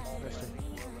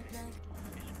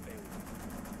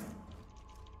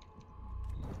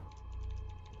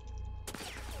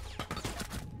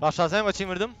Başlasayım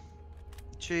açayım vurdum.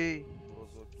 چی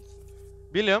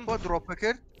Biliyorum. خود دروپ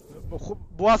کرد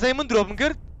Bu asayı mı drop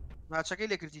کرد؟ ناچەکەی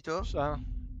لێ کردی تۆ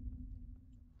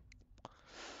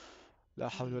لا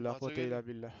حول ولا قوة إلا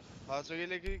بالله. هاچەکەی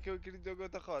لێکردی کردی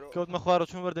دۆگۆتە خوارەوە كوت مخوارو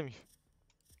شو بردمي؟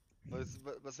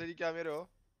 بەسەری کامێرەوە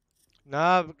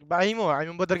نا بعيمو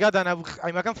عيمو بدرجات أنا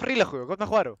عيما كان فري لأخوي كوت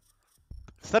مخوارو.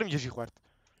 استرم يجي خوارت.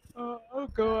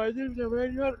 اوكي واجب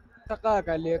جماهير تقاك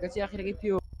اللي كتي اخر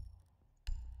بيو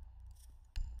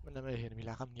من ما يهين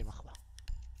ملا قمني مخبا.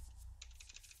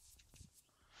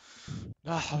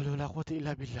 لا حول ولا قوة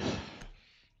إلا بالله.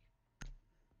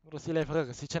 رسيلة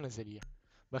فقط سيتشان نزلية.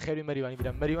 بخير مريوان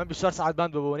برام مريوان بشار ساعات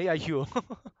باند ببوني ايكيو.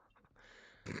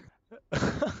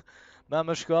 ما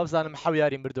مشكوب زانم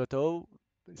حوياري مردوتو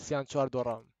سيان 4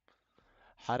 دورام.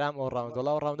 حرام اون راوند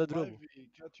والله اون راوند دروب.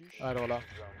 اه والله.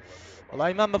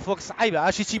 والله ماما فوكس عيبة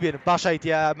عاشي تشي بينم باشايت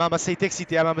يا ماما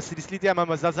سيتكسيت يا ماما سريسليت يا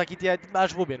ماما زازاكيت يا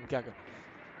باش بو بينم كاكا.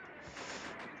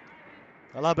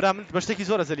 والله برام انت بشتكي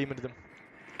زورا زلي مردم.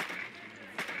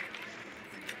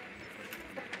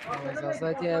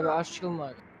 زازاتي بعش شكل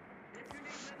ما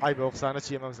عيبة وقصانة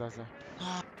شي مام زازا.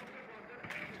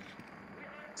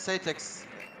 Satex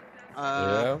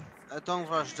don't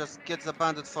rush just get the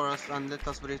bandit for us and let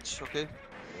us breach okay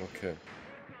Okay.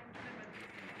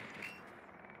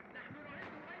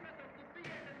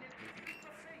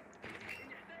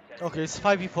 Okay, it's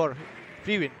 5v4.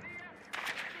 Free win.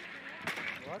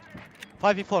 What?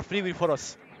 5v4, free win for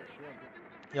us.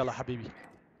 يلا حبيبي.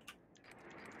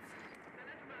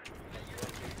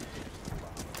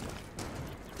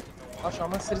 عشان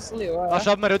ما تصير صلي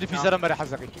اشرب مرة في زرع مرة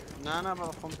حزقي. لا ما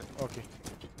بفهم اوكي.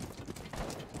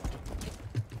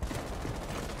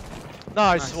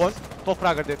 نايس ون. توب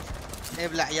فراجر ديت.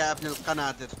 ابلع يا ابن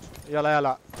القنادر.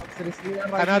 يلا.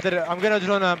 قنادر. I'm gonna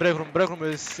drone break room. Break room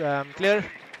is clear.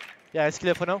 Yeah, it's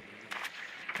clear for now.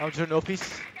 I'm drone office.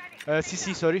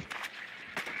 CC sorry.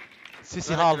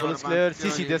 CC half is clear.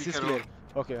 CC this is clear.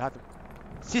 Okay, هات.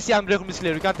 CC and break room is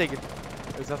clear. You can't take it.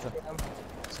 Exactly.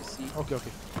 Okay.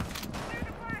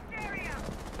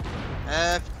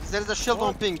 There is a shield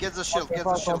on ping. Get the shield.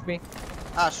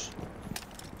 Ash.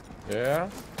 Yeah.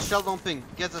 Shield on ping.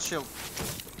 Get the shield.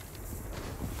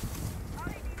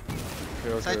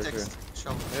 Okay. Satex.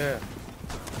 Shield. Yeah.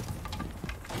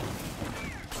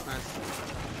 Nice.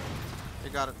 You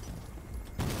got it.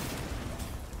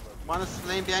 One is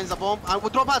laying behind the bomb. I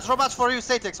will drop hatch for you,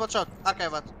 Satex. Watch out.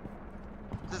 Archive hat.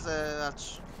 This is hatch.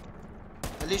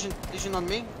 Legion on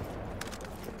me.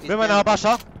 بما انها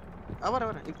باشا.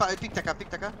 ورا.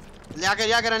 بيك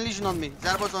Jäger and Legion on me.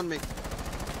 Zerbo's on me.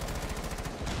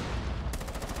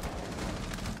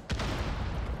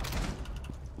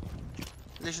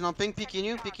 Legion on ping, peeking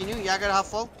you. Jäger half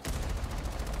full.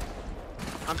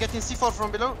 I'm getting C4 from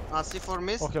below. C4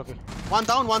 missed. Okay. One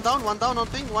down on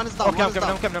ping. One is down. Okay, one is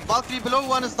down. I'm coming. Valkyrie below,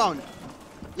 one is down.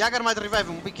 Jäger might revive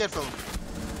him. Be careful.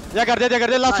 Jäger dead.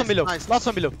 Last one below. Nice. Last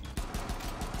one below.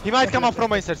 He might come up from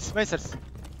Maesters.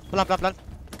 Plan.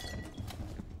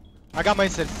 I got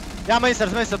Maesters. Yeah,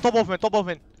 Maesters. Top of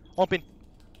man. On pin.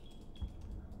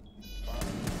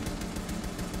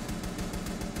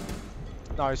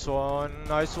 Nice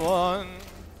one.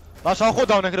 باشا خود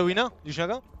داون كروينا ليش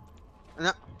نجا؟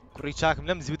 لا. كوريتشاك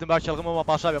نمزي بدنا باش الغم ما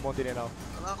باشا بموندين هنا.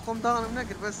 لا قوم داون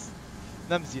منقر بس.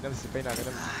 نمزي بيناك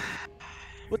نمزي.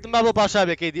 وتما بو باشا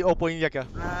بكيدي اوبوين يكا.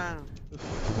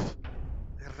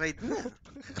 ريدنا.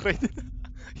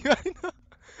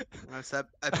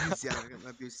 Abuse, yeah,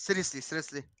 abuse. Seriously.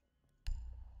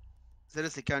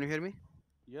 Seriously, can you hear me?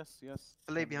 Yes.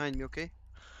 Play behind me, okay?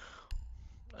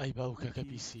 اي باوكا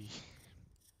كبي سي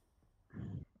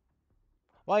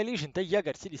واي ليش انت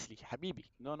ياقر سيريسلي حبيبي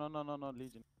No,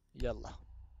 Legion. يلا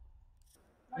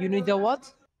You need a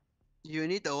what? You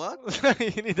need a what?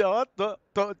 يني دوات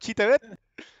تشي تبت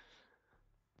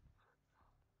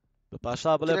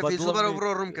باشا بلا كده في زبرة بظلمني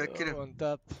وبرو رمكة كده.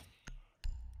 وانت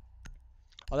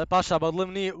هذا باشا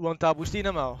بظلمني وانت ابوشتي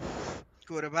نماو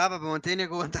كورة بابا بمونتينيا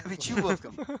جو انت بتشي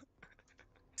بوفكم.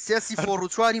 سياسي فور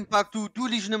وشوار امباكت دو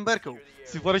ليجن بركو.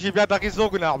 سيفورشي بيا باقي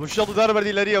زوقنا عبو الشغل دار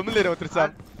بردي لاريا من ليرة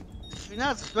وترسام في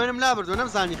ناس خوانم لابرد ونم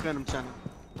زاني خوانم كان.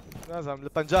 نازم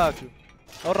لبنجاتو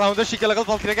الراوند شي كلا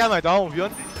غلط كده كان يداوم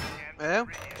فيون ايه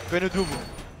بينو دوبو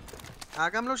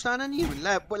اقام لوش انا نيم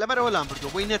لا مرة ولا بردو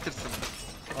وين ترسم.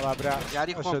 والله برا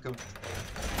يعني خوانكم.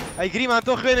 اي جريم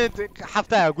انتو خينت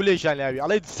حفتها قول لي شان لعبي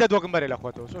الله يسد وقت مري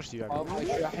لاخوته شو اشتي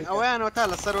اوان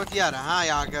وتالا سروت يارا ها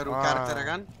يا عقرو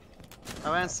كاركتر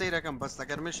اوان سيرا كم بس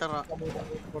تقر من شر.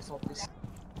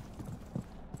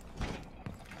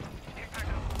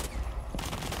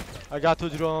 I got 2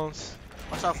 drones.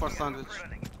 Watch out for sandwich.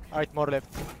 Alright, more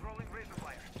left.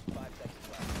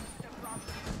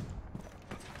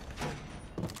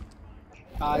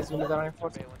 Guys, we need a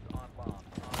reinforcement.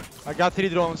 I got 3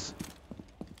 drones.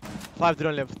 5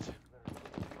 drone left.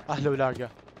 اهلا ولاقة.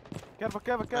 Careful.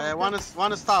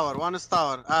 One is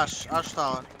tower. Ash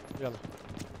tower. يلا.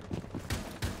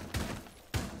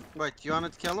 Wait, you wanna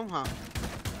kill him, huh?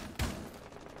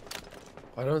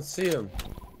 I don't see him.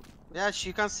 Yes,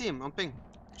 you can see him on ping.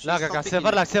 لاقة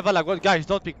سيفر لك guys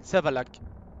don't pick سيفر لك.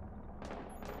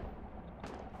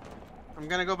 I'm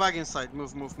gonna go back inside.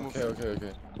 Move.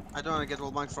 Okay. I don't wanna get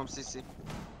wall bang from CC.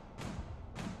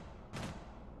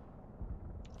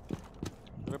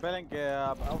 Rebelling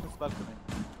out of balcony.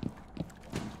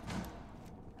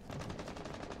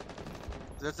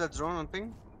 That's a drone on ping.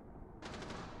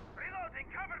 Reloading,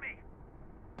 cover me.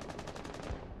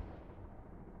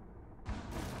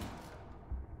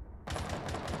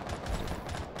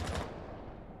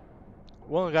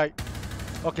 One guy.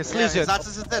 Okay, Yeah, Legion. his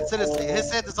Asus is dead, seriously. His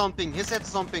head is on ping.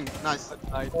 Nice.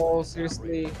 Oh,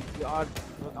 seriously, you are.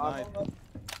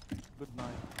 Good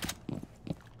night.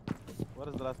 What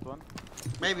is the last one?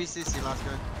 Maybe CC last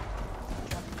guy.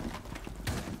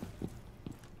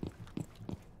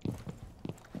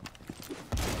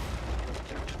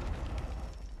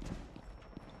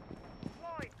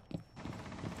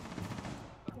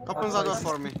 Open the door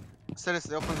for me.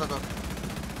 Seriously, open the door.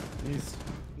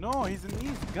 No, he's in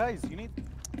east, guys. You need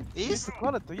East?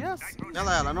 quality, yes.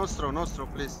 Yalla, no straw,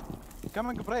 please.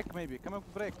 Coming break, maybe. Coming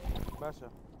break. Basha.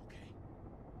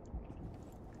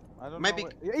 I don't Maybe.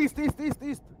 know. East.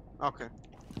 Okay.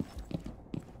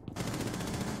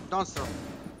 Don't straw.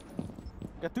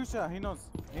 Katusha, he knows.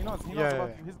 He knows Yeah.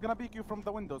 about you. He's gonna peek you from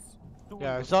the windows.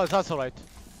 Yeah, Windows. that's alright.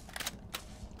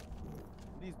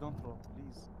 Please don't throw,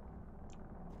 please.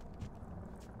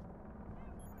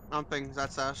 On ping,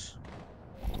 that's Ash.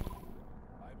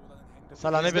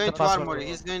 Salah He's نبي going to تباس armory,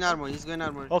 he's going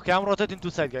armory. Okay, I'm rotating to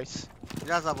side guys.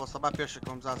 Zaza boss, ابا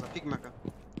بيشكم Zaza. Pick مكة.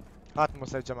 هات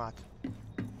مساعد جماعة.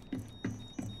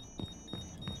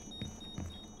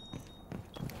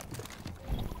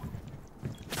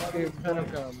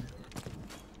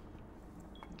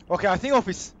 Okay, I think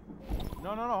office. No,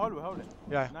 hallway.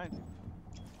 Yeah. 90.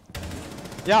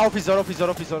 Yeah,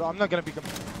 officer. I'm not gonna pick him.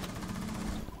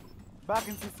 Back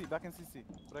in CC.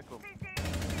 Break room.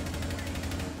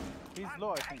 He's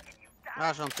low, I think.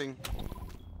 Ash on ping.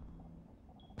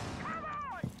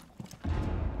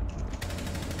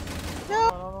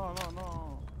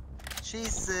 No.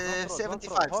 She's Don't throw.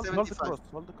 75.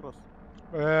 Hold the cross.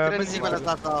 ترنزي ولا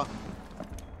تاتا.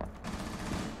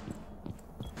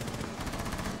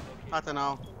 هات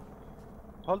now.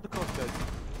 Hold the cross, guys.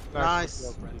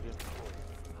 Nice.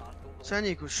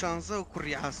 شانيكو الشانزة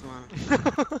وكوري عاسمان.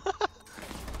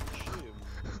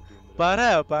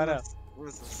 بارا.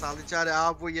 ساڵی جارێ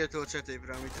ئابوو یێتەوە چێتەی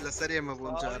برامی لە سەرێمە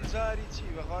بووم جارە. جاری چی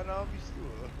بەخوانا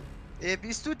بیستووە.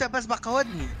 بیستوتە بەس بە قەوەت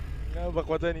نی.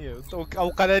 بەقوەتە نییە ئەو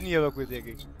قەلە نییە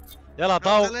بەکوێتێکی. یاڵا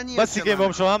تاو بەسی کەین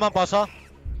بۆم شەوە هەمان پاشا.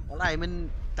 وەڵای من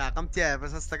تاقم تایە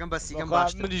بەس هەستەکەم بەسیکەم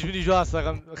باشتر. منیش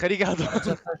جواستەکەم خەریکە هاتووە.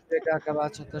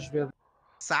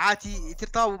 ساعاتی تر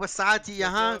تاو بە ساعاتی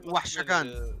یەها وەحشەکان.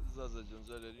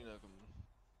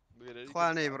 خوا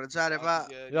نەیبڕە جارێ بە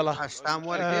يلا هەشتام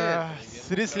وەرگێ.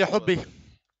 seriously حبي.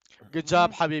 Good job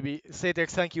حبيبي. Say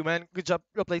thanks, thank you man. Good job.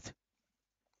 Well played.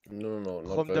 No, not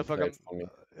خم very دفعة bright for me.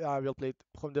 Yeah, well played.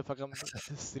 خم دفعة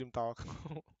الستريم تاعك.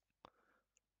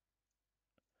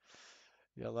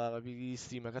 يلا بەبی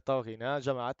ستیمەکە تاوکەینە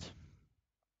جەماعەت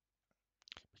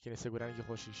بکەینە سێگورانێکی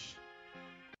خۆشیش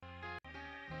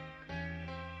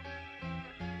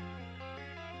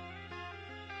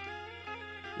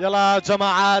يلا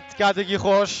جماعات کاتێکی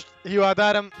خۆش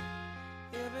هیوادارم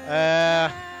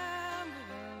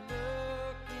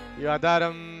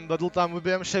بەدڵتان بوو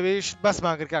بێم شەویش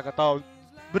بەسمان کرد کاکە تاو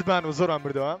بردمان و زۆرمان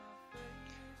بردەوە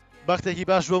بەختێکی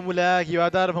باش بۆ مولە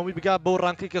هیوادارم هەمووی بگات بەو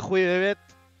ڕانکەی کە خۆی دەوێت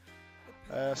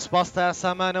سوپاس تا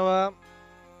سامانەوە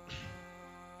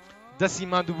دەستی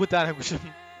ماندوو بووتان هەگوشم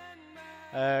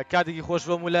کاتێکی خۆش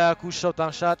بۆ مولە و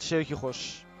شەوتان شاد شەوێکی خۆش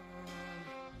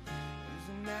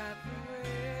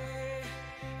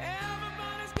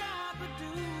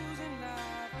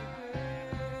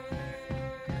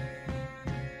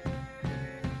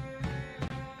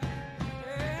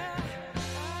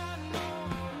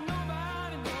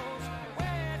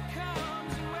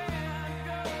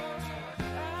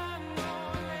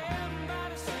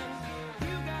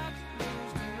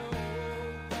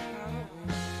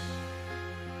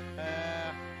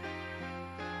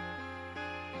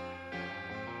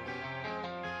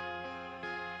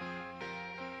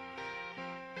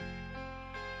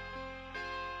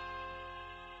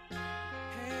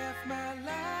My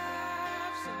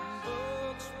life's in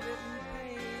books, written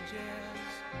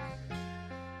pages.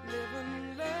 Live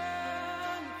and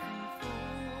learn from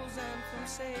fools and from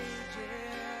sages.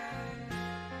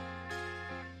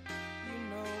 You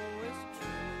know it's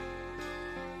true.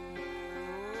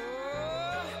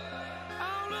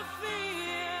 All the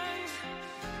things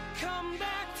come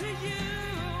back to you.